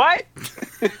 wait, what?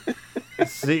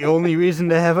 It's the only reason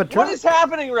to have a What truck. is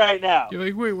happening right now? You're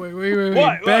like, wait.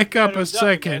 What? Back What? up And it a was nothing,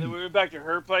 man. second. Then we went back to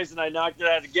her place and I knocked it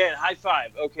out again. High five.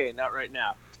 Okay, not right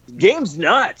now. Game's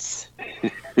nuts.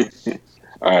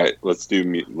 All right, let's do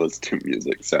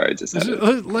music. Sorry, I just had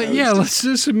Let's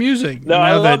do some music. No,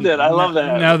 I loved it. I love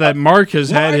that. Now that Mark has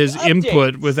had Mark his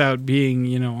input updates. without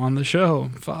being, on the show.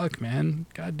 Fuck, man.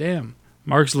 God damn.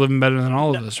 Mark's living better than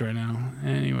all of us right now.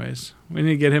 Anyways, we need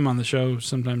to get him on the show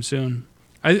sometime soon.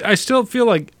 I still feel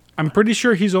like I'm pretty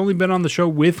sure he's only been on the show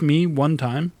with me one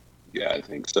time. Yeah, I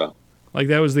think so. Like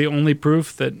that was the only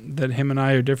proof that him and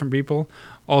I are different people.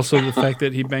 Also, the fact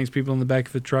that he bangs people in the back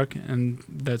of the truck, and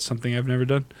that's something I've never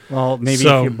done. Well, maybe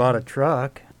So- if you bought a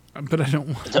truck. But I don't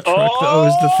want a truck. Though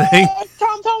is the thing.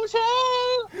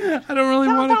 I don't really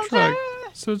want a truck,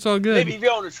 so it's all good. Maybe if you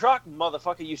own a truck,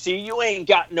 motherfucker, you see, you ain't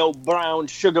got no brown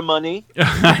sugar money.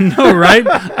 I know, right?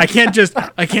 I can't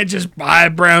just buy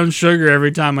brown sugar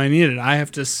every time I need it. I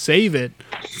have to save it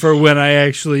for when I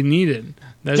actually need it.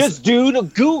 Just do the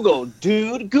Google.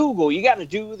 Do the Google. You got to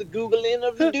do the Googling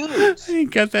of the dudes. I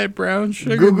ain't got that brown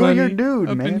sugar Google money your dude,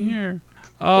 up man. in here. Yeah,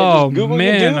 Oh just Google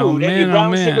man, your dude. oh And your man, oh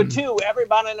brown sugar man. too.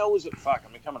 Everybody knows it. Fuck,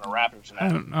 I'm becoming a rapper I tonight.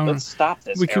 don't know. Let's stop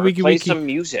this. Wiki, Eric. wiki, Play wiki. some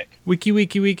music.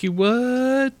 Wiki,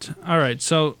 what? All right,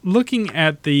 so looking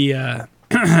at the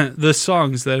the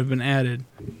songs that have been added,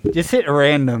 Just hit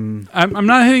random. I'm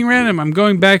not hitting random. I'm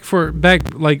going back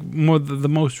like more the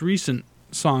most recent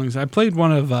songs. I played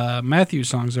one of Matthew's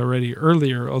songs already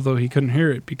earlier, although he couldn't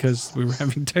hear it because we were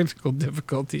having technical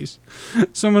difficulties.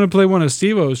 So I'm going to play one of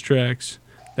Steve-O's tracks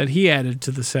that he added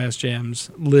to the Sass Jams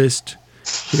list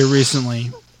here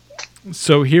recently.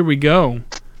 So here we go.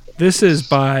 This is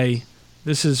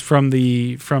from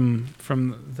the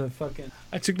fucking.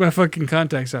 I took my fucking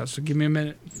contacts out, so give me a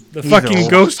minute. The fucking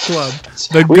old. Ghost Club.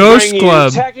 The We Ghost bring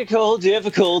Club. You technical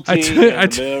difficulty I took- in I the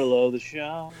took- middle of the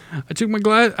show. I took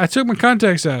my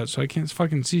contacts out, so I can't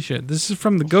fucking see shit. This is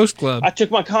from the Ghost Club. I took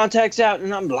my contacts out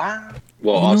and I'm blind.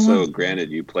 Well, You know also, what?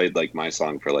 granted, you played like my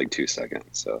song for like 2 seconds,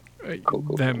 so cool.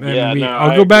 That Yeah, no,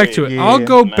 I'll I go back agree. to it. Yeah. I'll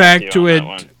go Matthew back to on it. that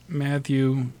one.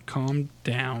 Matthew, calm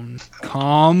down.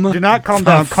 Calm. Do not calm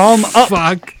the down. Calm up.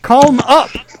 Fuck. Calm up.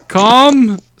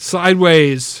 Calm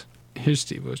sideways. Here's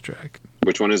Steve-O's track.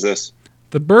 Which one is this?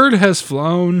 The bird has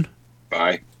flown.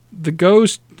 Bye. The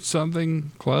ghost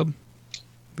something club.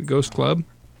 The ghost club.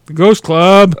 The ghost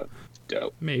club.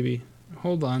 Dope. Maybe.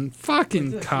 Hold on.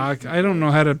 Fucking cock. I don't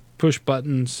know how to push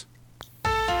buttons.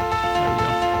 There we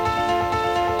go.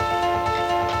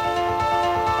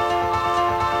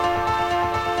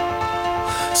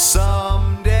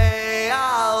 Someday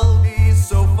I'll be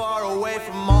so far away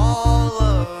from all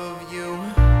of you.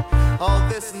 All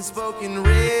this unspoken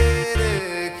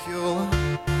ridicule.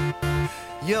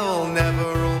 You'll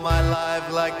never rule my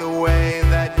life like the way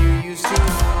that you used to.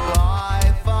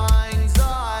 I find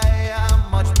I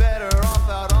am much better off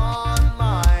out on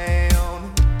my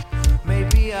own.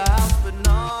 Maybe a house, but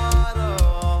not a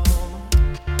home.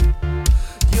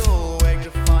 You'll wake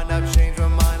to find I've changed my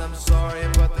mind. I'm sorry,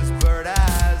 but this bird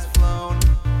has flown.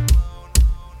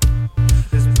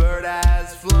 This bird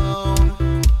has flown.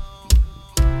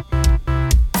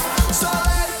 So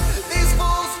let these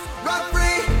fools run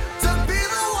free to be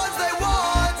the ones they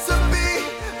want to be.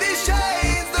 These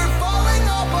chains, they're falling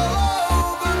off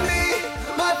all over me.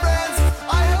 My friends,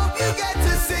 I hope you get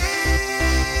to see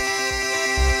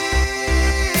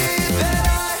that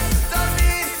I don't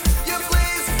need your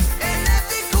pleas and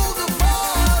nothing cool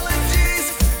apologies.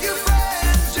 You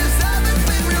friends just haven't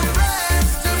been real friends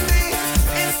to me.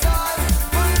 It's time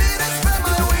for me to spread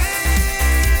my wings.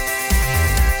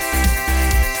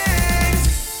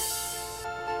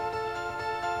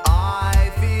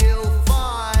 I feel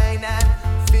fine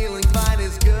and feeling fine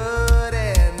is good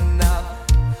enough.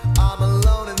 I'm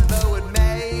alone and though it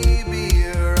may be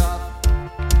rough,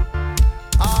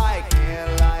 I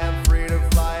can't lie, I'm free to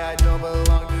fly. I don't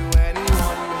belong to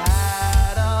anyone. You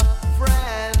had a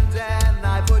friend and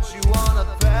I put you on a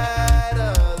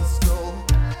pedestal.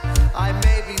 I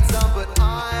may be dumb but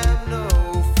I'm no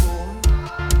fool.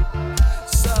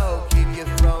 So keep your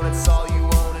throne, it's all you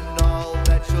own and all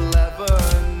that you'll ever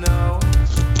know.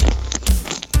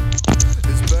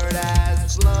 This bird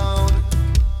has flown.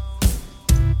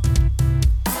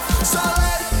 So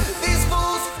let these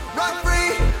fools run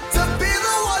free to be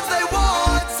the ones they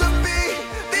want to be.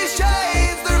 These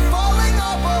chains, they're falling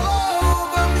off all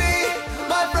over me.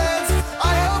 My friends,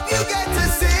 I hope you get to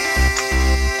see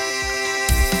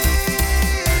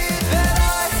that I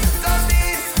don't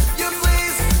need your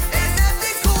pleas and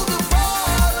nothing cool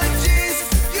apologies.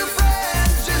 You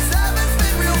friends just haven't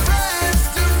been real friends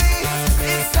to me.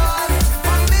 It's time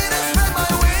for me to spread my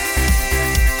wings.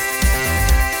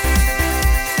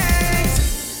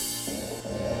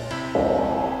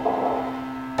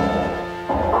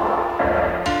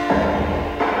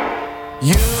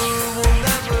 You will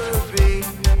never be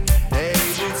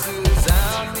able to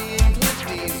sound me and clip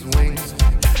these wings.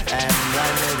 And I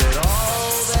know that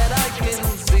all that I can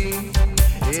see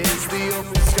is the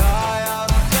open sky out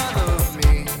in front of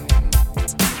me.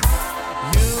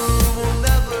 You will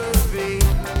never be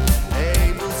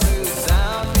able to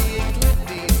sound me and clip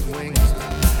these wings.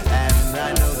 And I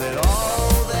know that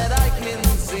all that I can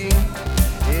see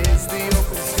is the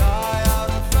open sky out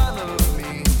in front of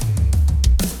me.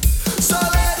 So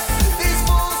let these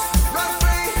fools run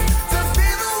free to be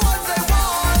the ones they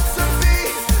want to be.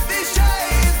 These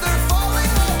chains, they're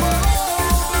falling off all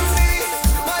over me.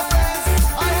 My friends,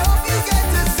 I hope you get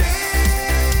to see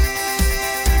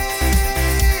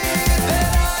that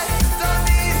I don't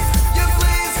need your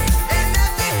pleas and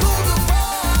nothing cool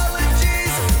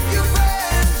apologies. You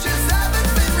friends just haven't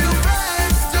been real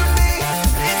friends to me.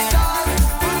 It's time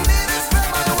for me to spread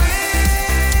my wings.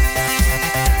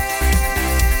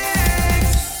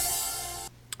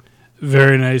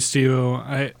 Very nice, Steve-O.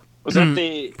 I Was that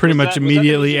the pretty was much that- was that the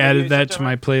immediately music added video that you to sent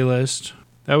my over? playlist.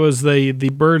 That was the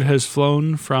bird has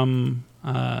flown from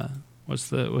what's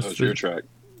the That was your track.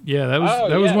 yeah, that was Oh,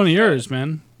 that was yeah, one of that's yours,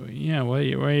 man. Yeah, why are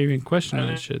you even questioning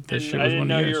that shit? That shit I was didn't one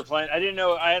know of you were yours. playing. I didn't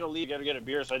know I had to leave. Got to get a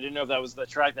beer, so I didn't know if that was the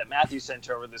track that Matthew sent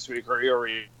over this week, or you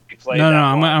already played. No, that no,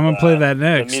 I'm one, gonna play that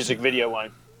next. The music video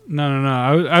one. No.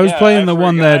 I was Yeah, playing I the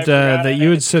one forgot- I that forgot that I you had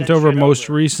had to sent send over shit most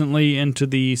over. recently into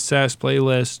the SAS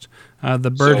playlist.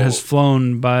 The bird has So-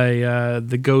 flown by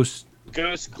the Ghost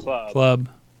Ghost Club. Club.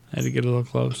 I had to get a little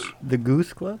close. The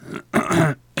Goose Club?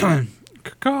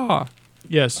 Caw.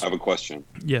 Yes. I have a question.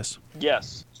 Yes.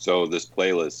 Yes. So this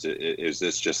playlist, is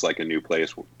this just like a new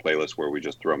playlist where we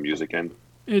just throw music in?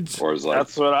 It's Or is like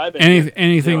That's what I've been.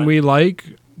 anything doing. we like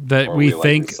that Or we we, like,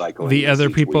 think recycling the this other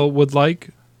each people week? would like.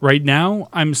 Right now,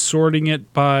 I'm sorting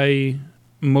it by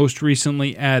most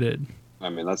recently added. I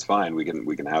mean, that's fine. We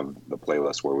can have the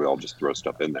playlist where we all just throw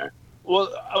stuff in there. Well,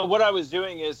 what I was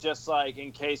doing is just like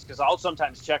in case, because I'll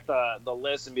sometimes check the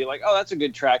list and be like, oh, that's a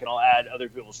good track, and I'll add other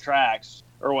people's tracks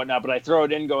or whatnot. But I throw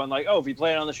it in going like, oh, if you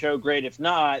play it on the show, great. If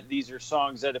not, these are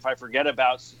songs that if I forget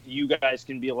about, you guys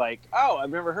can be like, oh,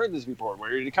 I've never heard this before.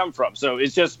 Where did it come from? So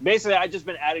it's just basically I've just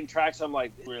been adding tracks. I'm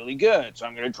like, really good. So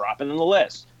I'm going to drop it in the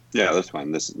list. Yeah, that's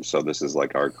fine. This is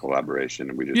like our collaboration,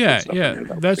 and we just put Yeah, stuff in yeah. here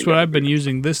that That's we what gotta I've been do.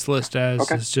 using this list as.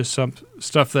 Okay. Is just some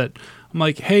stuff that I'm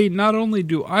like, hey, not only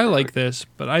do I like this,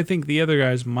 but I think the other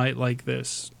guys might like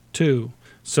this too.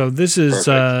 So this is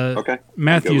Perfect. Okay. I'm good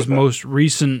Matthew's with that. most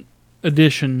recent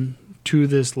addition to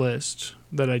this list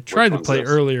that I tried to one's play this?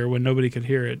 earlier when nobody could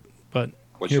hear it. But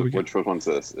here we go. Which one's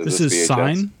this? This VHS? is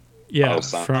Sign. Yeah, Oh,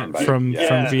 Sign from by- from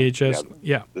yeah. VHS.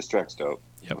 Yeah. This track's dope.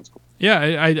 Yep. Sounds cool. Yeah,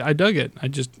 I dug it. I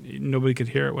just nobody could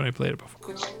hear it when I played it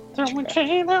before.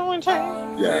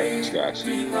 Yeah, scratch.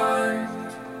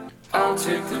 I'll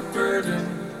take the burden,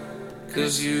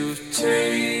 'cause you've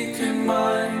taken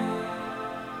mine.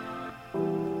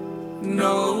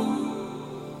 No,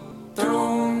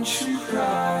 don't you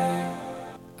cry.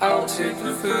 I'll take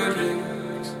the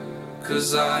verdict,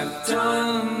 'cause I've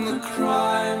done the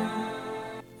crime.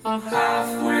 I'm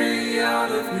halfway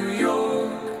out of New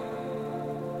York.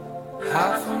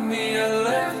 Half of me I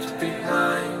left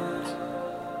behind.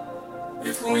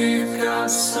 If we've got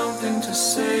something to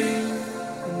say,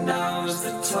 now's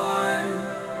the time.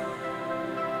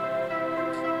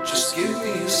 Just give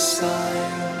me a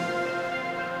sign.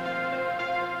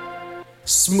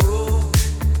 Smoke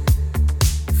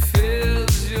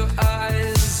fills your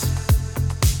eyes.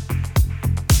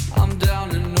 I'm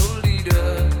down in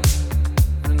Nolita,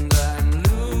 and I'm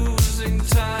losing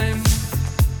time.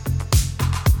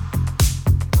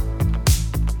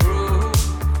 Broke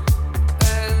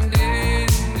and in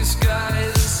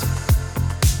disguise,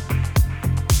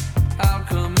 I'll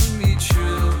come and meet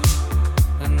you,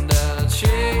 and I'll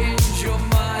change your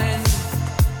mind.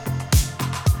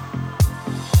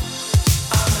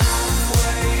 I'm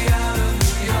halfway out of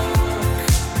New York,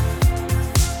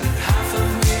 and half of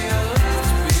me I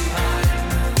left behind.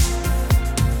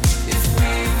 If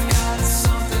we've got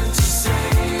something to say,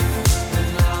 then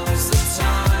now is the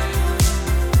time.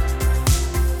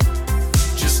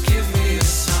 Just give me a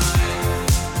sign.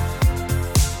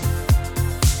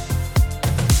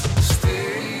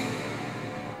 Stay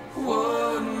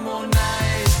one more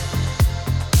night.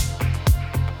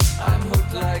 I'm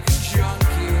hooked like a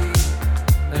junkie,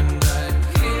 and I'm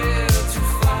here to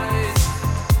fight.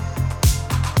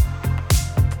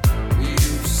 You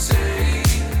say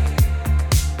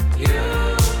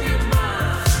you'll be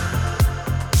mine.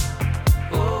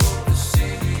 Oh, the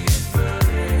city is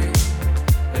burning,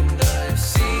 and I've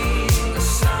seen the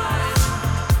sign.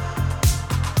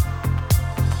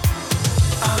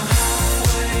 I'm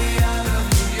halfway out of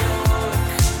New York,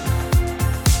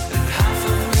 and half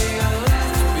of me I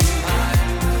left behind.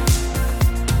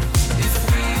 If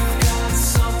we've got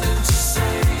something to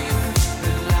say,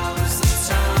 then now is the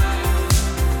time.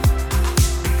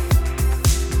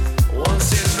 Once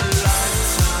in a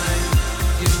lifetime,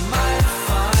 you might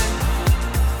find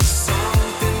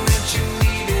something that you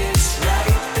need. It's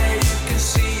right there, you can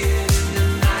see it in the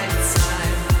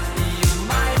nighttime. You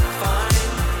might find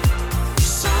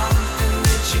something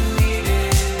that you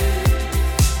needed.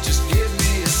 Just give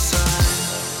me a sign.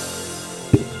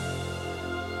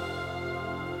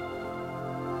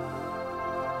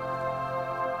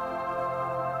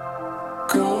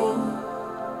 Go,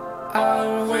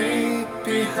 I'll wait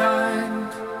behind.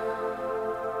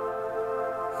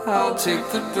 I'll take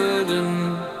the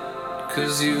burden,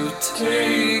 'cause you've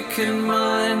taken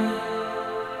mine.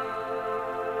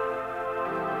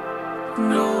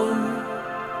 No,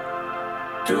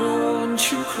 don't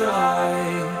you cry.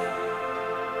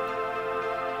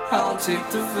 I'll take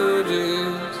the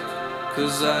verdict,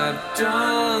 'cause I've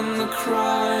done the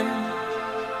crime.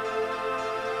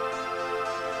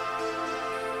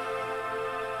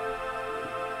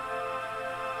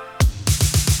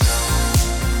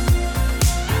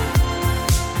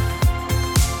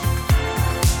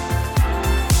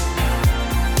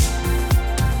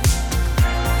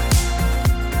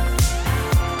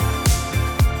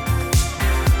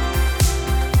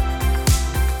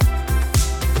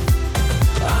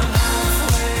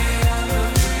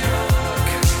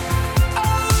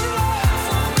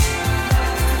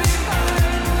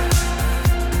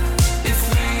 If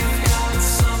we've got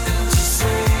something to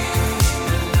say,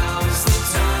 then now's the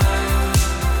time.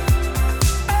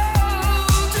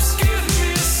 Oh, just give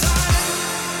me a sign.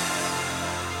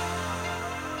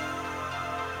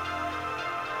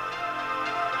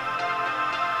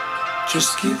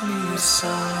 Just give me a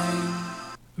sign.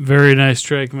 Very nice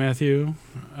track, Matthew.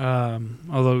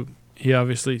 Although he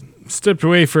obviously stepped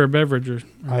away for a beverage or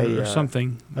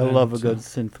something. I love a good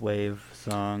synthwave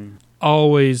song.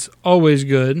 Always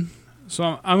good.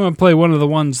 So I'm going to play one of the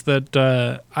ones that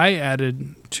I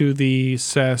added to the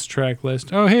SAS track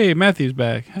list. Oh, hey, Matthew's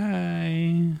back.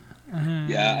 Hi.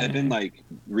 Yeah, I've been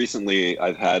recently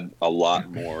I've had a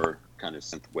lot more kind of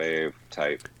synthwave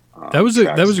type. That was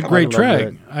a great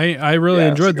track. I really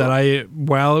enjoyed cool. that.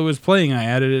 While it was playing, I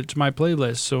added it to my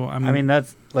playlist. So I mean,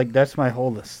 that's my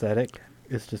whole aesthetic.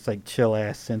 It's just chill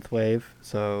ass synthwave.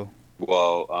 So.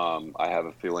 Well, I have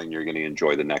a feeling you're going to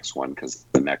enjoy the next one because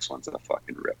the next one's a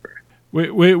fucking ripper.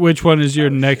 Which one is your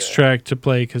next track to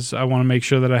play? Because I want to make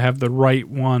sure that I have the right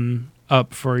one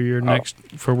up for your next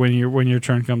for when your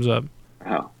turn comes up.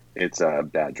 Oh, it's a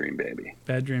Bad Dream Baby.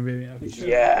 Bad Dream Baby. Okay.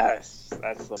 Yes,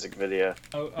 that's the music video.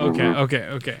 Oh,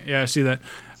 okay. Yeah, I see that.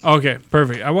 Okay,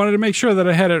 perfect. I wanted to make sure that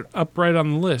I had it up right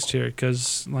on the list here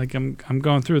because I'm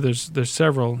going through. There's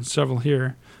several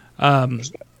here.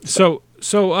 So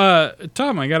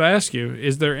Tom, I got to ask you: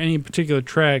 is there any particular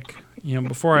track?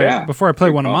 Before I play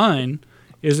one of mine,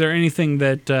 is there anything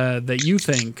that you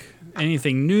think,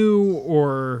 anything new,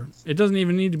 or it doesn't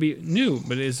even need to be new,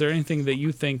 but is there anything that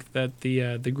you think that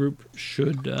the group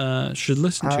should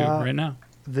listen to right now?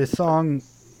 The song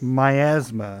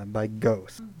 "Miasma" by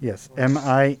Ghost. Yes,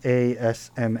 Miasma.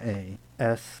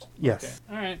 Yes.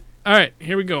 Okay. All right.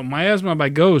 Here we go. "Miasma" by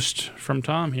Ghost from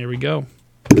Tom. Here we go.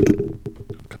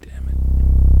 God damn it.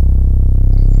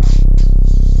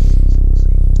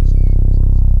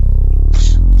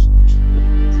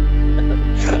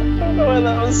 Oh,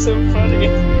 that was so funny.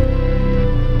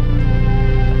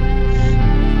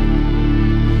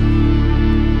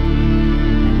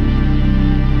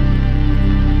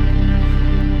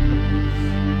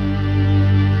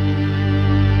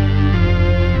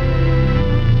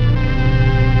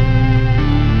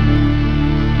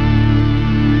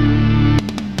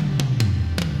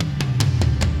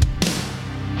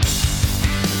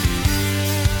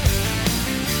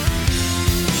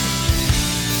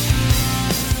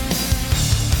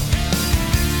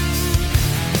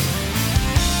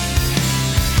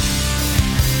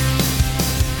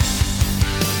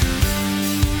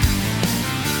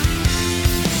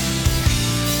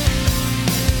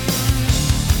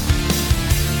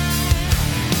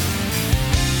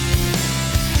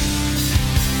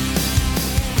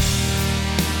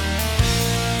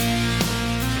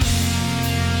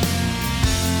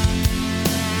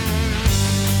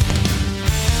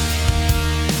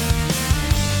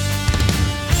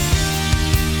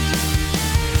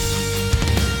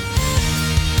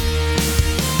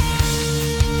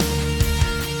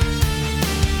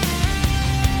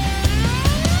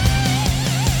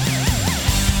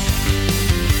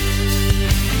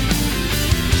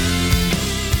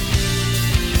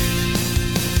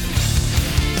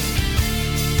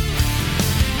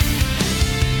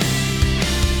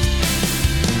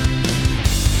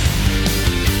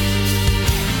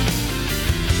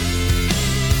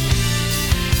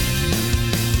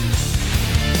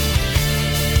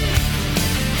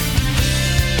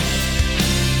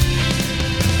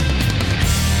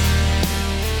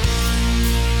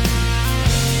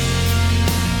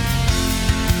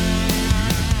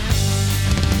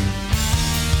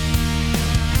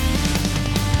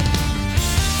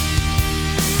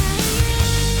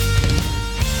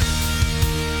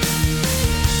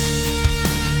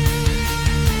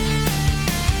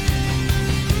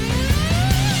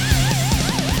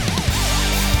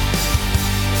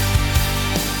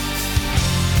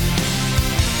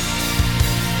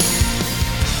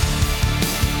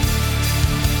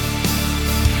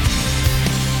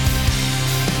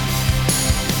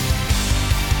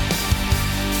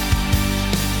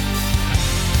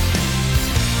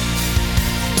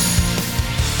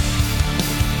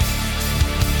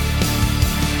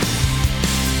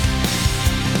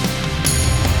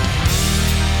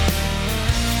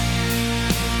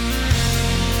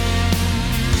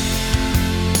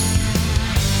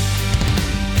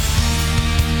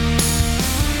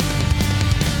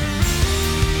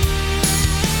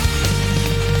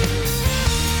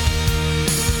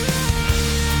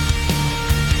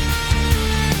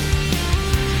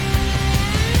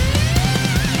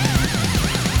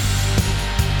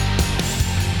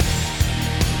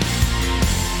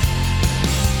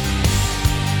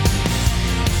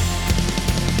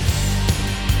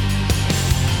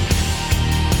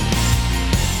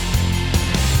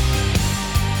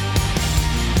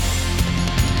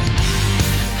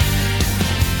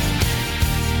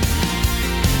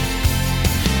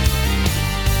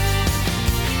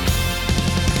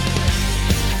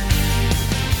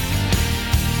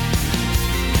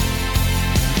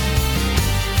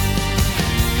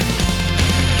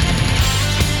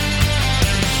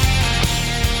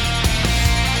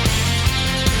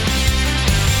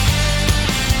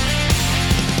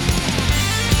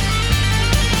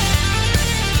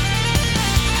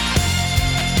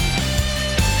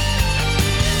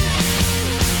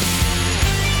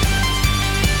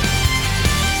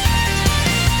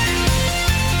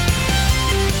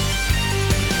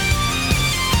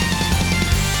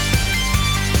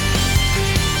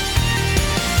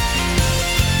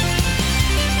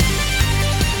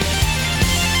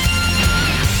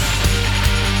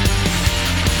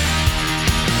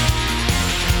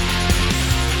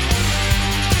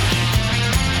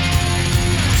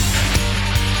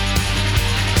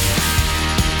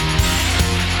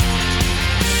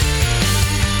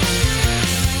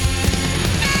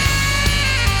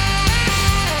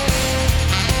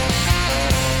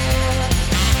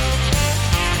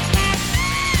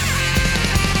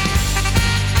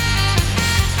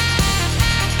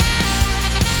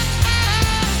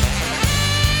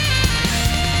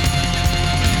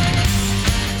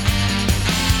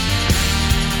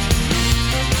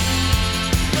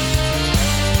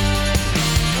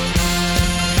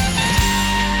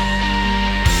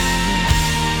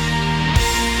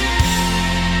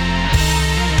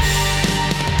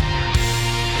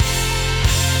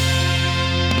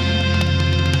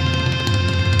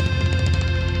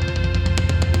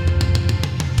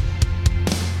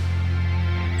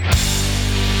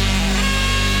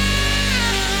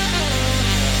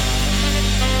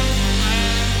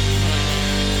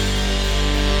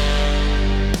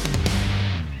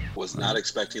 was not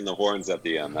expecting the horns at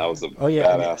the end. That was a Oh yeah,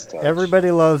 badass touch.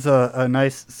 everybody loves a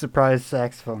nice surprise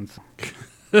saxophone song.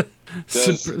 Does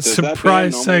that band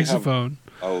Surprise normally have saxophone.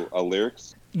 a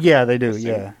lyrics? Yeah, they do. Sing-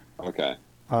 Yeah, Okay.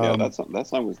 Yeah, that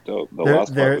song was dope. The they're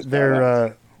last part was they're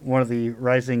badass. one of the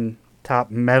rising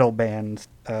top metal bands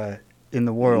in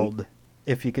the world.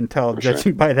 If you can tell, For sure.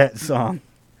 judging by that song.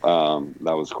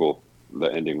 That was cool. The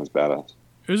ending was badass.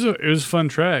 It was a fun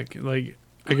track. Like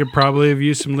I could probably have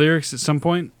used some lyrics at some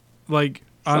point. Like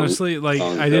honestly, like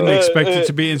sounds I didn't dope. expect it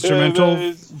to be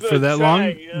instrumental for that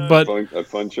long. But A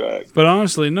fun track. but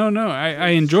honestly, no, I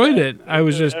enjoyed it. I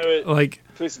was just like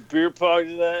Play some beer pong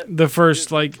to that. the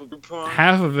first like Beer pong.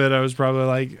 half of it. I was probably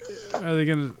like, are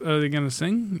they gonna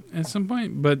sing at some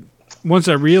point? But once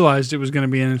I realized it was gonna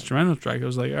be an instrumental track, I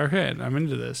was like, okay, I'm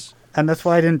into this. And that's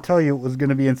why I didn't tell you it was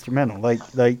going to be instrumental. Like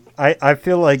I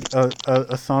feel like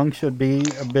a song should be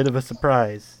a bit of a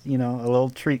surprise, a little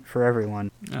treat for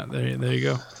everyone. There you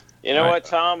go. You know All what,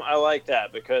 Tom? I like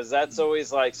that because that's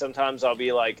always like sometimes I'll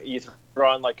be like you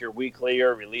throw on like your weekly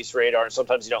or release radar, and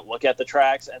sometimes you don't look at the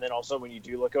tracks, and then also when you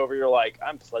do look over, you're like,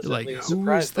 I'm pleasantly Like, who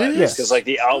surprised is by this this? because like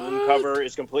the album cover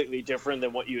is completely different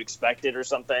than what you expected or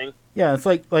something. Yeah, it's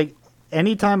like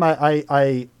anytime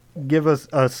I give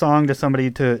a song to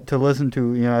somebody to listen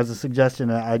to, as a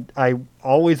suggestion, I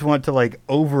always want to like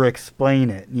over explain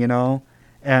it,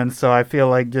 and so I feel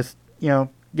like just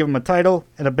give them a title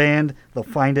and a band, they'll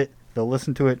find it, they'll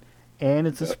listen to it, and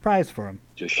it's a surprise for them.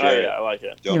 Just Oh share yeah, I it. like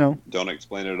it. Don't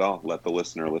explain it at all. Let the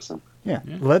lister listen. Yeah,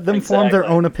 let them form their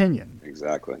Exactly. own opinion.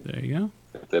 Exactly. There you go.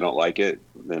 If they don't like it,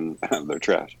 then they're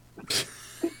trash.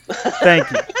 Thank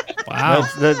you. Wow.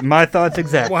 That's my thoughts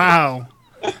exactly. Wow.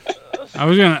 I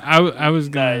was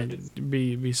gonna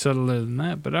be subtler than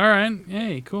that, but all right.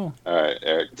 Hey, cool. All right,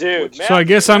 Eric. Dude, So I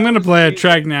guess I'm gonna play a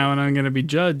track now, and I'm gonna be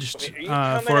judged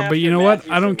for it. But you know what?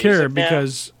 I don't care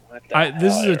because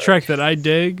this is a track that I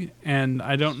dig, and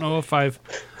I don't know if I've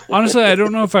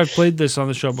played this on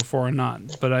the show before or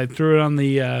not. But I threw it on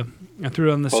the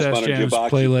Postmodern Sass Jams Jukebox, you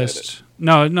played playlist.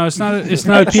 No, it's not. It's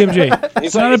not a PMJ.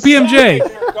 It's not a PMJ.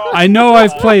 I know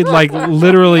I've played like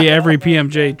literally every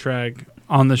PMJ track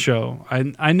on the show.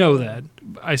 I know that.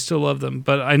 I still love them,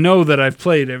 but I know that I've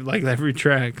played like every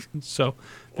track. So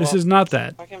this is not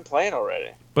that. I can play it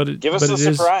already. But Give us a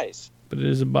surprise. But it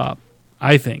is a bop.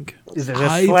 I think. Is it a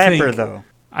slapper though?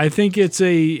 I think it's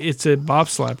a bop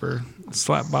slapper.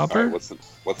 Slap bopper? All right,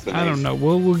 what's the name? I don't know.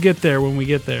 We'll get there when we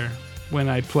get there. When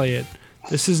I play it.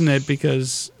 This isn't it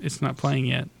because it's not playing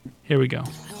yet. Here we go.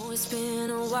 I know it's been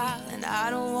a while and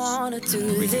I don't wanna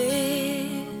do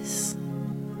this,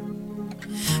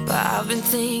 but I've been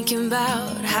thinking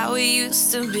about how it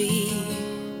used to be.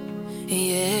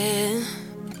 Yeah,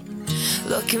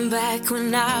 looking back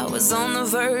when I was on the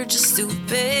verge of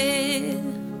stupid.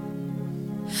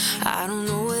 I don't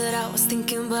know what I was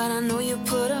thinking, but I know you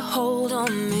put a hold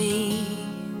on me.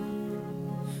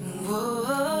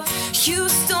 Whoa. You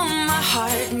stole my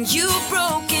heart and you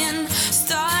broken,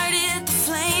 started the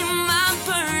flame I'm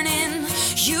burning.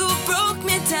 You broke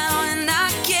me down and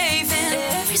I gave in.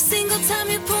 Every single time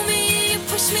you pull me in, you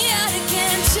push me out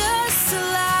again. Just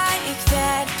like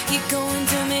that, you're going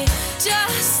to me.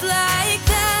 Just like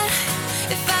that.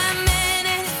 If I meant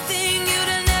anything, you'd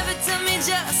have never tell me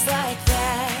just like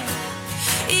that.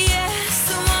 Yes,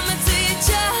 so I'ma do you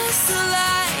just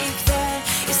like that.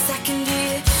 Yes, I can do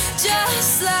it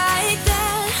just like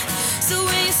that. So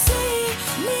when you see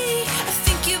me, I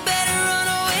think you better run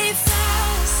away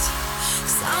fast,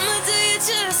 'cause I'ma do you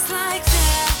just like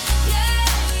that. Yeah,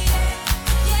 yeah,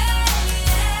 yeah,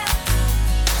 yeah.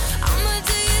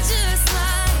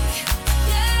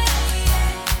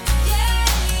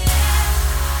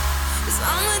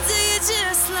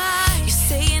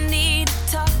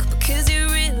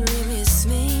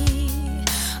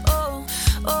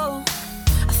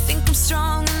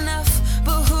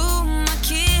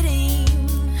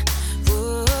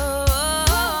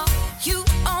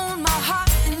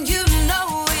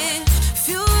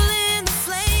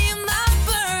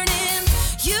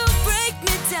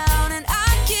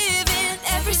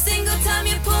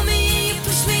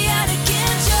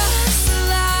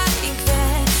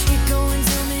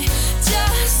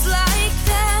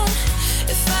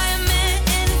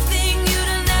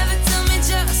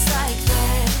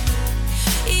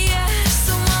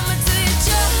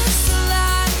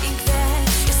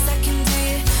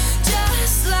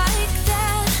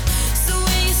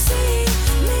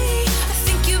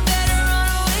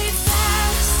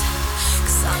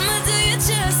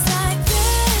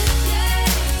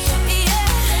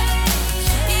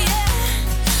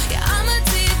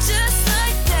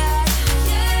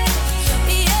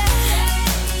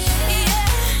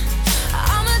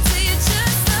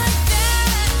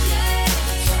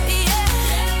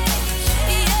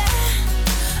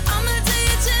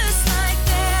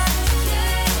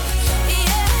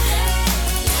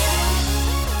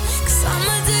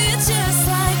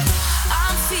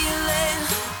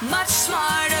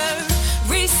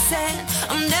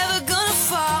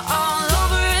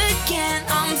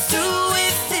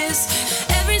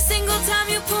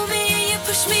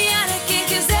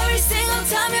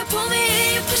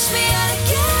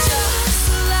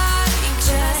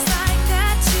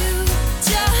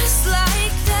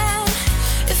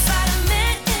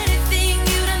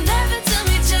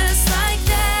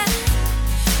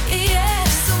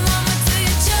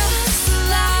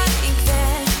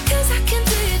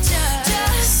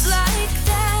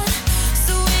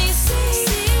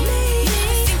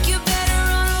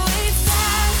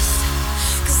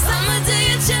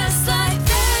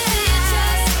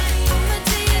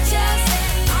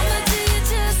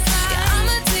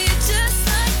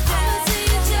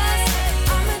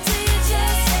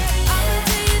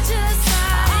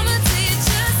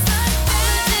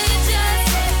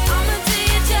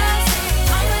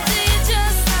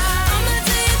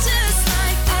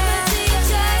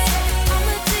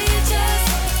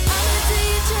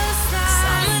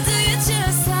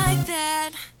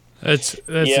 That's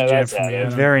Yeah, a jam that's for me.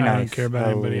 added. Very I nice. don't care about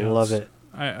I anybody else. love it.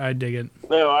 I dig it.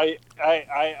 No, I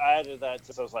added that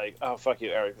because I was like, oh fuck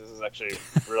you, Eric. This is actually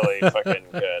really fucking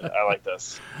good. I like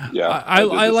this. Yeah, I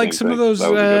did the like same some of thing. those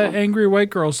That was a good one. angry white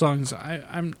girl songs.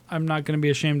 I'm not going to be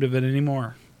ashamed of it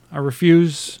anymore. I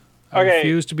refuse. I Okay.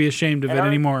 refuse to be ashamed of it Eric-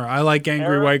 anymore. I like angry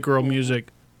Eric- white girl music.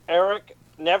 Eric,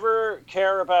 never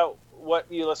care about what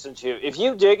you listen to. If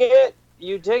you dig it,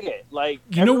 you dig it. Like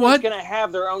You know everyone's what? gonna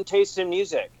have their own taste in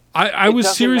music. I It was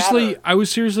doesn't seriously matter. I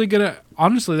was seriously gonna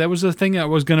honestly that was the thing I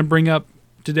was gonna bring up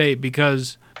today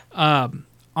because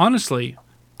honestly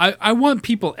I want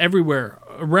people everywhere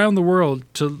around the world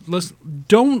to listen.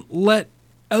 Don't let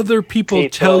other people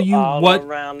tell you all what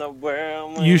around the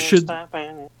world you will should- stop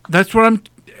and- That's what I'm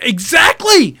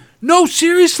exactly. No,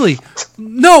 seriously.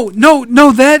 No.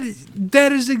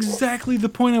 That is exactly the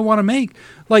point I want to make.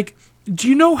 Like, do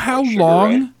you know how Sugar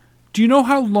long? Ray? Do you know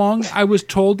how long I was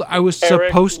told I was Eric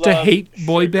supposed to loves hate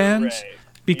boy Sugar bands Ray.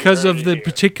 because You of heard the it here.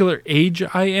 particular age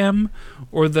I am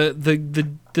or the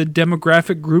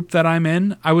demographic group that I'm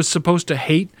in? I was supposed to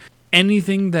hate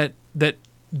anything that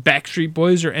Backstreet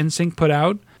Boys or NSYNC put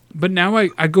out. But now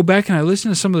I go back and I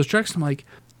listen to some of those tracks and I'm like,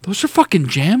 those are fucking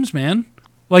jams, man.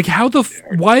 Like,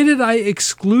 why did I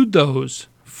exclude those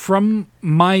from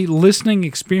my listening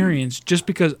experience just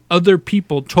because other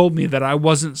people told me that I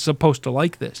wasn't supposed to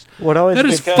like this? What always That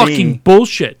is gets fucking me-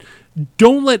 bullshit.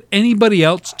 Don't let anybody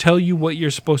else tell you what you're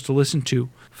supposed to listen to.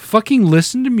 Fucking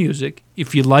listen to music.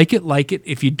 If you like it, like it.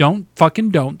 If you don't, fucking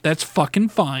don't. That's fucking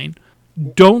fine.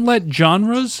 Don't let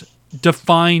genres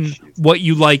define what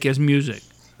you like as music.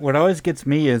 What always gets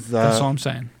me is That's all I'm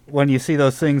saying. when you see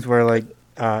those things where like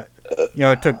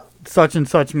it took such and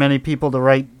such many people to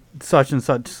write such and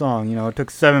such song. It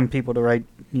took 7 people to write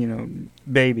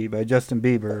Baby by Justin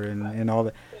Bieber and all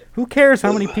that. Who cares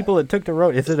how many people it took to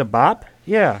write? Is it a bop?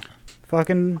 Yeah.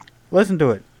 Fucking listen to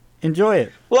it. Enjoy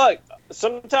it. Look,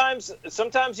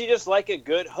 sometimes you just like a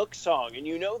good hook song, and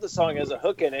you know the song has a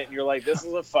hook in it, and you're like, this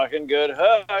is a fucking good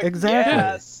hook. Exactly.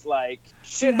 Yes, like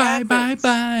shit Bye, bye, happens.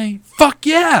 bye. Fuck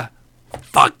yeah.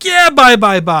 Fuck yeah, bye,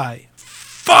 bye, bye.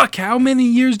 Fuck, how many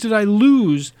years did I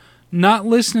lose not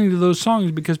listening to those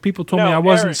songs because people told me No, I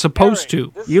wasn't Eric, supposed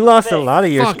Eric, to? this You is the lost a thing. lot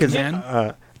of years Fuck, because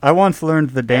man. I once learned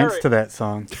the dance Eric. to that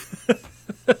song.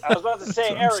 I was about to say,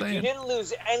 what I'm Eric, saying. you didn't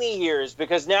lose any years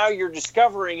because now you're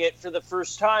discovering it for the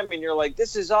first time, and you're like,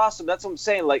 this is awesome. That's what I'm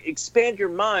saying. Like, expand your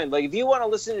mind. Like, if you want to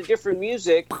listen to different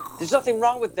music, there's nothing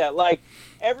wrong with that. Like,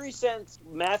 ever since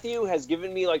Matthew has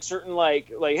given me like certain like,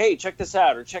 hey, check this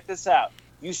out or check this out.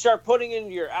 You start putting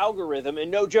into your algorithm,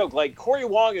 and no joke, like Corey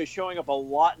Wong is showing up a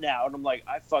lot now, and I'm like,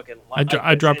 I fucking like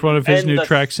I dropped this. one of his And new the-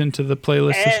 tracks into the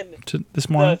playlist this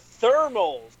morning. The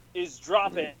Thermals is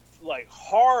dropping like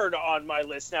hard on my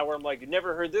list now, where I'm like,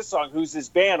 never heard this song. Who's this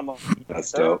band? I'm like,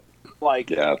 That's dope. Like,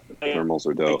 Yeah, thermals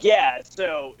are dope. yeah.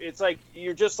 So it's like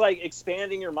you're just like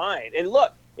expanding your mind. And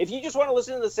look, if you just want to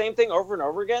listen to the same thing over and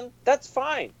over again, that's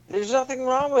fine. There's nothing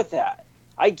wrong with that.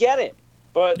 I get it.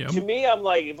 But Yep. to me, I'm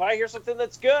like, if I hear something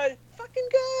that's good, fucking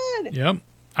good. Yep.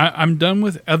 I'm done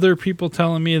with other people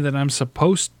telling me that I'm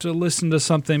supposed to listen to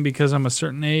something because I'm a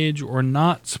certain age or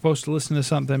not supposed to listen to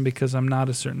something because I'm not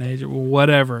a certain age or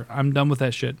whatever. I'm done with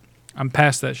that shit. I'm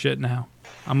past that shit now.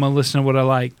 I'm going to listen to what I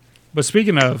like. But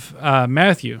speaking of,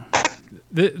 Matthew,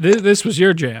 this was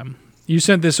your jam. You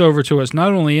sent this over to us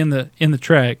not only in the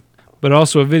track, but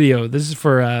also a video. This is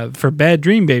for Bad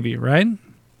Dream Baby, right?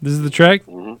 This is the track?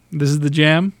 Mhm. This is the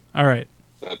jam? All right.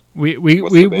 We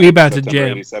What's the band? about to September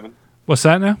jam. 87? What's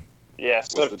that now? Yeah,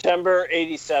 September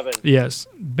 '87. Yes,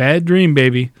 Bad Dream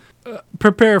Baby.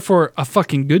 Prepare for a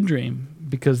fucking good dream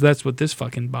because that's what this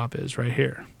fucking bop is right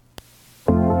here.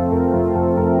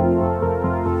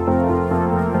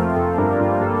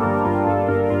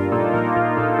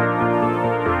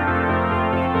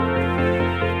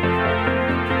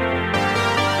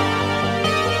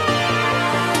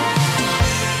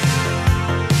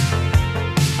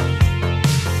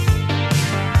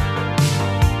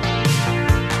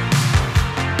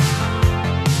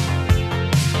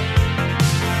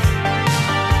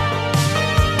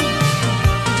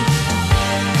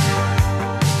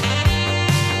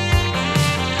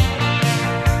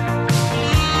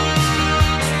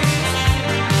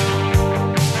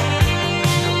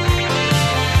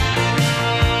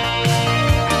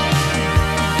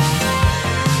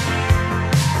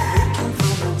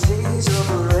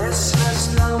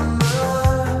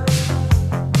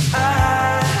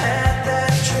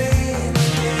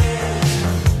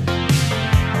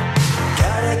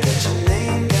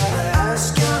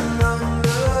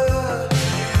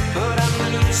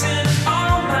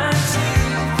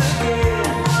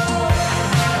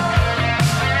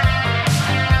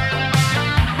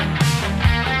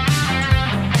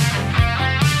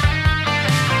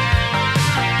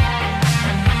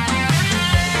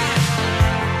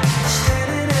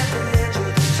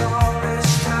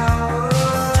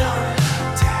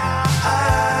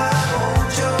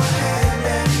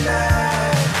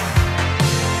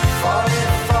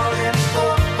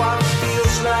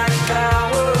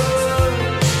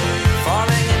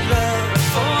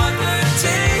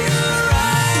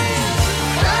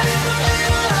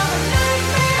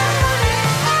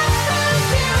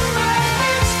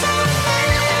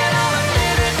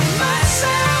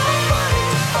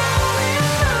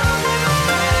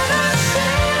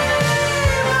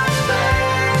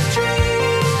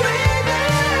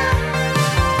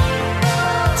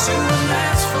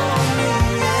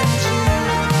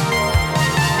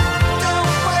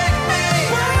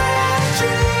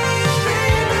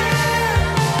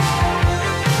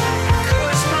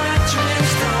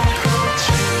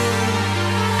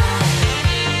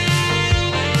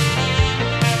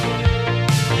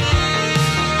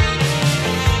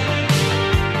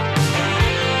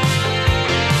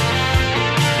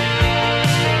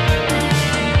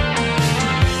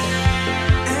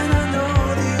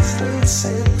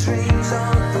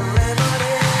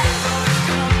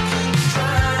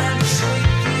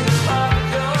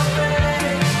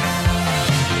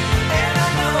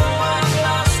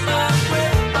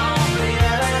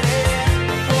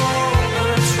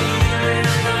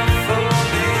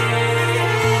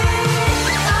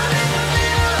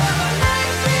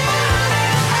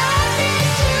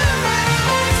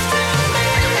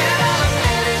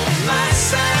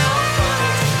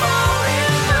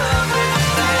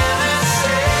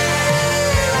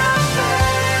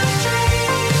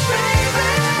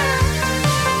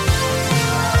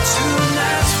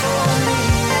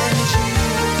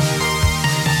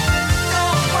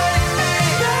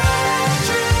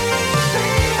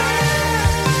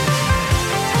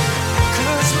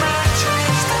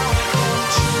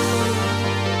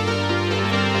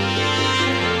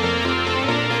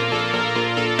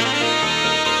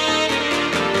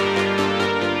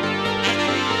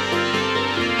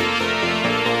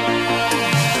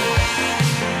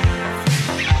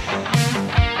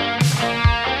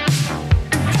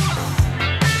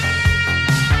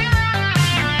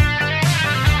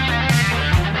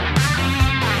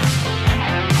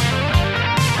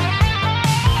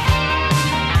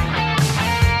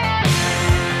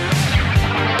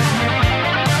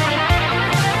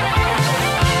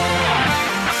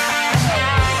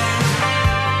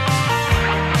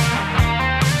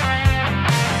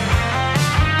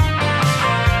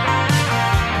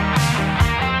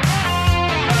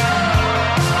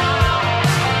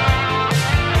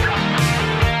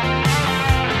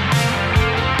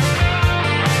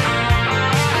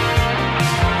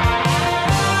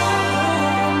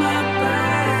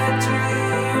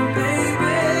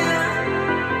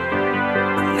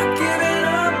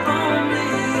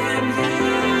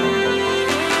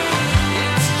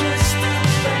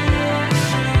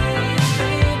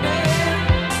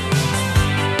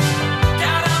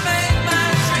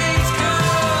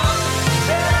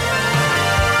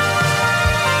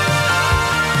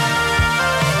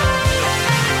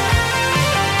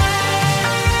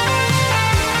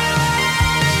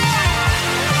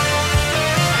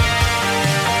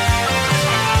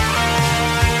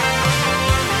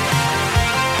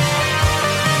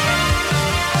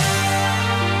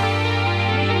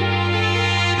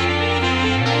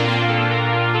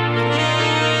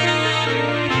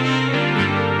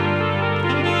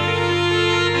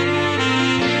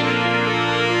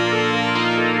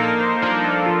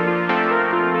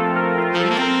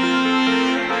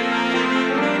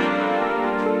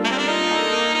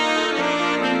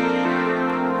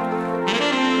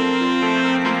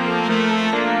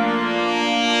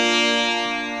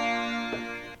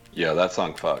 Yeah, that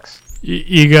song fucks.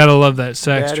 You gotta love that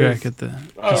sax That track is- at the,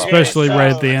 Okay, especially so-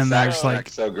 right at the end. There, Sax it's like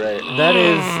track's so great. That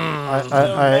is,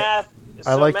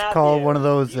 I like to call Matthew, one of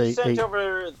those you sent a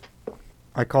over.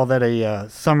 I call that a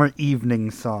summer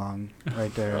evening song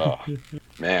right there. Oh,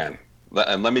 man.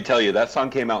 And let me tell you, that song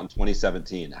came out in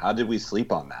 2017. How did we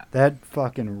sleep on that? That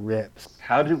fucking rips.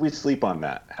 How did we sleep on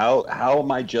that? How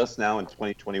am I just now in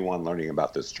 2021 learning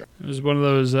about this track? it was one of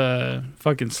those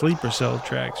fucking sleeper cell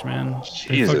tracks, man.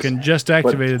 They Jesus. fucking just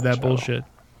activated that bullshit.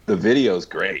 The video's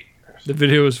great. The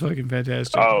video was fucking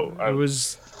fantastic. Oh, it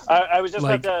was. I was just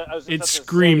Like, about to. I was just it about to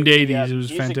screamed say the, 80s. It was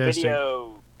music fantastic.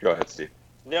 Video, Go ahead, Steve.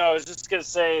 no, I was just gonna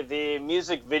say the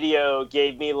music video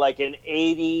gave me like an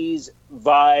 '80s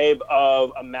vibe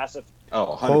of a massive.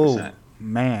 Oh, 100%. Oh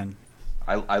man,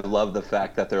 I love the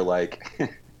fact that they're like,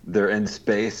 they're in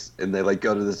space and they like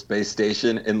go to the space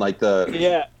station and like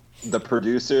the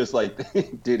producer's like,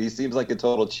 dude, he seems like a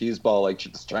total cheeseball, like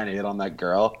just trying to hit on that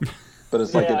girl. But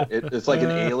it's like it's like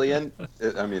an alien.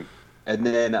 And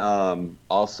then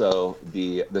also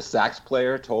the sax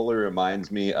player totally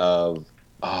reminds me of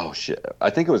I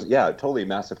think it was totally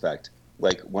Mass Effect,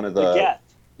 like one of the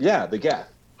Geth. the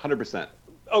Geth, 100%.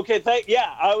 Okay,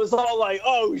 I was all like,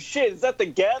 oh shit, is that the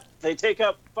Geth? They take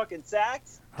up fucking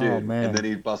sax? Dude, oh man. and then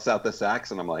he busts out the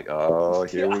sax and I'm like, oh,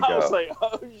 here we go. I was like,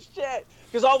 oh shit,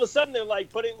 because all of a sudden they're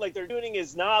like they're tuning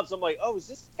his knobs. I'm like, oh, is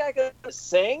this guy gonna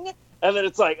sing? And then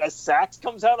it's like a sax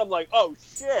comes out. I'm like, oh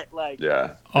shit, like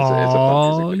Yeah, it's a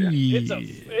fun music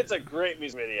video. it's a great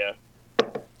music video.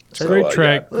 It's a great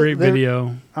track, yeah. great There-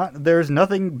 video. There's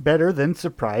nothing better than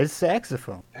surprise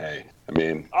saxophone. Hey, I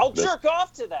mean, I'll jerk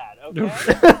off to that.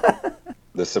 Okay.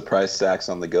 the surprise sax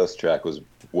on the Ghost track was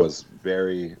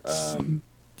very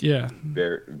Yeah.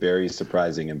 very very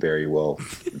surprising and very well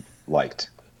liked.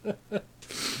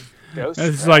 Ghost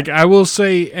It's track. like I will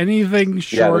say anything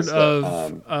short that's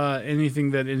of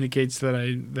anything that indicates that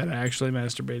I actually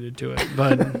masturbated to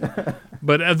it.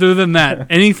 But other than that,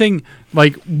 anything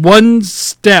like one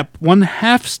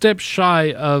half step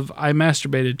shy of I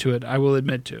masturbated to it, I will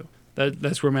admit to.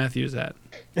 That's where Matthew's at.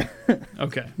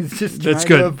 Okay, He's just That's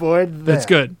trying good. to avoid that. that's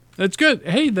good. That's good.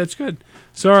 Hey, that's good.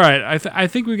 So all right, I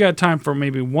think we got time for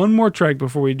maybe one more track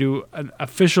before we do an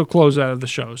official closeout of the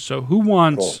show. So who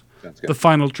wants Cool. Sounds good. the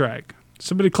final track?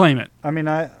 Somebody claim it. I mean,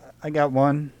 I got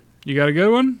one. You got a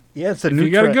good one? Yeah, it's a If new you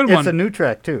got a track. good It's one. a new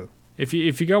track too. If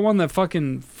you got one that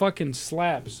fucking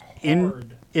slaps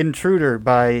hard. Intruder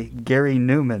by Gary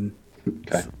Newman.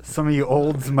 Okay. Some of you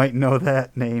olds might know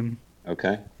that name.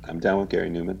 Okay, I'm down with Gary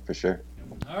Newman for sure.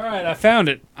 All right, I found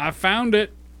it.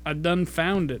 I done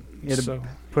found it. He had to So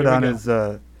put here we on go. his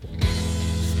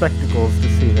spectacles to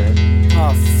see that.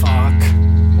 Oh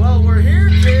fuck. Well, we're here,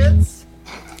 kids.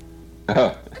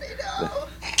 Oh,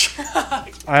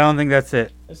 I don't think that's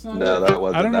it. It's not no, it. that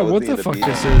wasn't. I don't that know was what the the end of fuck Beach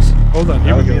this Boy. is. Hold on, That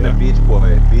here was we the go. end of now. Beach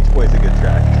Boy. Beach Boy's a good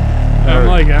track. I'm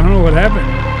like, I don't know what happened.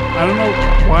 I don't know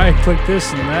why I clicked this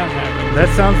and that happened. That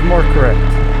sounds more correct.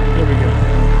 Here we go.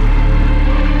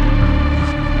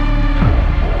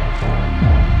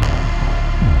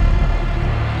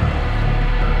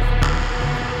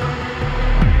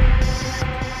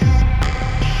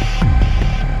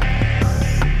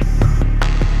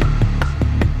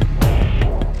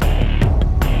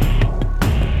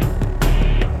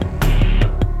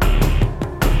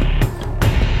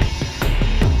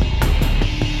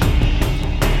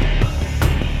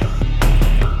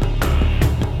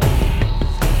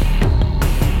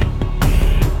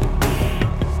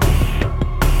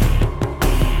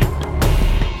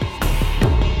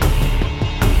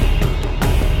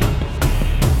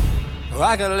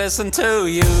 I could listen to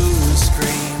you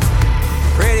scream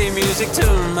pretty music to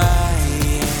my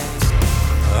ears.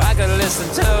 I could listen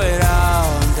to it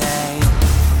all day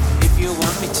if you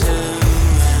want me to.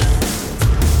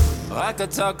 I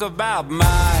could talk about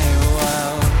my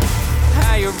world,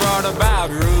 how you brought about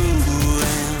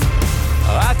ruin.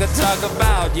 I could talk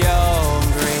about your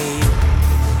greed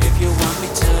if you want me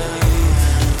to.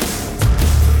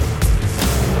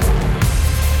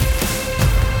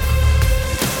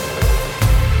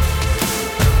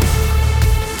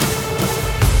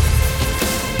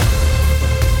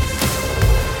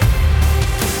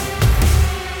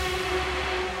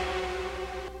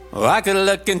 I could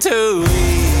look into evil,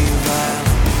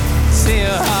 see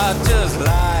a heart just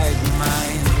like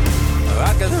mine.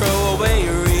 I could throw away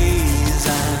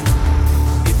reason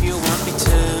if you want me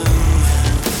to.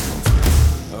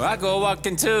 I could walk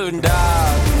into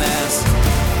darkness,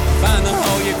 find the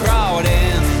hole you crawled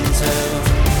into.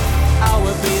 I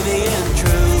will be the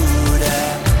intruder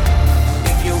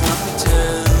if you want me to.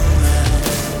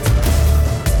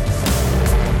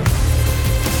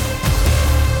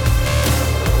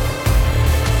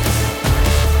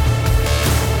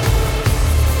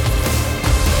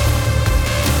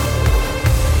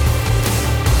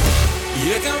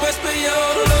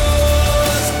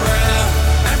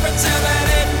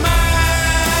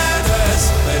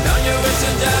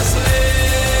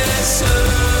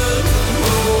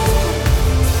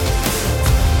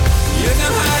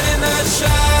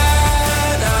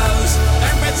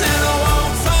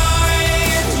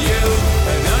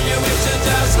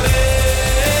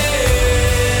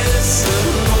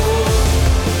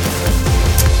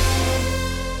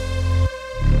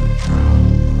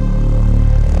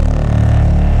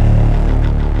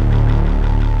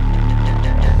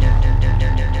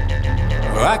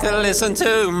 Or I could listen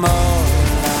to more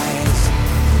lies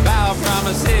about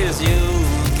promises you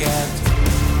kept.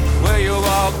 Where you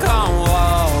walk on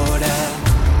water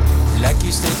like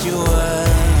you said you would.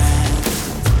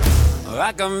 Or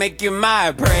I can make you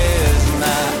my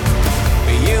prisoner,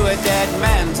 but you a dead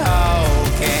man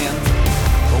talking.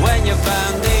 When you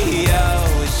found the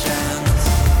oceans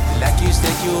like you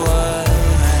said you would.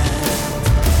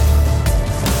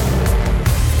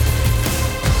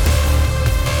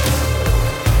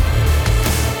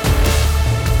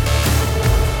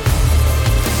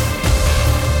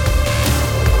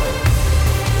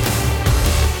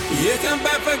 You can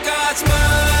beg for God's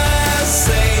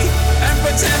mercy and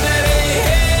pretend that He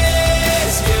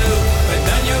hears you, but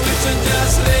then you wish to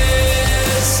just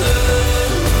listen.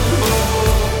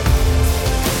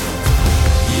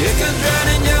 You can drown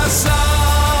in your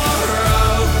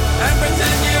sorrow and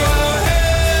pretend you are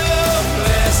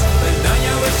helpless, but then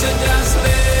you wish to just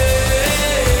listen.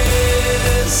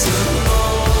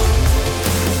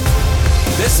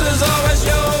 This is always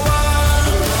your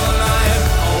one life.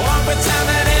 I won't pretend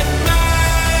that it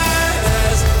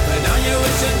matters, but don't you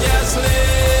wish to just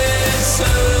listen?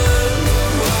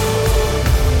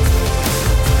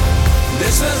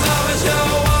 This is always your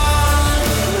one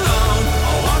home.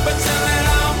 I won't pretend that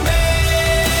I'll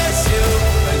miss you,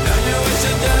 but don't you wish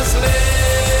to just listen?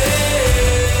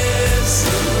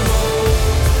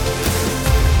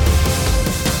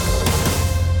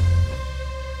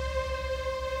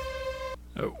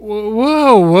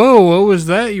 Whoa, what was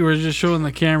that you were just showing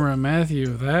the camera, Matthew?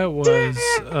 That was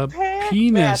a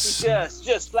penis.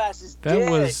 Just flashes.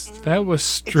 That was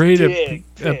straight dick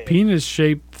a pic.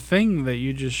 penis-shaped thing that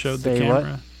you just showed the Say what?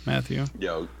 camera, Matthew.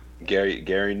 Yo,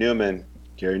 Gary Newman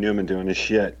doing his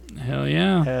shit. Hell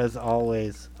yeah. As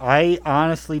always. I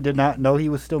honestly did not know he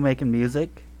was still making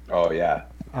music. Oh yeah,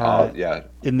 yeah.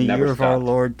 In the Never year of our stopped.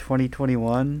 Lord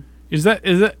 2021. Is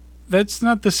that that's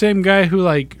not the same guy who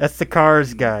like That's the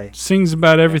Cars guy. sings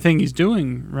about everything he's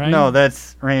doing, right? No,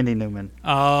 that's Randy Newman.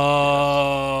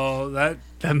 Oh,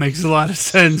 that makes a lot of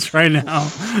sense right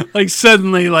now. Like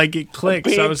suddenly, like it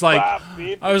clicks. I was like,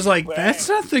 that's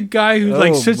not the guy who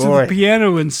like Oh, sits boy. at the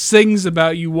piano and sings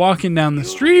about you walking down the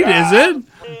street, is it?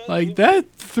 Like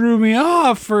that threw me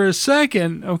off for a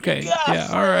second. Okay, yeah,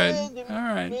 all right,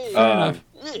 fair enough.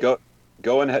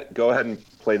 Go ahead and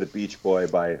play the Beach Boy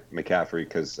by McCaffrey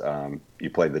because you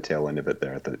played the tail end of it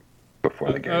there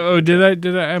before the game. Oh, did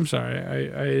I? I'm sorry.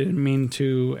 I didn't mean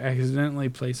to accidentally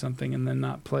play something and then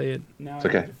not play it. It's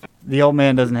okay. The old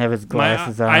man doesn't have his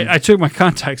glasses on. I took my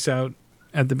contacts out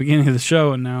at the beginning of the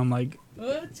show, and now I'm like,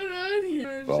 what's going on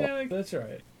here? Well, That's all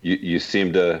right. You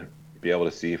seem to be able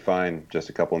to see fine just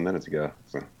a couple of minutes ago.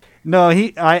 So. No,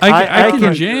 I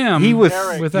can jam. He was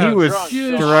without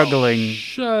struggling.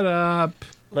 Shut up.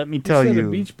 Let me tell said you.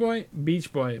 a Beach Boy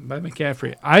by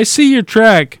McCaffrey. I see your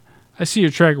track.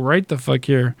 right the fuck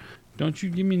here. Don't you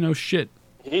give me no shit.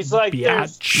 He's like,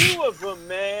 there's Biatch. two of them,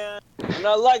 man. And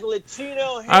I like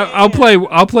Latino. I'll play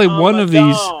one of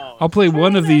these. Madonna. I'll play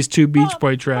one of these two Beach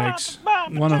Boy tracks.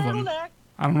 One of them.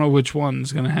 I don't know which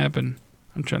one's gonna happen.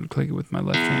 I'm trying to click it with my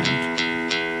left hand.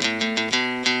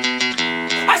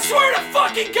 I swear to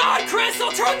fucking God, Chris,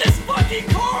 I'll turn this fucking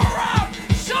car around!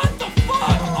 Shut the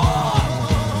fuck up!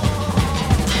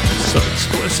 So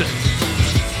explicit.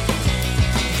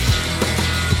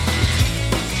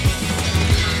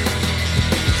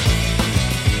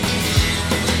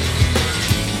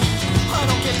 I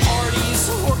don't get parties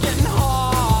or getting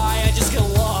high, I just get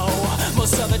low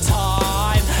most of the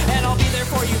time. And I'll be there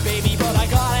for you, baby, but I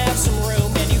gotta have some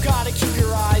room. And you gotta keep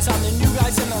your eyes on the new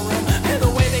guys in the room. And the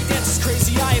way they dance is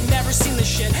crazy, I have never seen this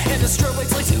shit. And the strobe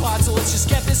lights like too hot, so let's just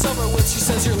get this over with. She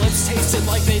says your lips tasted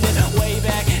like they did way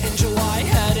back in July.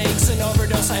 Headaches and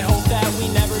overdose, I hope that we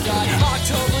never die.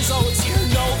 October's always here,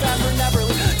 November never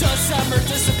leave. December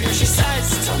disappears, she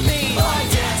says to me, I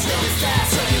dance really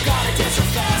fast, so you gotta dance real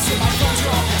fast. And my friends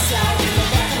are all passed out in the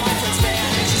back of my friend's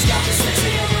van. And she's got this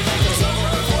sexy over that goes over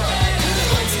her forehead.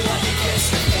 Lindsay, let me kiss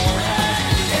your forehead.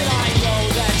 And I know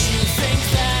that you think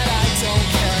that I don't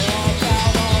care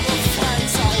about all the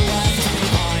friends I left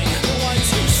behind. The ones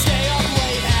who stay up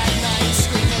late at night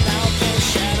screaming out their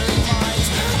shattered minds.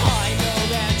 I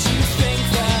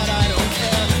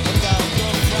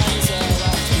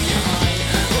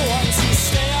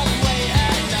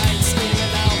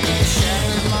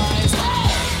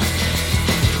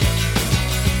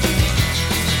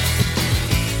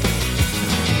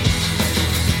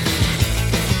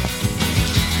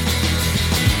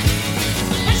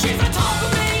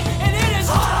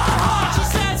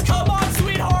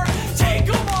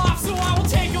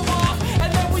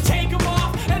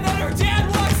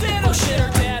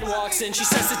dancing. She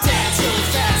says to dance really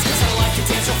fast, cause I like to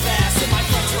dance real fast. And my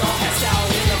friends are all passed out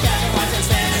in the back of my friend's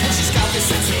van. And she's got this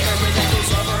sexy hair that goes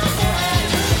over her forehead.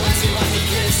 Let's see, let me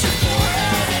kiss your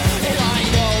forehead. And I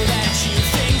know that you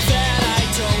think that I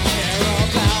don't care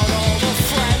about all the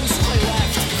friends I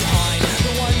left behind.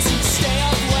 The ones who stay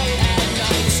up late at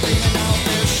night screaming out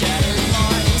their shattered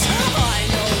minds. I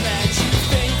know that you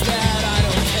think that I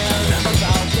don't care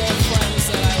about the friends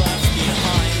that I left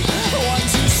behind. The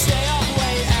ones who stay up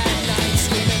late at night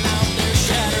screaming out their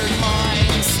shattered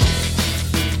minds.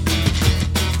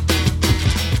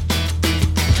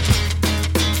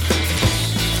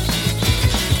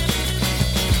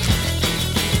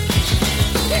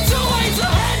 It's always a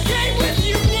head game with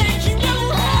you, Nick. You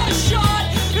never had a shot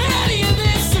at any of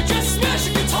this, so just smash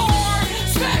a guitar,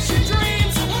 smash your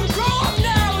dreams. Grow up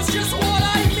now is just what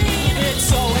I mean.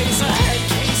 It's always a head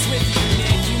case with you,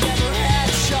 Nick. You never had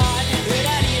a shot at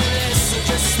any of this, so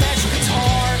just smash a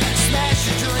guitar, smash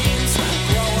your dreams.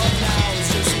 Grow up now is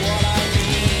just what I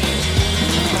mean.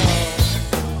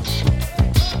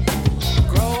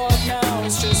 Grow up now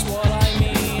is just what I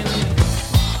mean.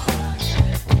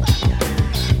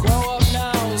 Grow up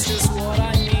now is just what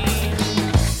I mean.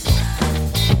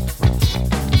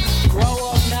 Grow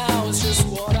up now is just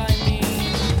what I mean.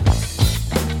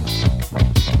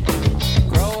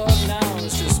 Grow up now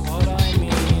is just what I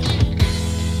mean.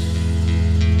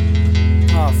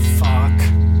 Oh, fuck.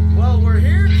 Well, we're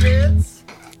here, kids.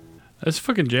 That's a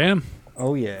fucking jam.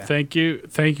 Oh yeah. Thank you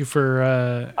for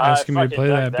asking me to fucking play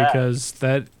dug that, that. because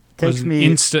that Takes was me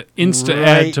insta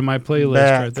right add to my playlist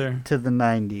back right there. to the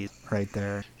 90s right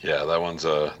there. Yeah, that one's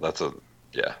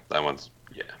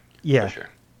Yeah. for sure.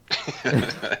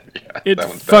 Yeah, It that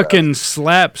one's fucking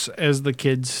slaps, as the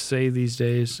kids say these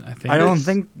days. I think. I don't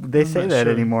think they I'm say not that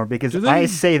sure. anymore, because Do they? I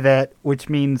say that, which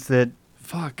means that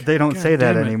Fuck. they don't God say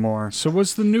that damn it. anymore. So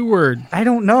what's the new word? I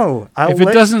don't know. If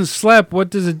it doesn't slap, what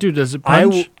does it do? Does it I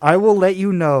punch? will let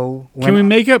you know. Can we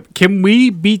make up? Can we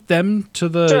beat them to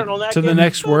the Turtlenecking.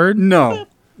 next word? No.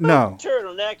 No.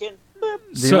 Turtlenecking.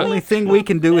 The only thing we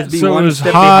can do is be So it one was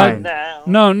step hot.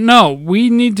 behind. No. We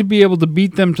need to be able to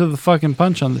beat them to the fucking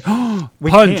punch on the We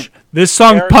punch. can't. This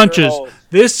song Very punches. girls.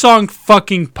 This song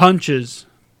fucking punches.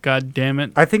 God damn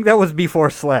it. I think that was before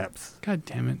slaps. God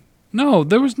damn it. No,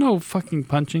 there was no fucking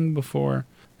punching before.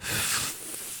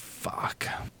 Fuck.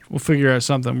 We'll figure out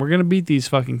something. We're gonna beat these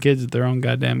fucking kids at their own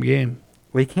goddamn game.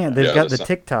 We can't. They've Yeah, got the that's-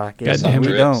 TikTok. God and damn we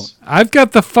it. don't. I've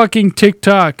got the fucking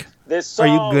TikTok. This Are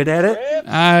you song good at it? rips.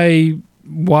 I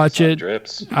watch Some it.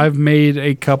 drips. I've made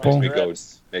a couple.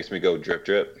 Makes me go drip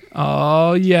drip.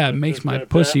 Oh yeah, it makes my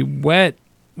pussy wet.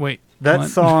 Wait, That what?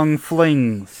 song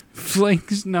flings.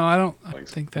 Flings? No, I don't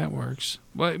think that works.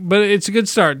 But it's a good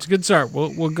start. It's a good start.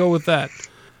 We'll go with that.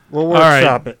 We'll All right.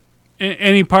 workshop it.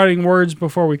 Any parting words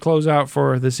before we close out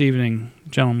for this evening,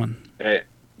 gentlemen? Hey,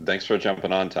 thanks for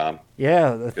jumping on, Tom.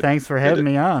 Yeah, thanks for having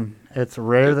to- me on. It's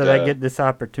rare good that I to- get this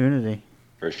opportunity.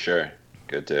 For sure.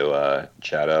 Good to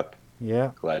chat up. Yeah,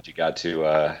 Glad you got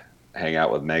to hang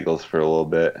out with Megals for a little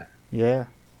bit. yeah.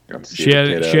 Come see She the had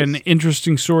kiddos. an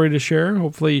interesting story to share.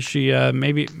 Hopefully, she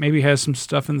maybe has some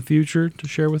stuff in the future to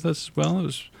share with us as well. It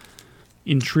was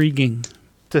intriguing.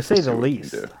 To say We'll see the what we can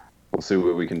least. do. We'll see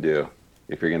what we can do.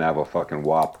 If you're gonna have a fucking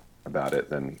whop about it,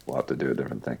 then we'll have to do a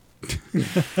different thing.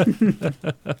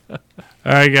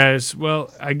 All right, guys.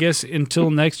 Well, I guess until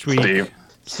next week. Steve.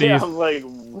 See Yeah, you. I'm like,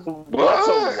 what's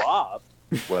a wop?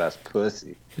 What ass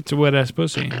pussy? It's a wet ass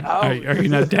pussy. Are you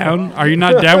not down? Are you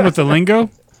not down with the lingo?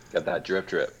 Got that drip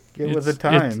drip. Get with the It's-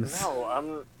 times. No,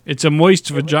 I'm. It's a moist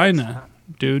vagina,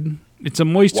 dude. It's a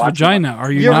moist Watch vagina.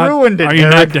 Are you You not? ruined it, Are you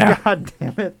Eric. not down? God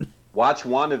damn it. Watch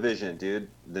WandaVision, dude.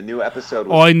 The new episode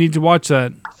Oh, was I need to watch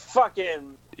that.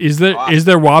 Fucking. Is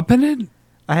there WAP in it?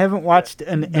 I haven't watched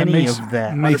any makes, of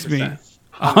that. Makes me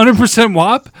 100%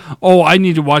 WAP. Oh, I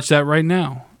need to watch that right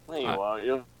now. No, you won't.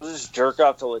 You'll just jerk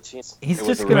off to Latinos. He's It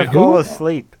was just a gonna really fall good-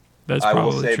 asleep. That's I will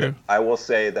probably say true. that I will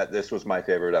say that this was my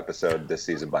favorite episode this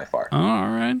season by far. Oh, all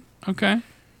right. Okay.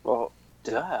 Well,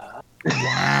 duh.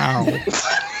 Wow.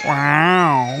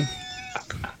 Wow.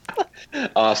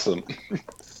 Awesome.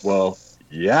 Well,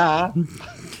 yeah.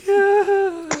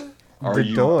 Are The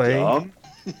you doy. dumb?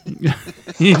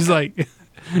 He's like,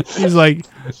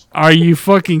 are you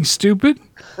fucking stupid?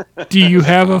 Do you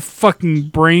have a fucking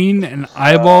brain and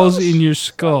eyeballs in your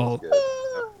skull?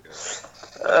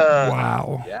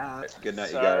 Wow. Yeah. Good night,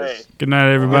 you Sorry. guys. Good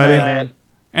night, everybody. Good night, man.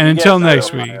 And until Good night,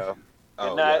 next week. Oh,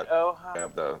 Good night, yeah. Ohio. I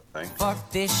have the thing.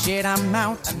 Fuck this shit, I'm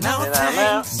out. No And I'm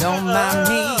out. thanks. Don't mind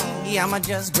me. I'ma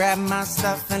just grab my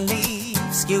stuff and leave.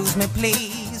 Excuse me,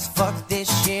 please. Fuck this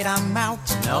shit, I'm out.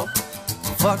 Nope.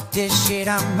 fuck this shit,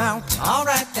 I'm out.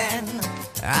 Alright then.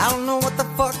 I don't know what the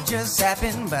fuck just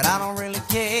happened, but I don't really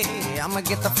care. I'ma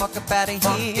get the fuck up out of here.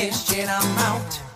 Fuck this shit, I'm out.